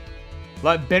Ben.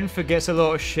 Like, Ben forgets a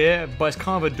lot of shit, but it's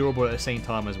kind of adorable at the same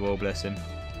time as well, bless him.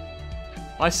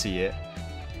 I see it.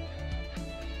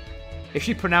 If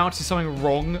she pronounces something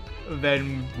wrong,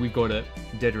 then we got it.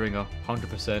 Dead ringer,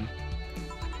 100%.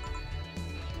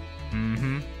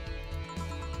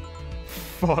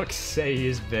 Fuck, say he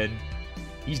is Ben.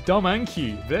 He's dumb and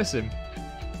cute, bless him.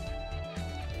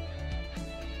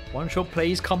 One Shot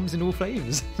Plays comes in all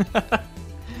flavors.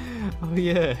 Oh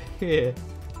yeah, here.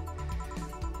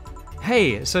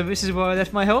 Hey, so this is where I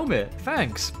left my helmet.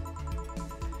 Thanks.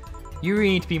 You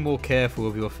really need to be more careful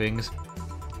with your things.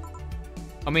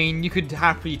 I mean, you could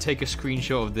happily take a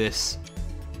screenshot of this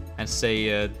and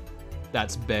say,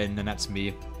 that's Ben and that's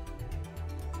me.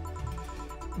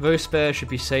 Those spares should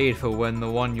be saved for when the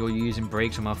one you're using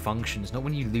breaks or malfunctions, not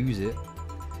when you lose it.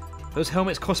 Those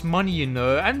helmets cost money, you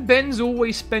know, and Ben's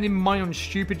always spending money on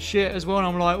stupid shit as well, and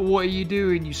I'm like, what are you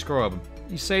doing, you scrub?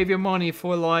 You save your money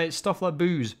for, like, stuff like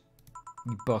booze.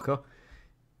 You bucker.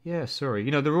 Yeah, sorry.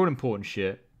 You know, the real important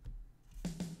shit.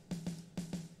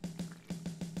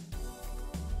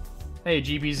 Hey,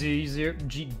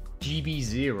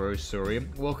 GB0, sorry.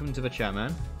 Welcome to the chat,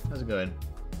 man. How's it going?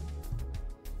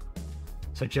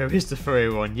 So Joe is the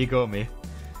furry one, you got me.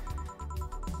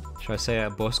 Should I say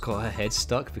our boss got her head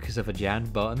stuck because of a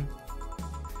jammed button?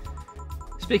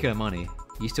 Speaking of money,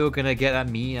 you still gonna get that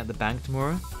meeting at the bank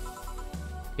tomorrow?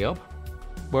 Yup.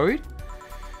 Worried?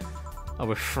 I'll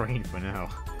refrain for now.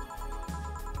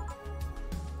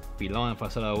 Be lying if I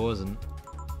said I wasn't.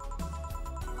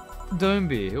 Don't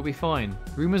be, it'll be fine.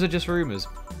 Rumors are just rumors.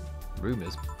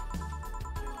 Rumors?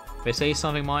 They say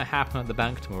something might happen at the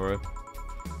bank tomorrow.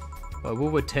 But with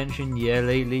all the tension, yeah,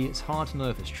 lately, it's hard to know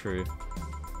if it's true.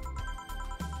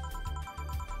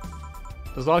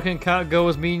 Does liking cat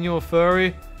girls mean you're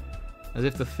furry? As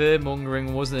if the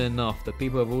fear-mongering wasn't enough, the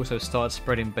people have also started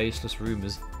spreading baseless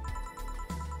rumors.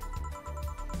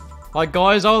 Like,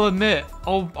 guys, I'll admit,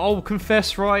 I'll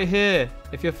confess right here.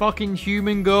 If you're fucking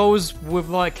human girls with,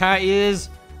 like, cat ears,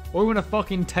 or even a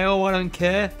fucking tail, I don't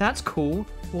care. That's cool.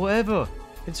 Whatever.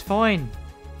 It's fine.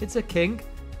 It's a kink.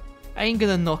 I ain't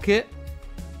gonna knock it.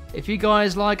 If you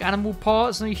guys like animal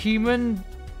parts and a human,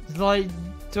 like,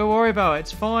 don't worry about it.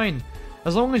 It's fine.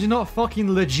 As long as you're not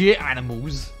fucking legit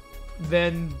animals,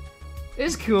 then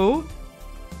it's cool.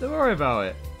 Don't worry about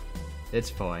it. It's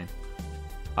fine.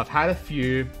 I've had a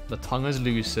few. The tongue is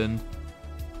loosened.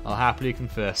 I'll happily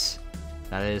confess.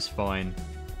 That is fine.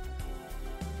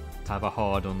 To have a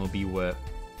hard on or be wet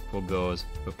for girls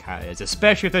with cat ears.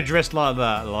 Especially if they're dressed like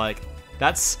that. Like,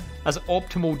 that's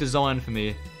optimal design for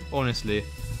me. Honestly.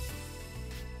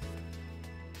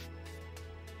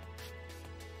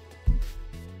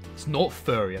 It's not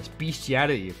furry, that's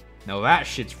bestiality. Now that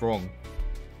shit's wrong.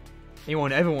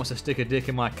 Anyone ever wants to stick a dick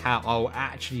in my cat, I'll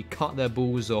actually cut their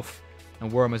balls off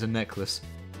and wear them as a necklace.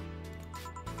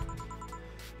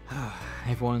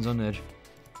 Everyone's on edge.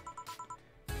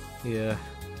 Yeah.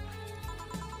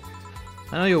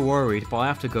 I know you're worried, but I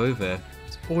have to go there.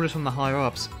 It's orders from the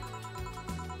higher-ups.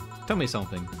 Tell me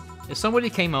something. If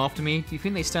somebody came after me, do you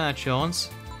think they stand a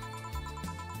chance?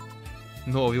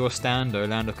 Not of your stand, though,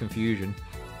 land of confusion.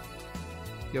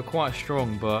 You're quite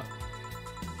strong, but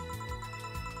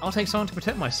I'll take someone to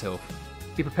protect myself.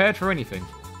 Be prepared for anything.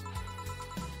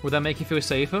 Would that make you feel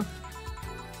safer?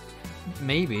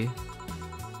 Maybe.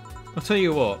 I'll tell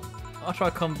you what. After I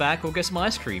come back, we'll get some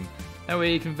ice cream. That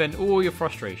way you can vent all your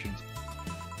frustrations.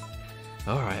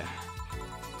 Alright.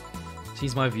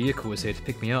 Seems my vehicle is here to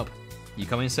pick me up. You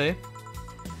coming safe?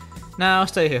 Nah, I'll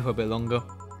stay here for a bit longer.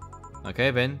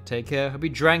 Okay then, take care. Hope you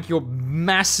drank your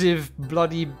massive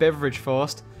bloody beverage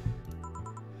fast.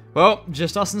 Well,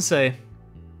 just us and say.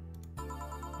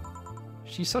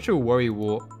 She's such a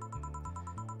worrywart.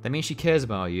 That means she cares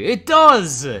about you. It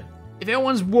does! If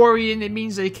everyone's worrying, it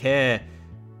means they care.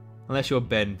 Unless you're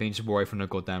Ben, then you just worry for no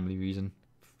goddamn reason.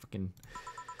 Fucking...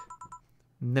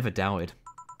 Never doubted.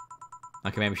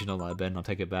 Okay, maybe she's not like Ben, I'll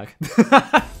take it back.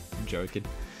 I'm joking.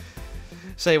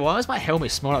 Say, why does my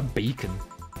helmet smell like bacon?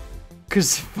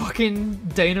 Because fucking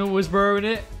Dana was wearing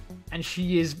it, and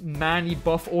she is manly,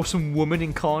 buff, awesome woman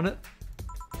incarnate.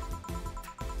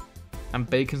 And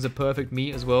bacon's a perfect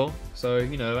meat as well, so,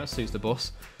 you know, that suits the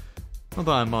boss. Not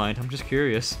that I mind, I'm just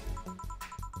curious.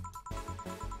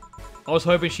 I was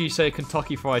hoping she'd say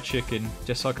Kentucky Fried Chicken,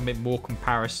 just so I can make more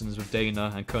comparisons with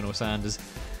Dana and Colonel Sanders.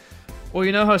 Well,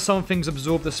 you know how some things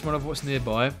absorb the smell of what's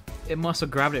nearby? It must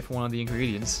have grabbed it for one of the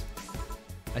ingredients.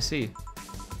 I see.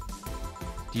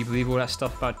 Do you believe all that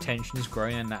stuff about tension is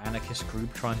growing in that anarchist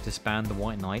group trying to disband the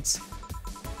White Knights?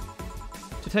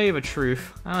 To tell you the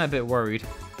truth, I'm a bit worried.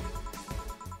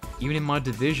 Even in my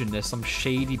division, there's some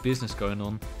shady business going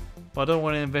on, but I don't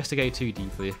want to investigate too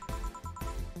deeply.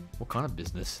 What kind of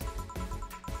business?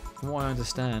 From what I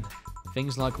understand,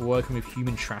 things like working with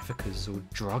human traffickers or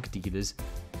drug dealers,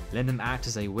 letting them act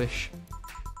as they wish.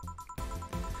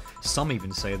 Some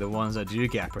even say the ones that do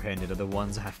get apprehended are the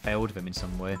ones that have failed them in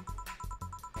some way.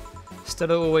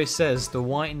 Stella always says the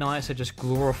White Knights are just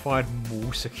glorified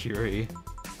mall security.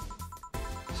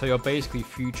 So you're basically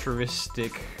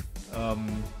futuristic,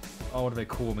 what do they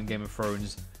call them in Game of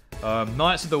Thrones?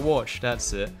 Knights of the Watch,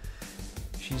 that's it.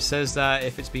 She says that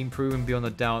if it's been proven beyond a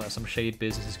doubt that some shady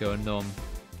business is going on,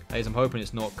 I'm hoping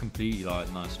it's not completely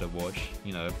like Knights of the Watch,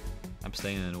 you know,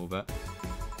 abstaining and all that.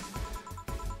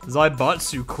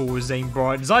 Zaibatsu Corps is named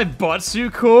Brian.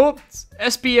 Zaibatsu Corps?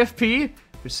 SBFP?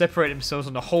 Which separate themselves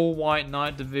on the whole White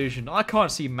Knight division. I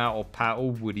can't see Matt or Pat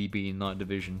or Woody being Knight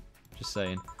division. Just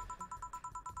saying.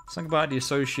 Something about the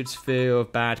Associates' fear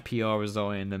of bad PR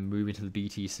resulting and then moving to the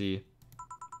BTC.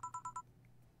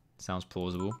 Sounds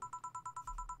plausible.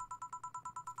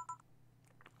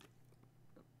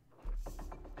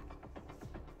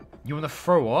 You wanna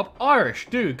throw up? Irish,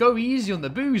 dude, go easy on the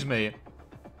booze, mate.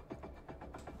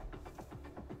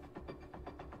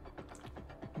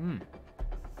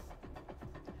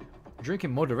 Drink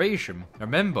in moderation.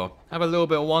 Remember, have a little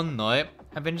bit one night,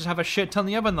 and then just have a shit ton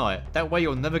the other night. That way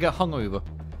you'll never get hungover.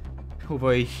 Although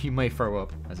you may throw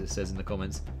up, as it says in the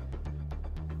comments.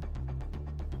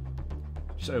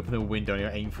 Just open the window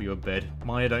and aim for your bed.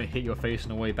 Mind you don't hit your face on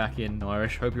the way back in,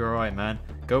 Irish. Hope you're alright, man.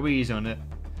 Go easy on it.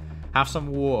 Have some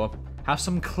water. Have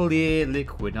some clear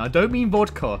liquid. Now, I don't mean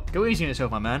vodka. Go easy on yourself,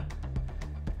 my man.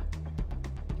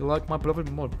 You're like my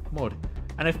beloved mod.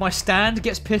 And if my stand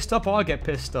gets pissed up, I get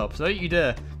pissed up. So don't you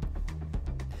dare.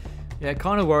 Yeah, it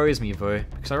kind of worries me, though.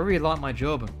 Because I really like my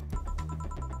job.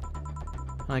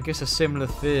 I guess a similar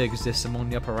fear exists among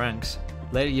the upper ranks.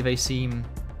 Lately they seem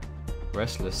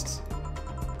restless.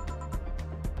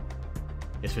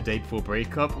 It's the day before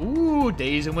breakup. Ooh,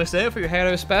 day's almost there for your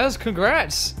Halo Spaz.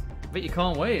 Congrats! Bet you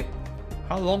can't wait.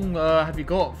 How long have you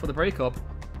got for the breakup?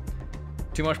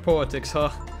 Too much politics, huh?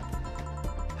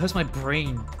 Hurts my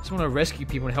brain. I just want to rescue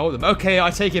people and help them. Okay, I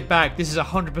take it back. This is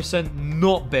 100%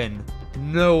 not Ben.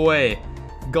 No way.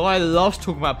 Guy loves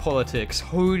talking about politics.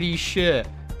 Holy shit.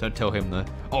 Don't tell him though.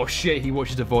 Oh shit, he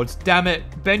watches the VODs. Damn it.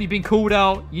 Ben, you've been called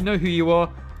out. You know who you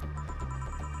are.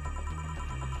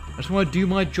 I just want to do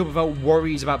my job without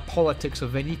worries about politics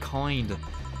of any kind.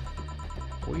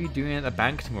 What are you doing at the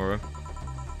bank tomorrow?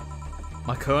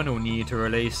 My colonel needed to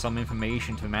relay some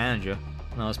information to the manager,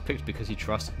 and I was picked because he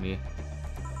trusted me.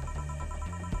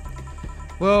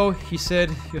 Well, he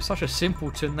said, you're such a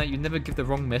simpleton that you never give the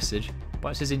wrong message, but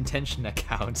it's his intention that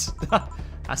counts.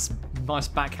 That's a nice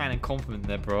backhanded compliment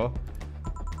there, bro.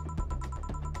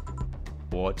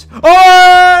 What?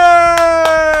 Oh!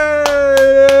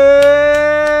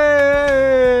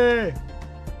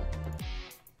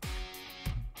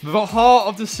 The heart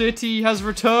of the city has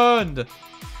returned!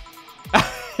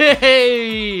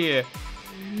 Hey!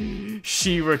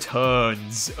 She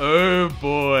returns. Oh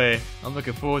boy. I'm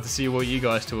looking forward to see what you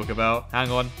guys talk about. Hang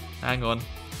on. Hang on.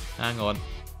 Hang on.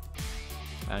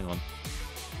 Hang on.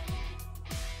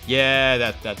 Yeah,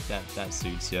 that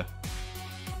suits you.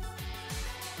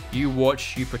 You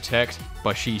watch, you protect,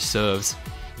 but she serves.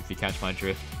 If you catch my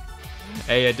drift.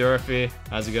 Hey, Dorothy.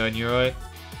 How's it going? You alright?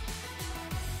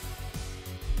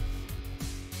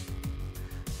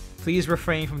 Please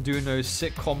refrain from doing those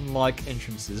sitcom-like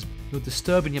entrances. You're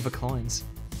disturbing the other clients.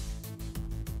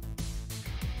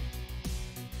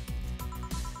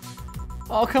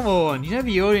 Oh, come on. You know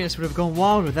the audience would have gone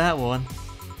wild with that one.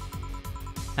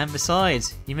 And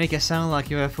besides, you make it sound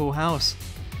like you're a full house.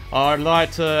 I'd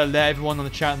like to let everyone on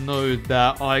the chat know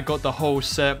that I got the whole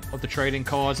set of the trading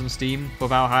cards on Steam for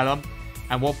Valhalla.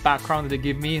 And what background did it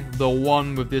give me? The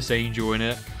one with this angel in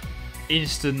it.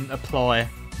 Instant apply.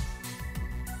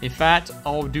 In fact,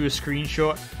 I'll do a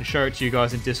screenshot and show it to you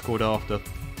guys in Discord after.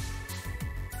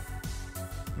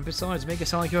 And besides, make it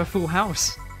sound like you're a full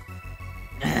house.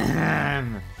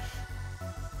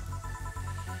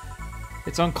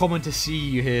 It's uncommon to see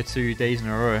you here 2 days in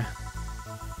a row.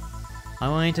 I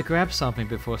wanted to grab something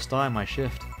before starting my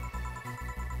shift.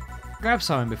 Grab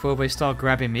something before they start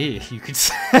grabbing me, you could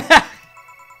say.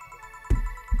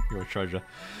 You're a treasure.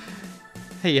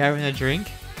 Hey, you having a drink?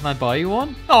 Can I buy you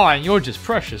one? Oh, and you're just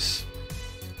precious.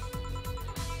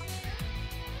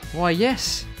 Why,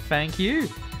 yes. Thank you.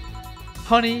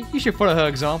 Honey, you should follow her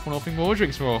example and offer me more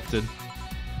drinks more often.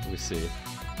 We'll see.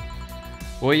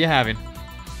 What are you having?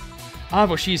 I have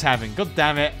what she's having. God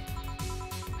damn it.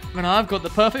 And I've got the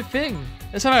perfect thing.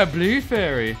 Let's have a blue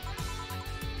fairy.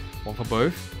 One for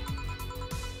both.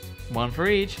 One for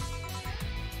each.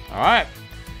 Alright.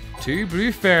 2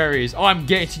 blue fairies. Oh, I'm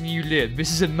getting you lit.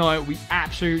 This is a night we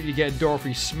absolutely get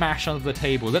Dorothy smashed under the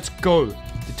table. Let's go.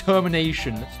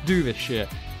 Determination. Let's do this shit.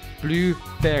 Blue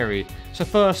fairy. So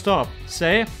first up,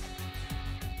 say.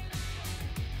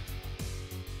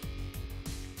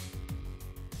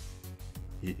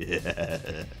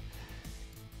 Yeah.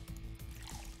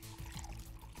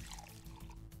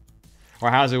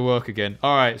 Right, how does it work again?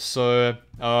 Alright, so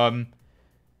can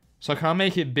I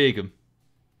make it bigger?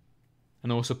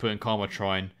 And also put in Karma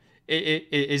Trine.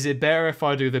 Is it better if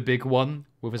I do the big one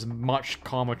with as much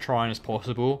Karma Trine as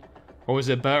possible? Or is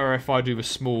it better if I do the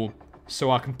small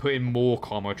so I can put in more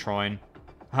Karma Trine?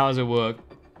 How does it work?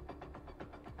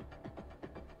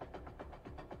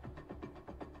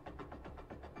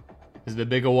 Is it the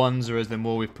bigger ones or is there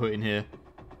more we've put in here?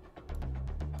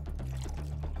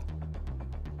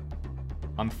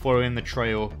 I'm following the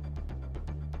trail.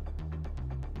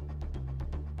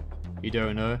 You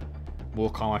don't know?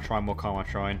 More Karma Trine, more Karma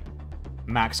Trine.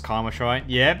 Max Karma Trine.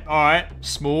 Yep, alright.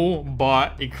 Small,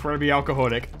 but incredibly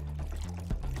alcoholic.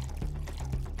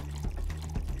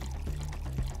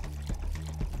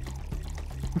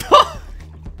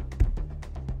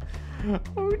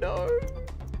 Oh no.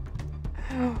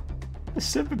 A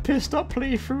super pissed up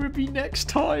playthrough would be next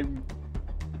time.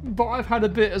 But I've had a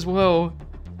bit as well.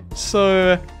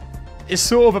 So, it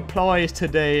sort of applies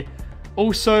today.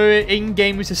 Also,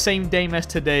 in-game is the same game as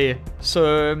today.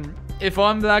 So, if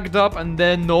I'm lagged up and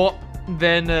they're not,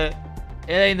 then it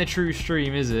ain't a true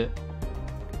stream, is it?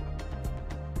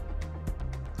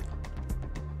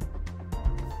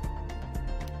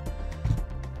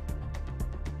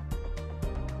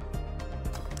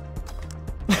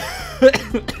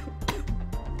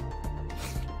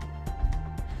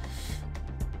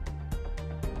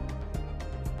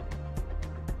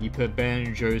 You put Ben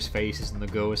and Joe's faces and the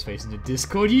girl's face in the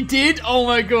Discord. You did? Oh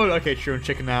my god. Okay, sure. I'm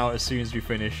checking out as soon as we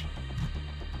finish.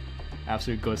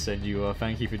 Absolute godsend you are.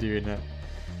 Thank you for doing that.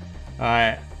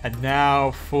 Alright, and now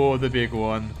for the big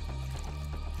one.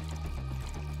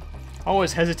 I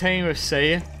was hesitating to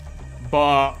say it,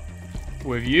 but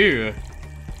with you,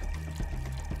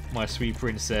 my sweet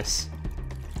princess,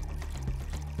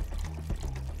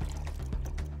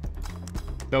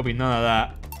 there'll be none of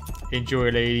that.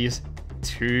 Enjoy, ladies.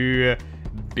 2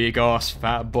 big-ass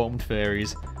fat-bottomed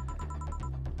fairies.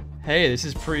 Hey, this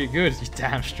is pretty good. You're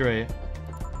damn straight.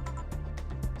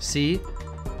 See?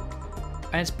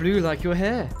 And it's blue like your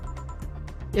hair.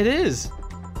 It is.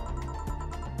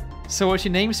 So what's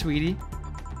your name, sweetie?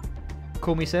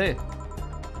 Call me Say.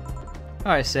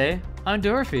 Alright, Say. I'm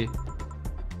Dorothy.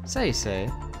 Say.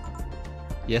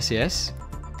 Yes, yes.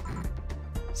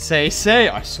 Say.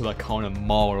 I saw that coming a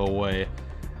mile away.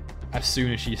 As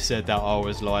soon as she said that, I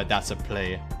was like, that's a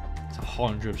play. It's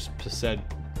 100%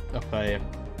 a play.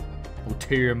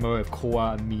 Ulterior motive, call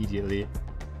out immediately.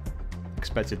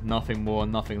 Expected nothing more,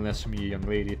 nothing less from you, young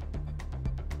lady.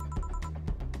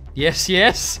 Yes,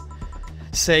 yes.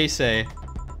 Say. Say.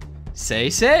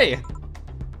 Say,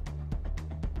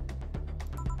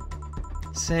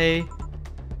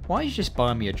 why don't you just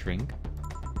buy me a drink?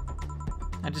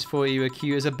 I just thought you were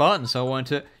cute as a button, so I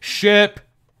wanted to shipped.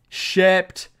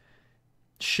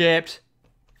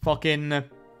 Fucking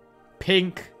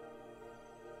pink,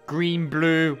 green,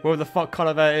 blue, whatever the fuck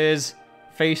color that is,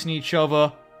 facing each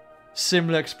other,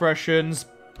 similar expressions.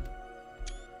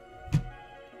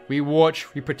 We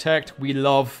watch, we protect, we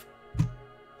love.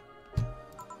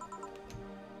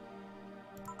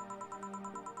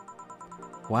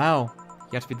 Wow,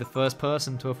 you have to be the first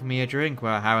person to offer me a drink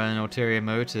without having an ulterior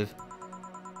motive.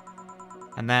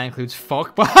 And that includes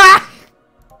fuck.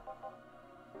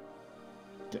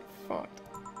 Get fucked.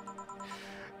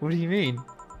 What do you mean?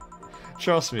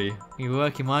 Trust me, you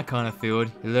work in my kind of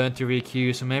field, you learn to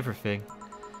recuse from everything.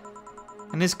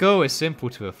 And this goal is simple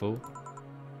to a fault.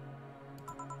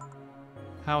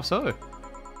 How so?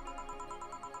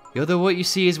 You're the what you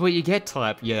see is what you get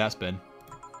type. Yeah, that's Ben.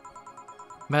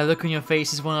 My look on your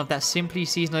face is one of that simply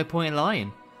sees no point in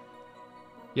lying.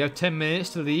 You have 10 minutes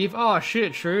to leave? Oh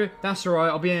shit, true. That's alright,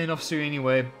 I'll be in enough soon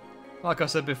anyway. Like I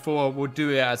said before, we'll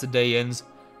do it as the day ends.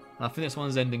 And I think this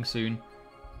one's ending soon.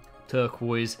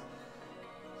 Turquoise.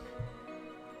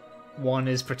 One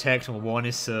is protect and one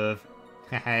is serve.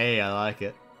 Hey, I like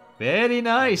it. Very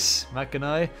nice,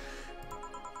 Makanai.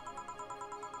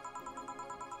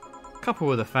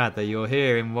 Coupled with the fact that you're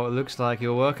here in what looks like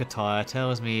your work attire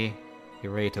tells me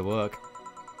you're ready to work.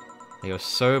 You're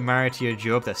so married to your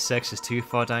job that sex is too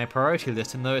far down your priority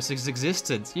list to notice its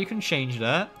existence. You can change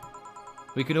that.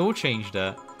 We can all change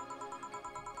that.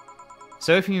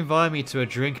 So if you invite me to a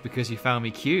drink because you found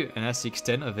me cute and that's the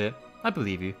extent of it, I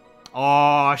believe you.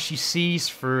 Oh, she sees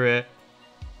through it.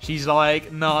 She's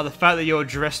like, nah, the fact that you're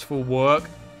dressed for work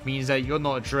means that you're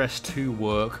not dressed to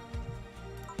work.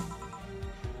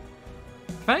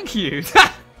 Thank you!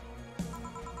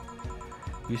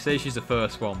 You say she's the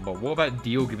first one, but what about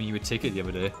Deal giving you a ticket the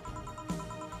other day?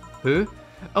 Who?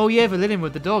 Oh yeah, the Linen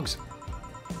with the dogs.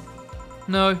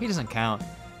 No, he doesn't count.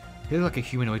 He looks like a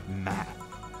humanoid man.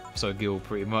 So Gil,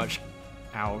 pretty much.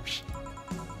 Ouch.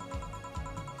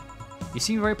 You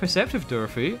seem very perceptive,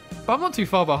 Dorothy, but I'm not too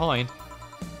far behind.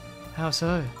 How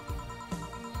so?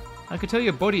 I could tell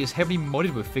your body is heavily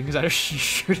modded with things that she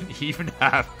shouldn't even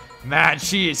have. Man,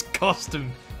 she is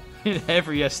custom in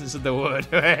every essence of the word.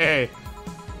 Hey.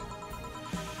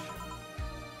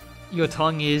 Your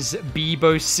tongue is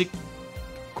Bebo sick.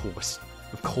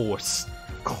 Of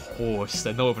course.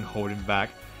 They're not even holding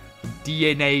back.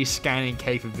 DNA scanning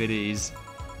capabilities.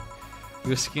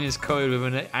 Your skin is coated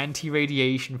with an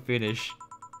anti-radiation finish.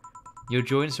 Your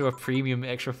joints are a premium,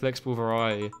 extra flexible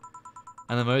variety.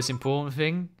 And the most important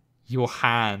thing? Your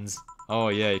hands. Oh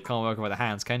yeah, you can't work about the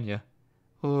hands, can you?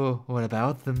 Oh, what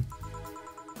about them?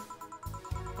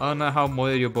 I don't know how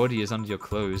moist your body is under your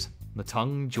clothes. The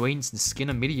tongue, joints, and skin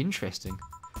are really interesting.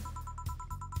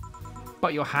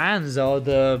 But your hands are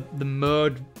the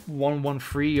Murd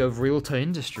 113 of Realtor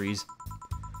Industries.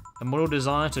 A model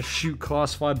designed to shoot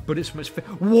class 5 bullets from its face.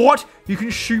 What? You can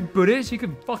shoot bullets? You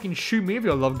can fucking shoot me with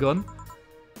your love gun.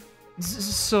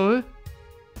 So?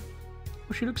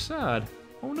 Oh, she looks sad.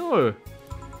 Oh no.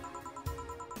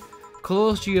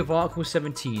 Clause G of Article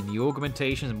 17, the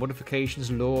Augmentations and Modifications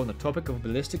Law on the topic of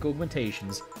ballistic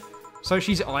augmentations. So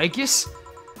she's Aegis?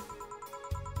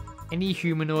 Any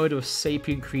humanoid or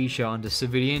sapient creature under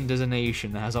civilian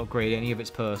designation that has upgraded any of its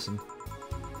person.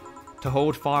 to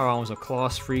hold firearms of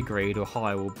class 3 grade or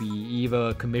higher will be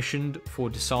either commissioned for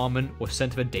disarmament or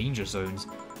sent to the danger zones.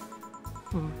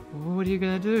 What are you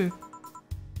gonna do?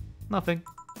 Nothing.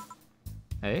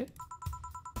 Hey?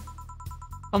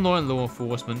 I'm not in law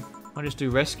enforcement. I just do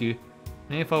rescue.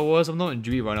 And if I was, I'm not in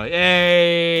duty right now.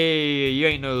 Hey! You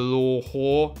ain't no law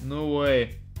whore. No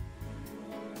way.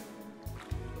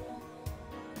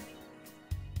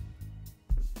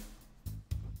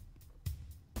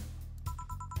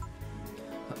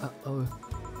 Oh.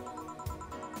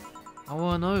 I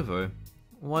wanna know though.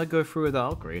 Why go through with that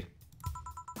upgrade?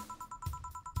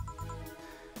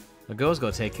 The girl's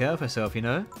gotta take care of herself, you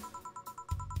know?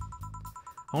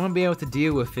 I want to be able to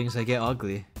deal with things that get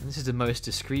ugly. And this is the most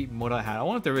discreet mod I had. I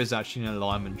wonder if there is actually an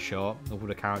alignment chart of all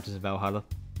the characters in Valhalla.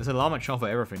 There's an alignment chart for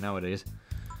everything nowadays.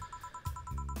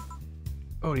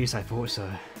 Or at least I thought so.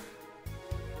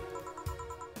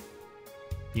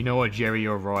 You know what, Jerry,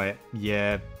 you're right.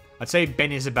 Yeah. I'd say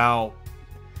Ben is about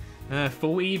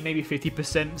 40, maybe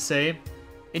 50% same.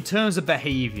 In terms of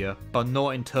behaviour, but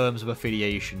not in terms of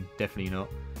affiliation. Definitely not.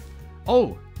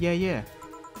 Oh, yeah.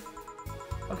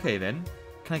 Okay then.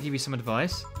 Can I give you some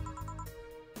advice?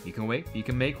 You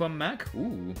can make one, Mac?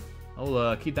 Ooh.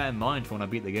 I'll keep that in mind for when I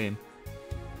beat the game.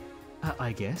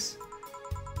 I guess.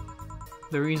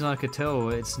 The reason I could tell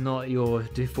it's not your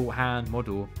default hand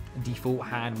model. Default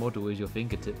hand model is your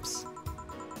fingertips.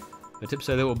 The tips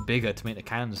are a little bigger to make the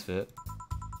cannons fit.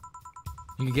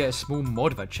 You can get a small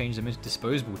mod that changes them into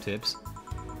disposable tips.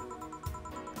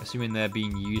 Assuming they're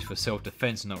being used for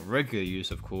self-defense and not regular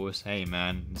use, of course. Hey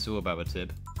man, it's all about the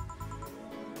tip.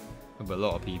 But a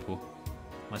lot of people,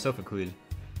 myself included.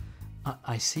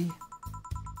 I see.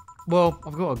 Well,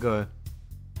 I've got to go.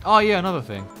 Oh yeah, another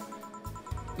thing.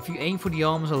 If you aim for the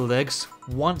arms or legs,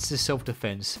 once is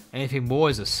self-defense. Anything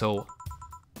more is assault.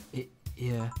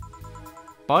 Yeah.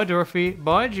 Bye, Dorothy.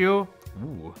 Bye, Jill.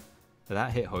 Ooh, did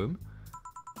that hit home?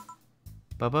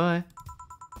 Bye-bye.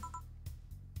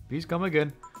 Please come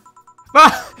again.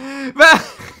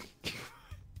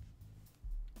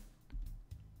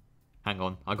 Hang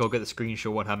on, I gotta get the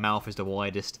screenshot when her mouth is the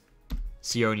widest.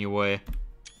 It's the only way.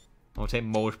 I'll take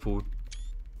multiple.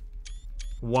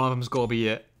 One of them's gotta be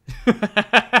it.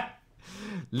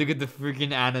 Look at the freaking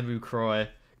Animu cry.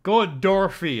 God,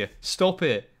 Dorothy, stop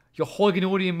it. You're hogging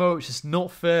all the emotes, it's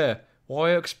not fair. Why are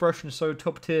your expressions so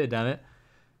top tier, damn it?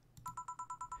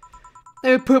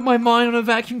 They would put my mind on a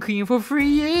vacuum cleaner for 3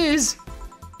 years!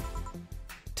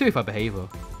 Too if I behave though.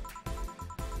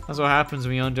 That's what happens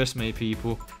when you underestimate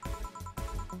people.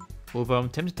 Although I'm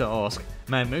tempted to ask,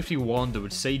 man, mostly Wanda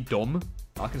would say Dom.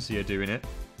 I can see her doing it.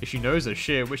 If she knows her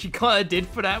shit, which she kinda did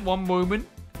for that one moment.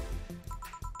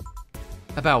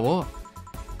 About what?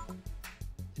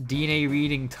 DNA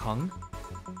reading tongue?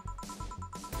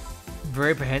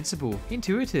 Very prehensible.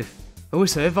 Intuitive.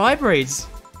 Also, it vibrates.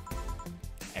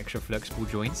 Extra flexible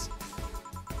joints.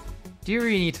 Do you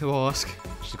really need to ask?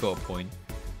 She's got a point.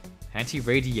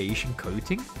 Anti-radiation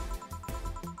coating?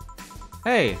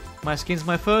 Hey, my skin's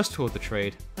my first tool of the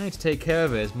trade. I need to take care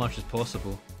of it as much as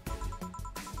possible.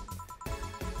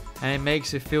 And it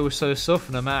makes it feel so soft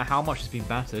no matter how much it's been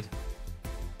battered.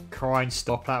 Crying,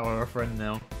 stop that with a friend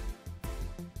now.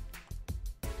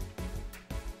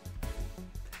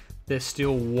 There's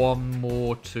still one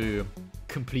more to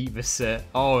complete the set.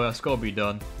 Oh, that's gotta be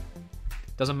done.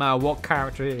 Doesn't matter what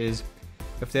character it is.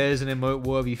 If there's an emote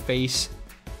worthy face,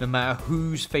 no matter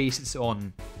whose face it's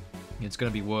on, it's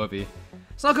gonna be worthy.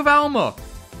 It's like with Alma.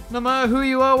 No matter who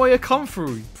you are, where you come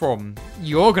from,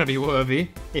 you're gonna be worthy.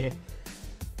 Yeah.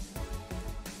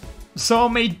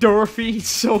 Someone made Dorothy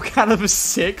Soul Calibur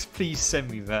 6. Please send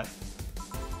me that.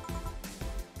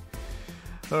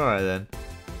 Alright then.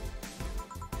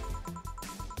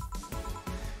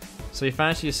 So you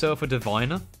fancy yourself a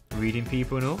diviner? Reading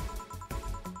people and all?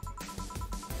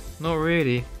 Not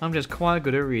really. I'm just quite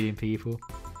good at reading people.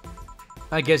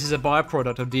 I guess it's a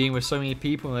byproduct of dealing with so many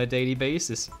people on a daily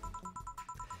basis.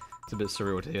 It's a bit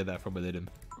surreal to hear that from within him.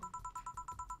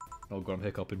 Oh god, I'm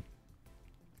hiccuping.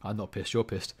 I'm not pissed, you're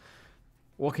pissed.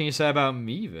 What can you say about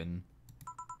me then?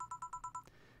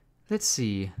 Let's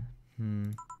see.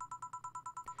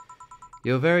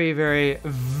 You're very, very,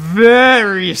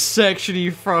 very sexually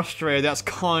frustrated. That's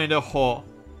kinda hot.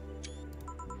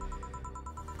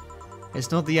 It's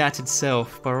not the act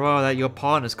itself, but rather that your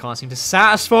partners can't seem to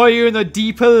satisfy you in a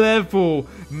deeper level.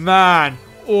 Man,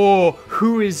 or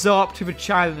who is up to the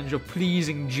challenge of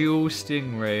pleasing Jill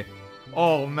Stingray?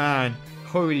 Oh man,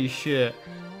 holy shit.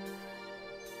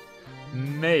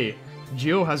 Mate,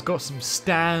 Jill has got some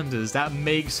standards that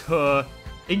makes her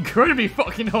incredibly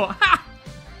fucking hot.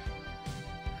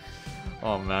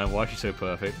 Oh man, why is she so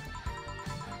perfect?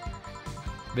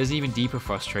 There's an even deeper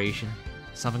frustration.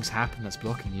 Something's happened that's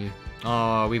blocking you.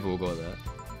 Oh, we've all got that.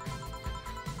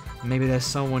 Maybe there's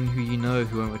someone who you know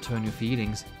who won't return your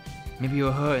feelings. Maybe you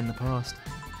were hurt in the past.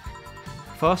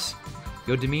 Thus,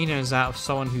 your demeanor is that of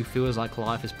someone who feels like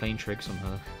life is playing tricks on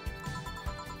her.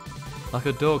 Like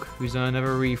a dog whose owner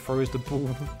never really throws the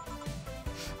ball.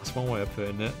 That's one way of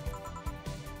putting it.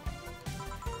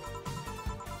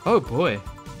 Oh boy,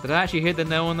 did I actually hit the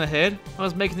nail on the head? I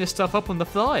was making this stuff up on the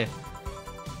fly.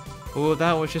 Oh,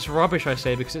 that was just rubbish, I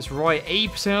say, because it's right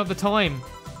 80% of the time.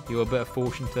 You were better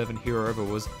fortunate than Hero ever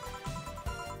was.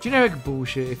 Generic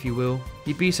bullshit, if you will.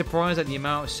 You'd be surprised at the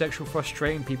amount of sexual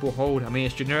frustration people hold. I mean,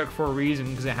 it's generic for a reason,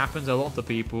 because it happens a lot to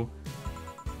people.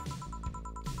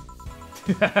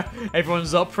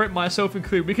 Everyone's up for it, myself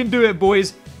included. We can do it,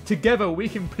 boys. Together, we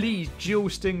can please Jill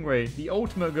Stingray, the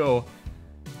ultimate girl.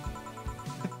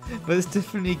 But this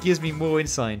definitely gives me more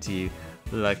insight into you.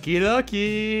 Lucky,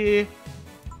 lucky.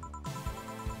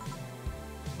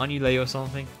 Aren't you late or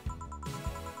something?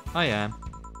 I am.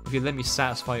 If you let me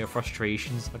satisfy your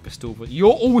frustrations like a stalker.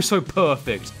 You're also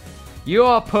perfect. You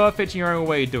are perfect in your own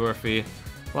way, Dorothy.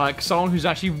 Like someone who's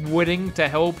actually willing to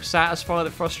help satisfy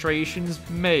the frustrations.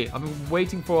 Mate, I've been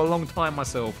waiting for a long time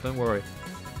myself. Don't worry.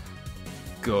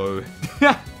 Go.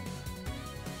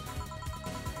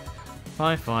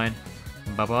 Fine, fine.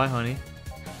 Bye-bye, honey.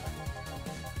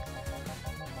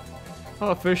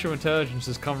 Artificial intelligence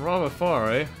has come rather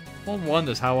far, eh? One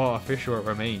wonders how artificial it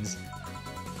remains.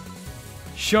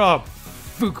 Shut up,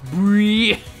 fuck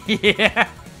bree. Yeah.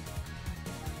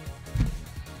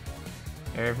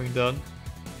 Everything done?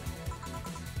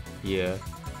 Yeah.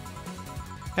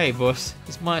 Hey, boss.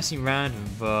 This might seem random,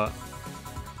 but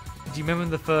do you remember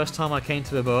the first time I came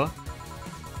to the bar?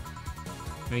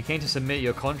 When you came to submit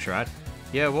your contract?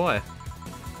 Yeah, why?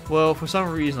 Well, for some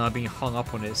reason I've been hung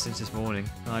up on it since this morning,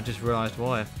 and I just realised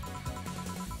why.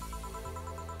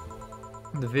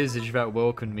 The visage that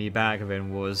welcomed me back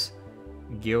then was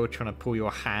Gil trying to pull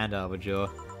your hand out of a jar.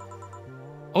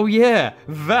 Oh yeah,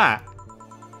 that!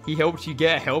 He helped you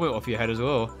get a helmet off your head as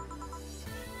well.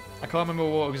 I can't remember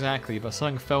what exactly, but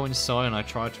something fell inside and I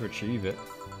tried to retrieve it.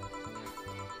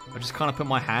 I just kind of put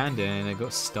my hand in and it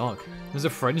got stuck. It was a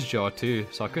friend's jar too,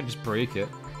 so I couldn't just break it.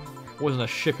 It wasn't a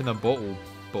ship in a bottle,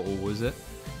 was it?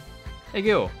 Hey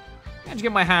Gil, how'd you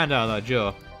get my hand out of that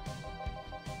jar?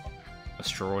 A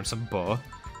straw and some butter.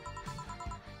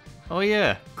 Oh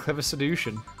yeah, clever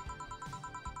solution.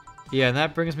 Yeah, and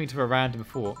that brings me to a random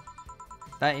thought.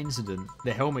 That incident,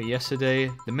 the helmet yesterday,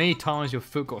 the many times your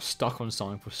foot got stuck on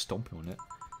something for stomping on it.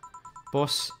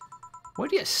 Boss, why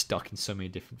do you get stuck in so many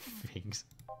different things?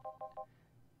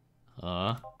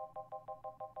 Now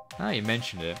you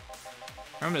mentioned it.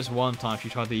 I remember this one time she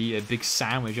tried to eat a big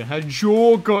sandwich and her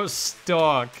jaw got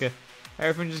stuck.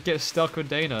 Everything just gets stuck with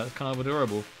Dana. It's kind of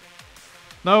adorable.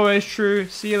 No, it's true.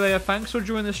 See you later. Thanks for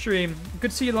joining the stream. Good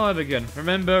to see you live again.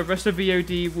 Remember, rest of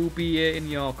VOD will be in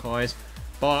the archives,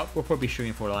 but we'll probably be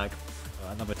shooting for like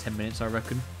another 10 minutes, I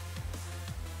reckon.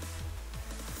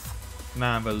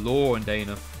 Man, the law and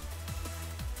Dana.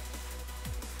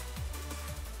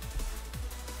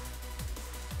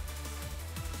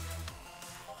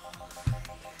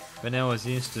 But now was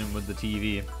the incident with the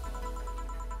TV.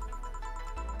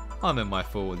 I meant my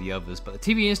fault with the others, but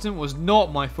the TV incident was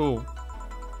not my fault.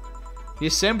 The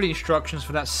assembly instructions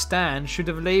for that stand should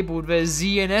have labelled their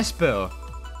Z and S better.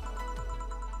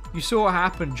 You saw what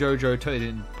happened, Jojo, totally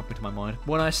didn't pop into my mind,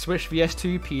 when I switched the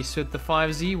S2 piece to the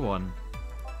 5Z one.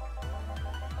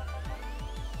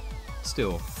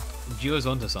 Still, Gio's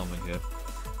onto something here.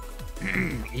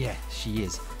 Yeah, she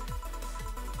is.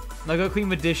 Now go clean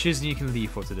the dishes and you can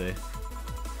leave for today.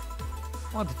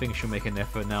 I like to think she'll make an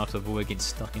effort now to avoid getting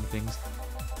stuck in things.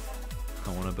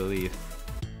 I want to believe.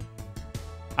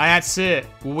 And that's it.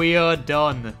 We are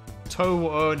done. Total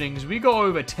earnings. We got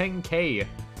over 10k.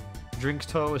 Drinks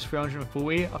total is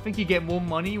 340. I think you get more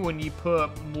money when you put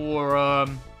more,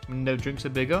 when the drinks are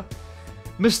bigger.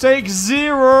 Mistake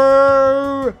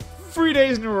 0! 3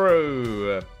 days in a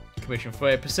row. Commission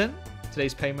 30%.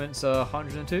 Today's payments are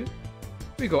 102.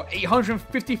 We got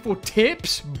 854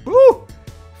 tips. Boo!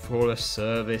 Flawless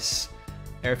service.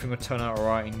 Everything will turn out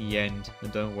alright in the end.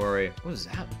 And don't worry. What is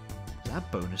that? Is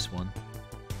that bonus one?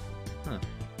 Huh.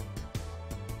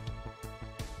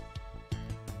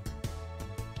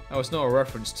 Oh, it's not a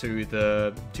reference to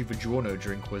the Giorno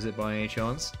drink, was it, by any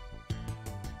chance?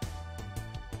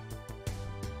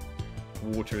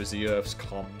 Water is the Earth's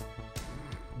common.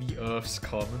 The Earth's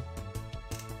common.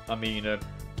 I mean, it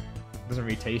doesn't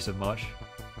really taste of much,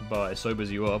 but it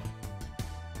sobers you up.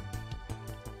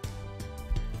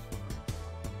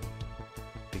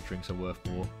 Big drinks are worth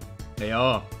more. They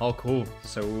are. Oh, cool.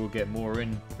 So we'll get more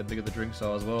in the bigger the drinks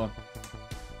are as well.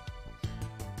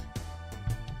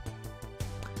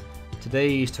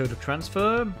 Today's total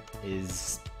transfer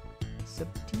is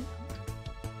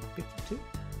 17.52.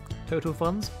 Total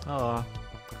funds are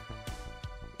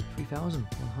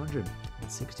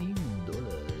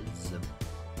 $3,116.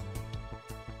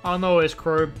 Oh no, it's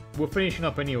Crow. We're finishing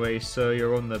up anyway, so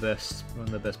you're on the best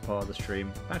part of the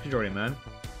stream. Thanks for joining, man.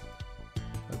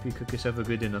 Hope you cook yourself a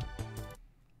good dinner.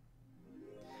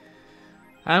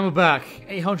 And we're back.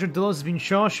 $800 has been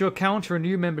charged to your account to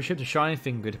renew membership to Shining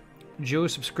Fingered.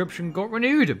 Jill's subscription got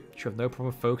renewed. She'll have no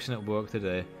problem focusing at work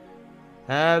today.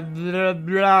 Blah,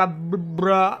 blah,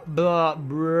 blah, blah,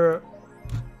 blah.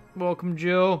 Welcome,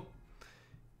 Jill.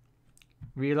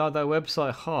 Reload that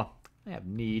website, huh? I have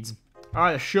needs.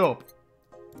 Alright, the shop.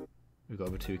 We've got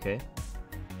over 2k. Let's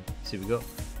see what we got.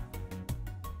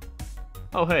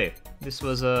 Oh, hey. This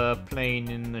was playing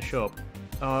in the shop.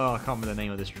 Oh, I can't remember the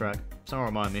name of this track. Someone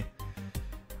remind me.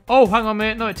 Oh, hang on a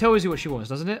minute. No, it tells you what she wants,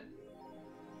 doesn't it?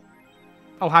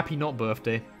 Oh, happy not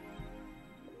birthday.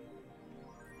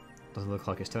 Doesn't look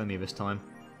like it's telling me this time.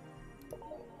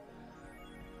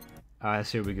 Alright, let's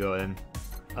see what we got then.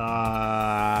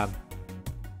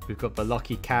 We've got the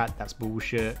lucky cat. That's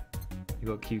bullshit. We've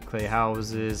got cute clay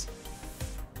houses.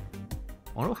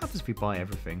 I wonder what happens if we buy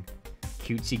everything.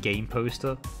 Cutesy game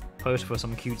poster. Post for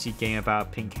some cutesy game about a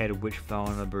pink-headed witch flower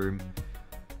on a broom.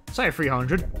 Say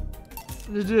 300.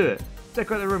 Let's do it.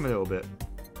 Decorate the room a little bit.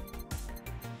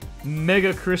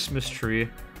 Mega Christmas tree.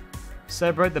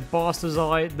 Celebrate the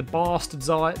bastardized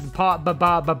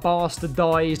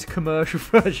commercial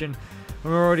version.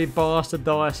 An already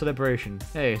bastardized celebration.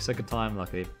 Hey, second time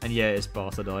lucky. And yeah, it's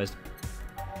bastardized.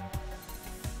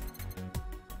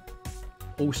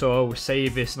 Also, I will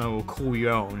save this and I will call you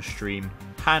out on stream.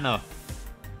 Hannah.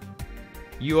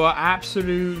 You are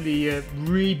absolutely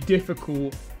really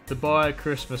difficult to buy a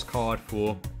Christmas card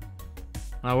for.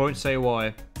 I won't say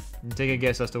why. Take a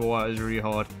guess as to why it was really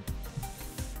hard.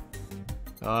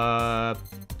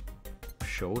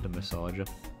 Shoulder massager.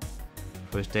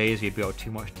 First days we'd be able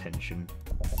too much tension.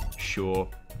 Sure.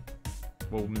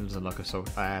 What woman doesn't like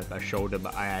a shoulder,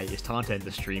 but it's time to end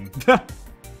the stream.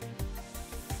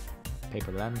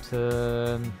 Paper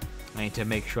lantern. I need to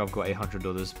make sure I've got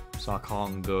 $800, so I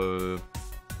can't go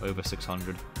over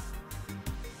 600.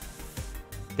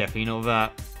 Definitely not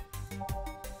that.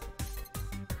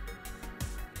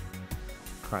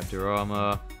 Cracked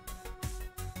diorama.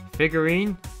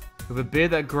 Figurine with a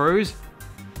beard that grows.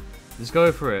 Let's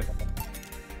go for it.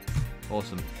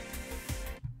 Awesome.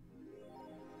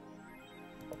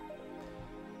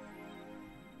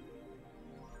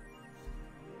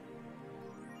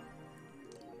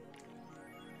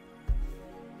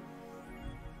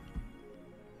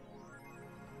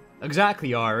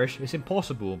 Exactly, Irish. It's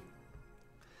impossible.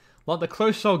 Like, the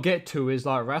closest I'll get to is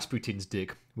like Rasputin's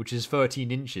dick, which is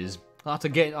 13 inches. I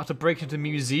have to break into a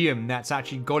museum that's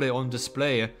actually got it on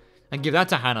display and give that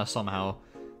to Hannah somehow.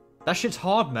 That shit's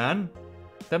hard, man.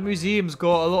 That museum's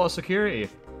got a lot of security.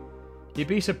 You'd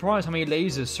be surprised how many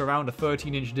lasers surround a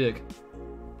 13-inch dick.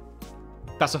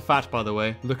 That's a fact, by the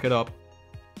way. Look it up.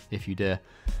 If you dare.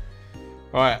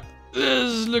 Alright,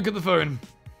 let's look at the phone.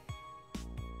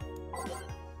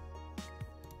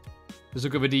 Let's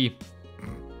look at the D.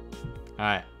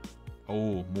 Alright.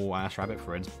 Oh, more ass rabbit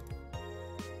threads.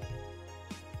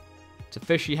 It's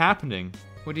officially happening.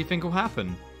 What do you think will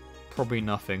happen? Probably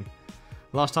nothing.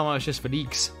 Last time I was just for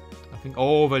leaks. I think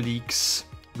all the leaks.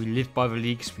 We live by the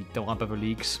leaks. We don't by the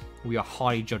leaks. We are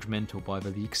highly judgmental by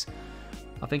the leaks.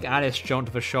 I think Alice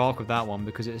jumped the shark with that one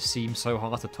because it seemed so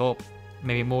hard to top.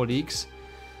 Maybe more leaks.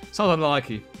 Sounds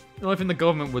unlikely. I don't think the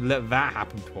government would let that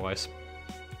happen twice.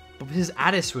 But this is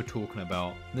Alice we're talking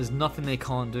about. There's nothing they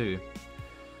can't do.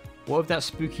 What if that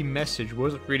spooky message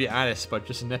wasn't really Alice, but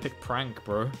just an epic prank,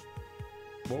 bro?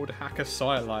 What would hack a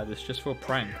site like this just for a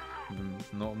prank?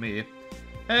 Not me.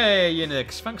 Hey,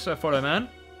 Unix, thanks for the follow, man.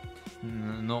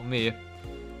 Not me.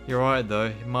 You're right, though.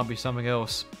 It might be something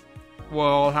else.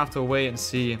 Well, I'll have to wait and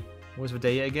see. What's the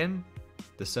date again?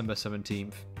 December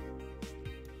 17th.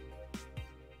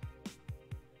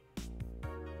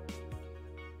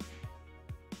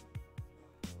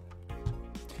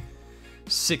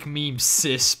 Sick meme,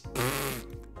 sis.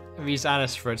 Pfft. These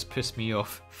Alice threads piss me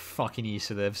off. Fucking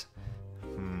Easter devs.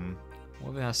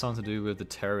 What if it has something to do with the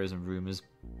terrorism rumours?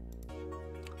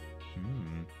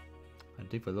 I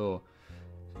dig the law.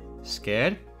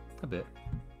 Scared? A bit.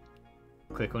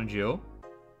 Click on Jill.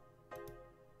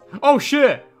 Oh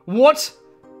shit! What?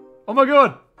 Oh my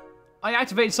god! I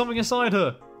activated something inside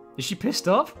her! Is she pissed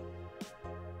up?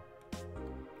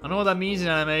 I know what that means in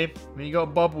anime. When you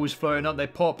got bubbles floating up, they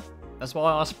pop. That's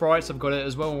why our sprites have got it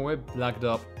as well when we're lagged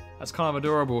up. That's kind of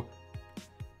adorable.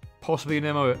 Possibly an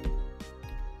emote.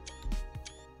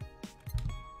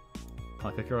 Can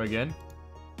I pick her again?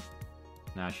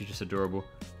 Nah, she's just adorable.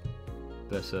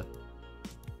 Bless her.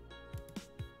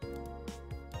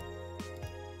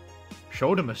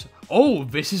 Shoulder massage. Oh,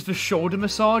 this is the shoulder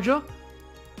massager?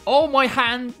 Oh, my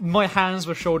hands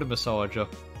were shoulder massager.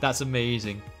 That's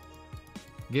amazing.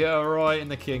 Get her right in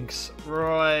the kinks.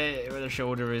 Right where the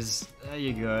shoulder is. There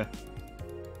you go.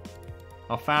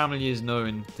 Our family is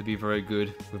known to be very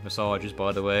good with massages,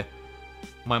 by the way.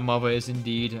 My mother is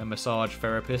indeed a massage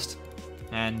therapist.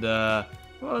 And, well,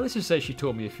 let's just say she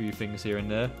taught me a few things here and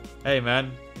there. Hey,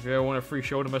 man, if you ever want a free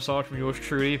shoulder massage from yours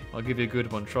truly, I'll give you a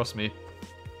good one, trust me.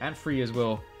 And free as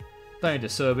well. Don't need a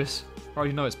service. I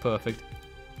already know it's perfect.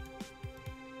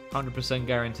 100%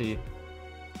 guarantee.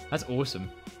 That's awesome.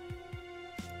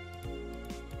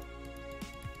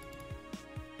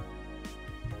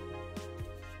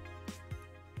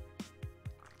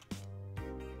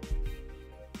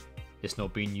 It's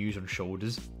not being used on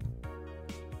shoulders.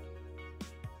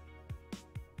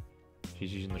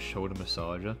 She's using the shoulder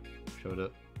massager. Shoulder.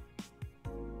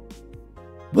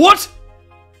 What?!